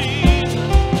 Jesus.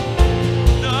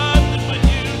 Nothing but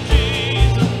you,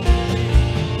 Jesus.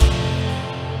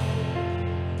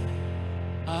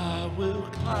 I will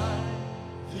climb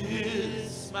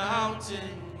this mountain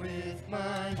with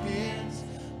my hands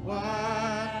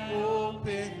wide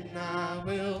open. I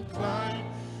will climb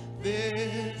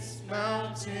this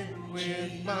mountain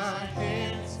with my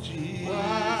hands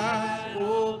wide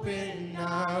open.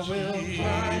 I will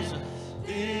climb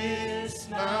this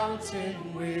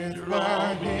mountain with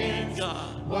my hands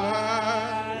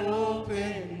wide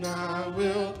open. I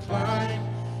will climb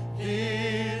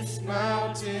this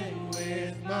mountain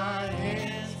with my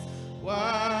hands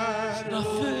wide open.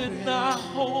 Nothing I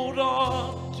hold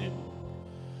on to.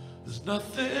 There's There's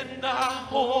nothing I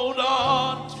hold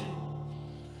on to.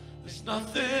 There's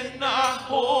nothing I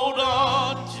hold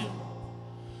on to.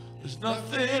 There's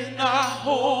nothing I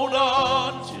hold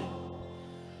on to.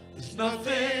 There's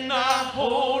nothing I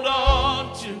hold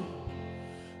on to.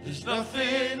 There's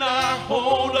nothing I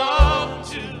hold on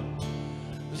to.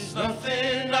 There's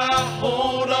nothing I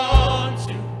hold on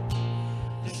to.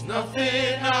 There's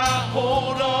nothing I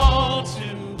hold on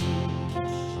to.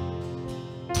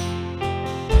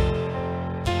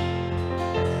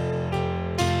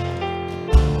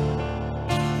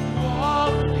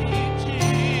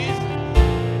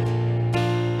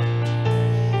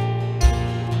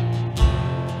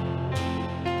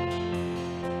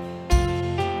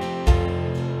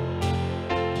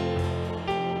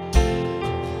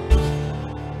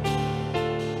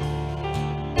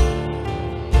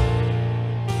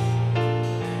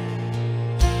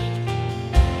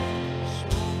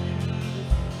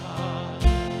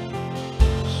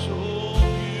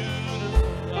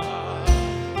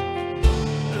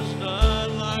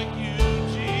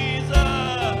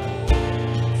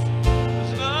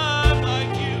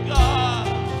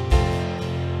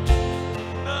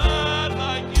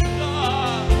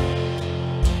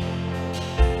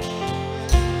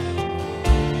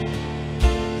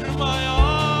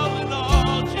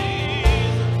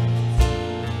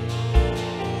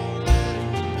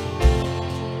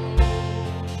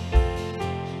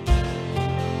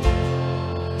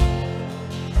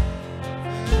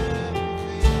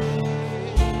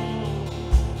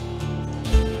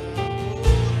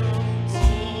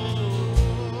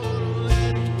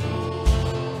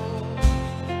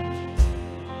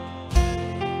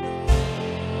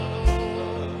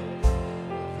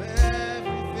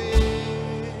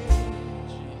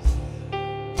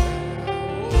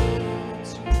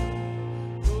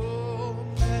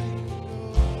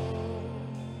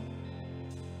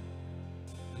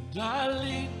 I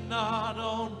lean not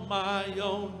on my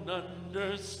own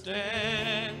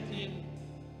understanding.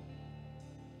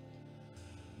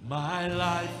 My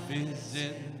life is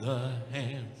in the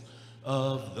hands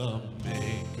of the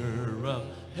maker of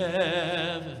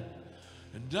heaven.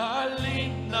 And I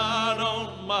lean not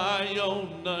on my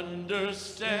own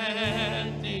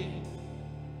understanding.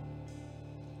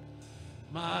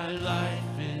 My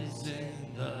life is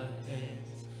in the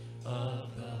hands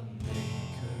of the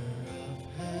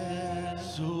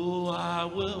so I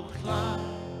will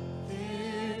climb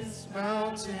This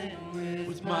mountain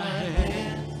with my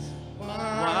hands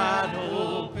wide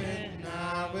open.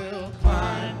 I will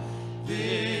climb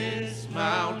this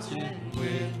mountain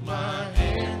with my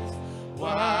hands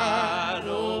wide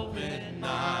open.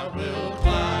 I will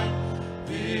climb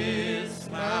this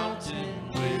mountain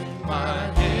with my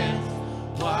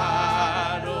hands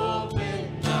wide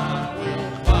open. I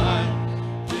will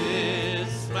climb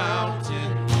this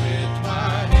mountain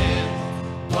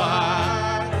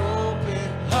wide open.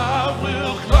 I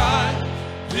will climb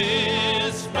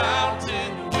this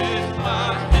mountain with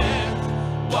my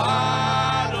hands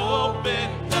wide open.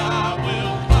 I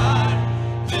will climb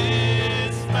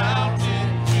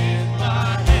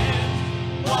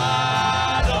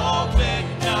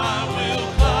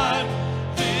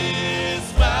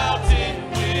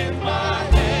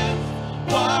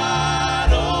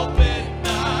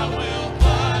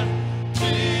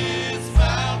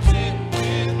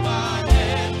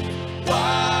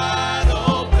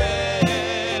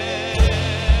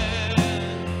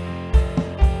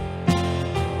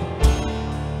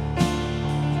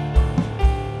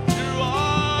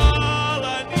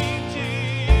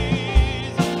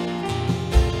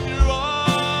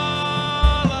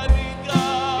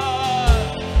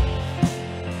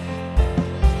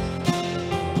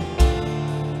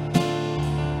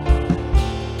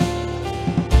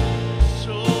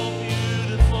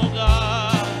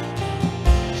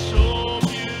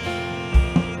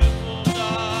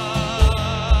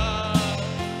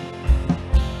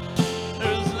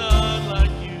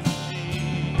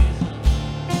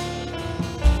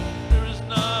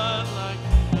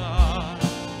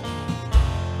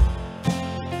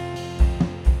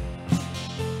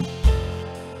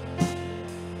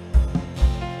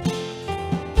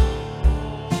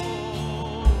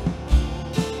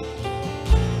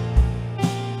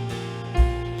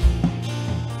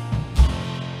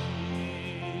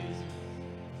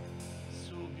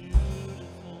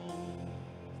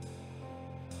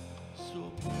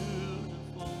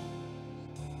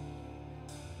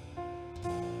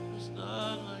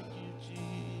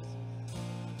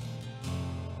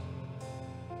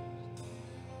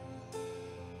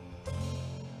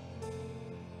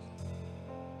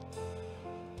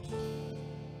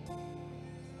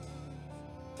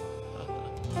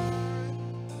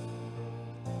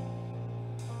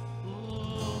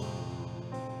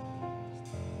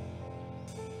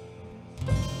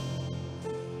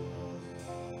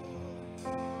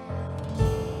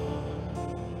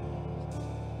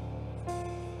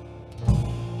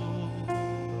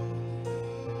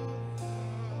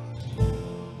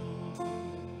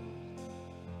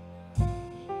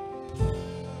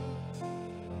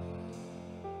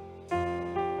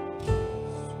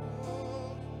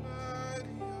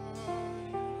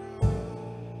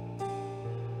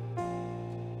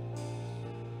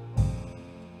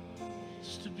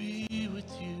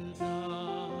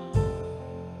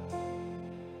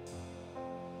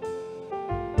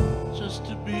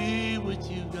be with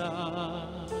you,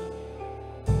 God.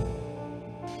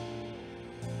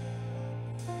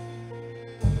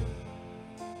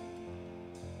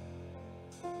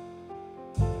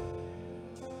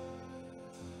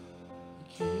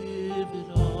 Give it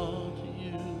all to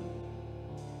you.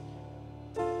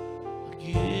 I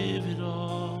give it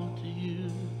all to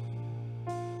you.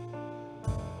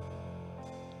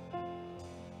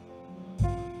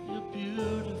 You're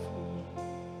beautiful.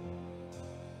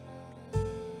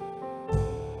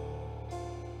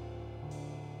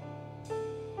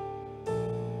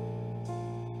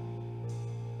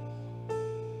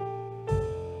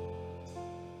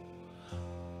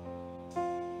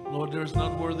 Lord, there is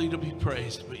none worthy to be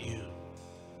praised but you.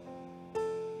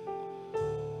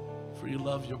 For you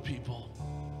love your people.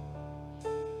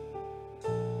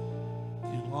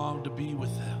 You long to be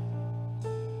with them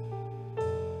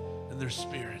and their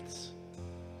spirits.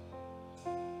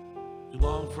 You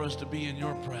long for us to be in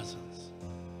your presence.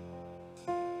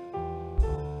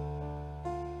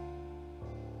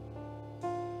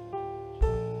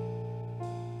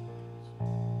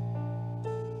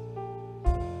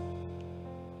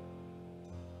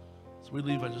 As we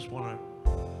leave, I just want to,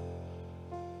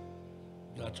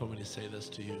 God told me to say this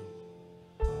to you.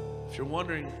 If you're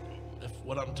wondering if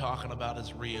what I'm talking about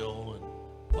is real and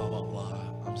blah, blah, blah,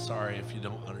 I'm sorry if you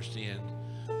don't understand.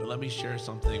 But let me share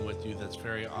something with you that's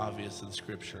very obvious in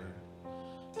Scripture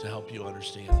to help you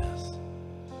understand this.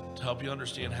 To help you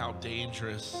understand how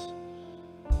dangerous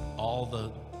all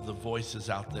the voices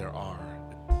out there are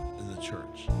in the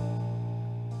church.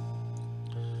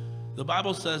 The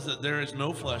Bible says that there is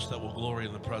no flesh that will glory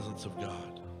in the presence of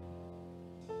God.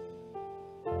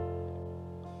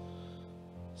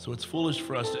 So it's foolish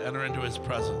for us to enter into his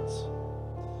presence,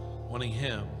 wanting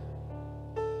him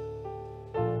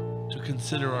to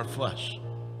consider our flesh,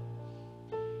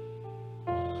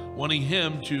 wanting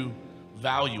him to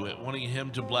value it, wanting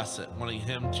him to bless it, wanting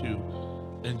him to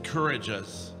encourage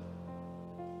us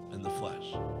in the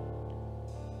flesh.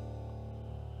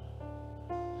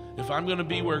 If I'm going to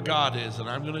be where God is, and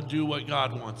I'm going to do what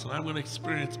God wants, and I'm going to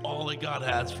experience all that God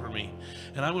has for me,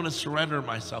 and I'm going to surrender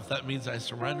myself, that means I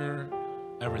surrender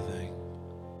everything.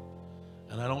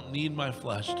 And I don't need my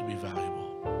flesh to be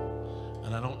valuable.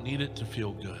 And I don't need it to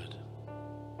feel good.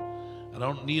 I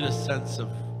don't need a sense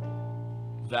of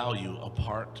value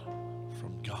apart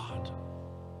from God.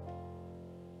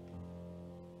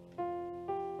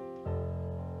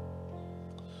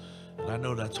 And I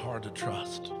know that's hard to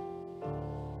trust.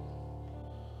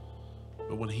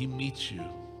 But when he meets you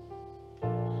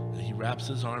and he wraps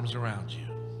his arms around you,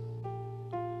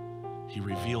 he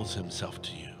reveals himself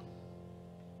to you.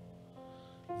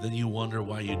 Then you wonder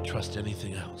why you'd trust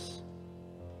anything else.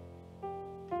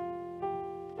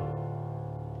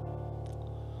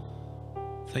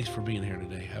 Thanks for being here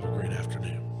today. Have a great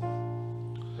afternoon.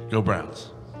 Go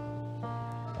Browns.